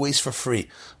free. It's always for free.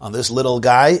 On this little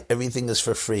guy, everything is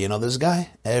for free. You know this guy?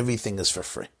 Everything is for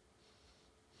free.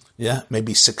 Yeah,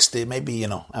 maybe 60, maybe,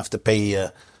 I have to pay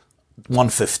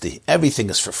 150. Everything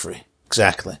is for free.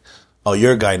 Exactly. Oh,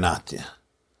 your guy not, yeah.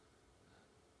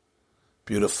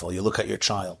 Beautiful. You look at your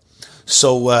child.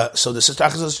 So the sister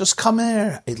says, just come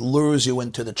here. It lures you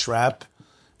into the trap,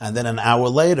 and then an hour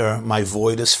later, my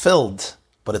void is filled.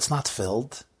 But it's not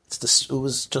filled.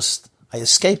 I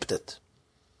escaped it.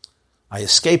 I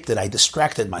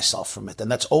distracted myself from it. And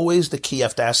that's always the key. You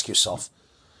have to ask yourself,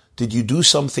 did you do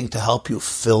something to help you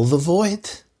fill the void?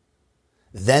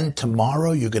 Then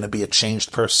tomorrow you're going to be a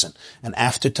changed person. And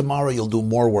after tomorrow you'll do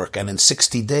more work. And in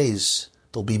 60 days,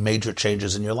 there'll be major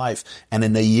changes in your life. And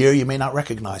in a year you may not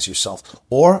recognize yourself.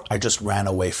 Or I just ran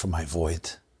away from my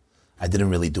void. I didn't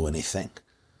really do anything.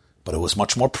 But it was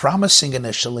much more promising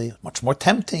initially, much more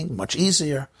tempting, much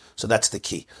easier. So that's the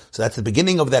key. So that's the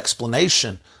beginning of the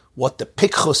explanation. What the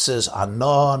pikchus is,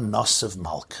 Ano Nosiv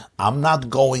Malka. I'm not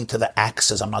going to the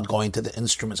axes. I'm not going to the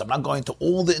instruments. I'm not going to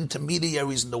all the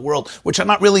intermediaries in the world, which are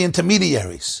not really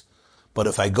intermediaries. But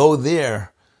if I go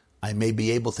there, I may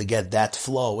be able to get that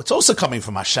flow. It's also coming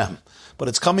from Hashem, but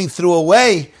it's coming through a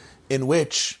way in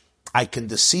which I can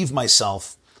deceive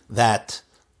myself that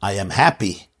I am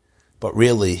happy, but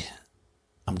really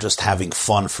I'm just having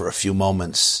fun for a few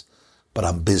moments. But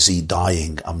I'm busy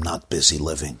dying. I'm not busy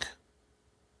living.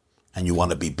 And you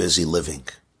want to be busy living.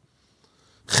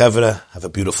 Chevra, have a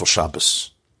beautiful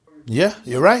Shabbos. Yeah,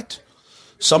 you're right.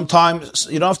 Sometimes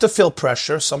you don't have to feel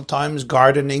pressure. Sometimes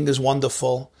gardening is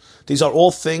wonderful. These are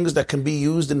all things that can be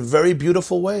used in very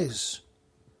beautiful ways.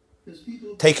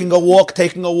 Taking a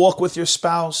walk with your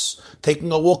spouse,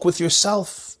 taking a walk with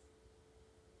yourself,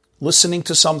 listening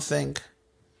to something,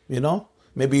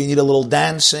 maybe you need a little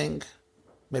dancing,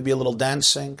 maybe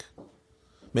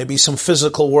some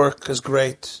physical work is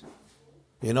great,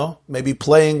 maybe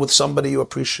playing with somebody you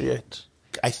appreciate.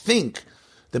 I think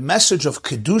the message of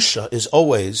Kedusha is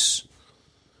always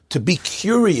to be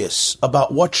curious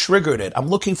about what triggered it. I'm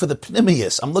looking for the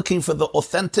pnimius. I'm looking for the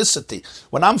authenticity.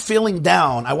 When I'm feeling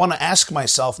down, I want to ask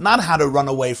myself not how to run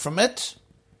away from it.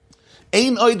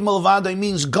 Ein oid malvado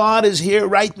means God is here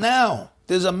right now.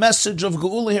 There's a message of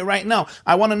Geula here right now.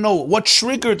 I want to know what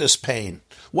triggered this pain,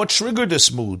 what triggered this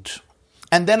mood.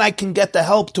 And then I can get the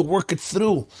help to work it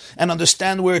through and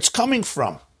understand where it's coming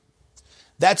from.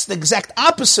 That's the exact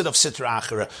opposite of Sitra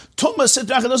Achara. Tumah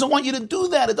Sitra Achara doesn't want you to do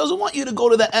that. It doesn't want you to go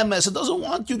to the emes. It doesn't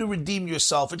want you to redeem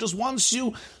yourself. It just wants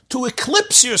you to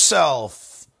eclipse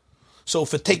yourself. So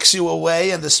if it takes you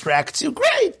away and distracts you,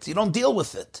 great. You don't deal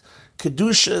with it.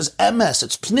 Kedusha is emes.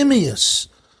 It's pnimius.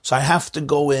 So I have to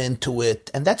go into it.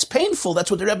 And that's painful.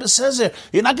 That's what the Rebbe says there.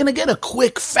 You're not going to get a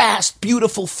quick, fast,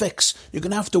 beautiful fix. You're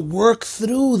going to have to work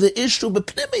through the issue of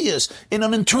pnimius in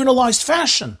an internalized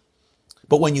fashion.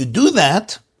 But when you do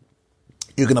that,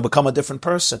 you're going to become a different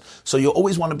person. So you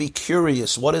always want to be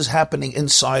curious. What is happening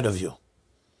inside of you?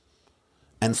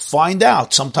 And find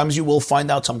out. Sometimes you will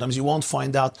find out. Sometimes you won't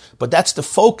find out. But that's the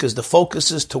focus. The focus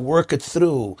is to work it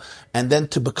through and then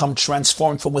to become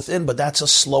transformed from within. But that's a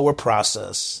slower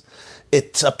process.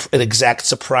 It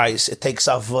exacts a price. It takes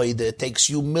avodah. It takes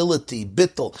humility,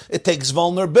 bittul. It takes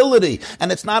vulnerability. And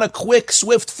it's not a quick,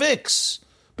 swift fix.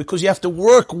 Because you have to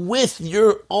work with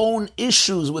your own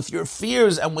issues, with your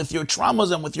fears and with your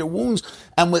traumas and with your wounds.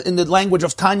 And in the language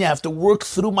of Tanya, I have to work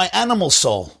through my animal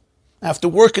soul. I have to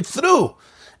work it through.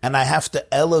 And I have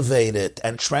to elevate it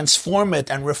and transform it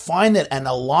and refine it and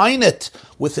align it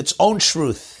with its own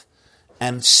truth.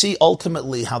 And see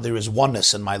ultimately how there is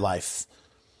oneness in my life.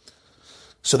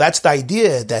 So that's the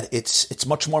idea that it's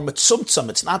much more mitzumtzum.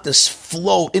 It's not this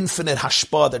flow, infinite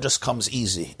hashpah that just comes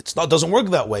easy. It doesn't work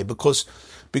that way because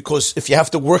if you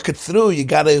have to work it through, you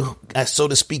got to, so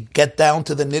to speak, get down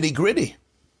to the nitty-gritty.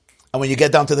 And when you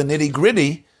get down to the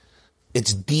nitty-gritty,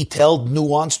 it's detailed,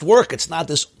 nuanced work. It's not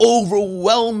this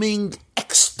overwhelming,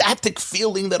 ecstatic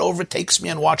feeling that overtakes me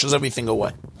and washes everything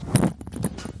away.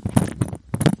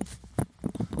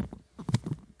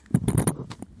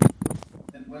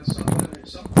 And when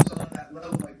someone's on that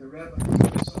level, like the Rebbe, even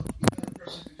a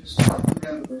person could just start the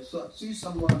Rebbe, or see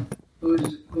someone who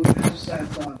has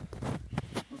that one,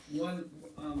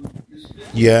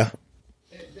 yeah.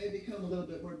 They become a little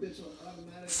bit more bittul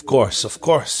automatically. Of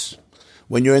course.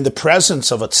 When you're in the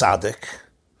presence of a tzaddik,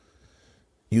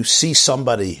 you see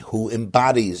somebody who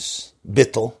embodies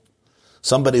bittul,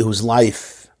 somebody whose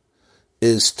life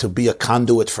is to be a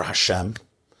conduit for Hashem.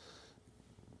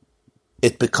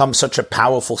 It becomes such a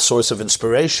powerful source of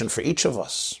inspiration for each of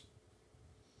us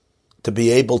to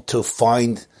be able to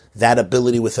find that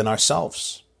ability within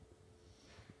ourselves.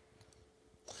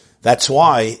 That's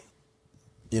why,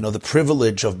 the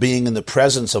privilege of being in the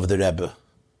presence of the Rebbe,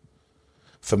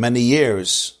 for many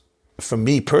years, for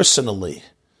me personally,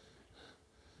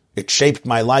 it shaped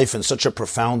my life in such a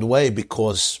profound way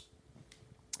because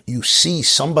you see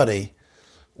somebody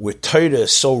where Torah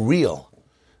is so real,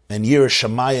 and Yiras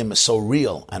Shamayim is so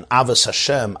real, and Avos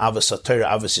Hashem, Avos HaTorah,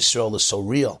 Avos Yisrael is so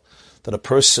real, that a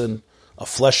person of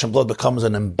flesh and blood becomes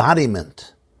an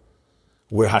embodiment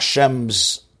where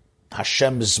Hashem's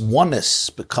oneness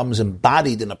becomes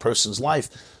embodied in a person's life.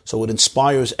 So it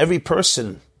inspires every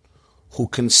person who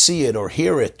can see it or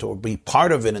hear it or be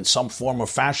part of it in some form or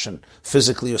fashion,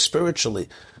 physically or spiritually,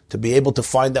 to be able to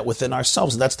find that within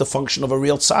ourselves. And that's the function of a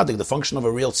real tzaddik. The function of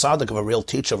a real tzaddik, of a real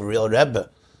teacher, of a real Rebbe,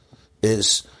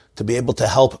 is to be able to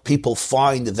help people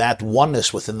find that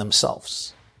oneness within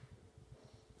themselves.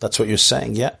 That's what you're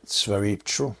saying. Yeah, it's very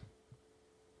true.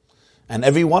 And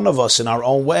every one of us in our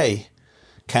own way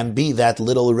can be that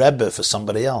little Rebbe for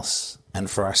somebody else and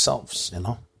for ourselves,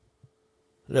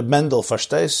 Reb Mendel,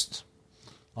 verstehst?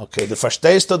 Okay, the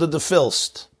verstehst oder the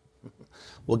filst?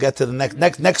 We'll get to the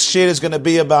next shir is going to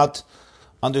be about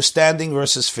understanding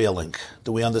versus feeling.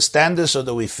 Do we understand this or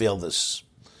do we feel this?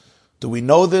 Do we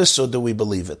know this or do we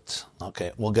believe it?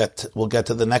 Okay, we'll get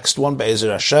to the next one,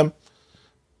 Be'ezer Hashem.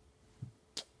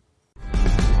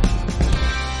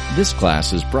 This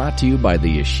class is brought to you by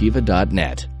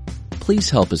theyeshiva.net. Please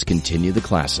help us continue the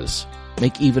classes.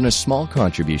 make even a small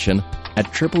contribution at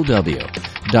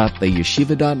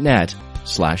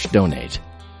www.theyeshiva.net/donate.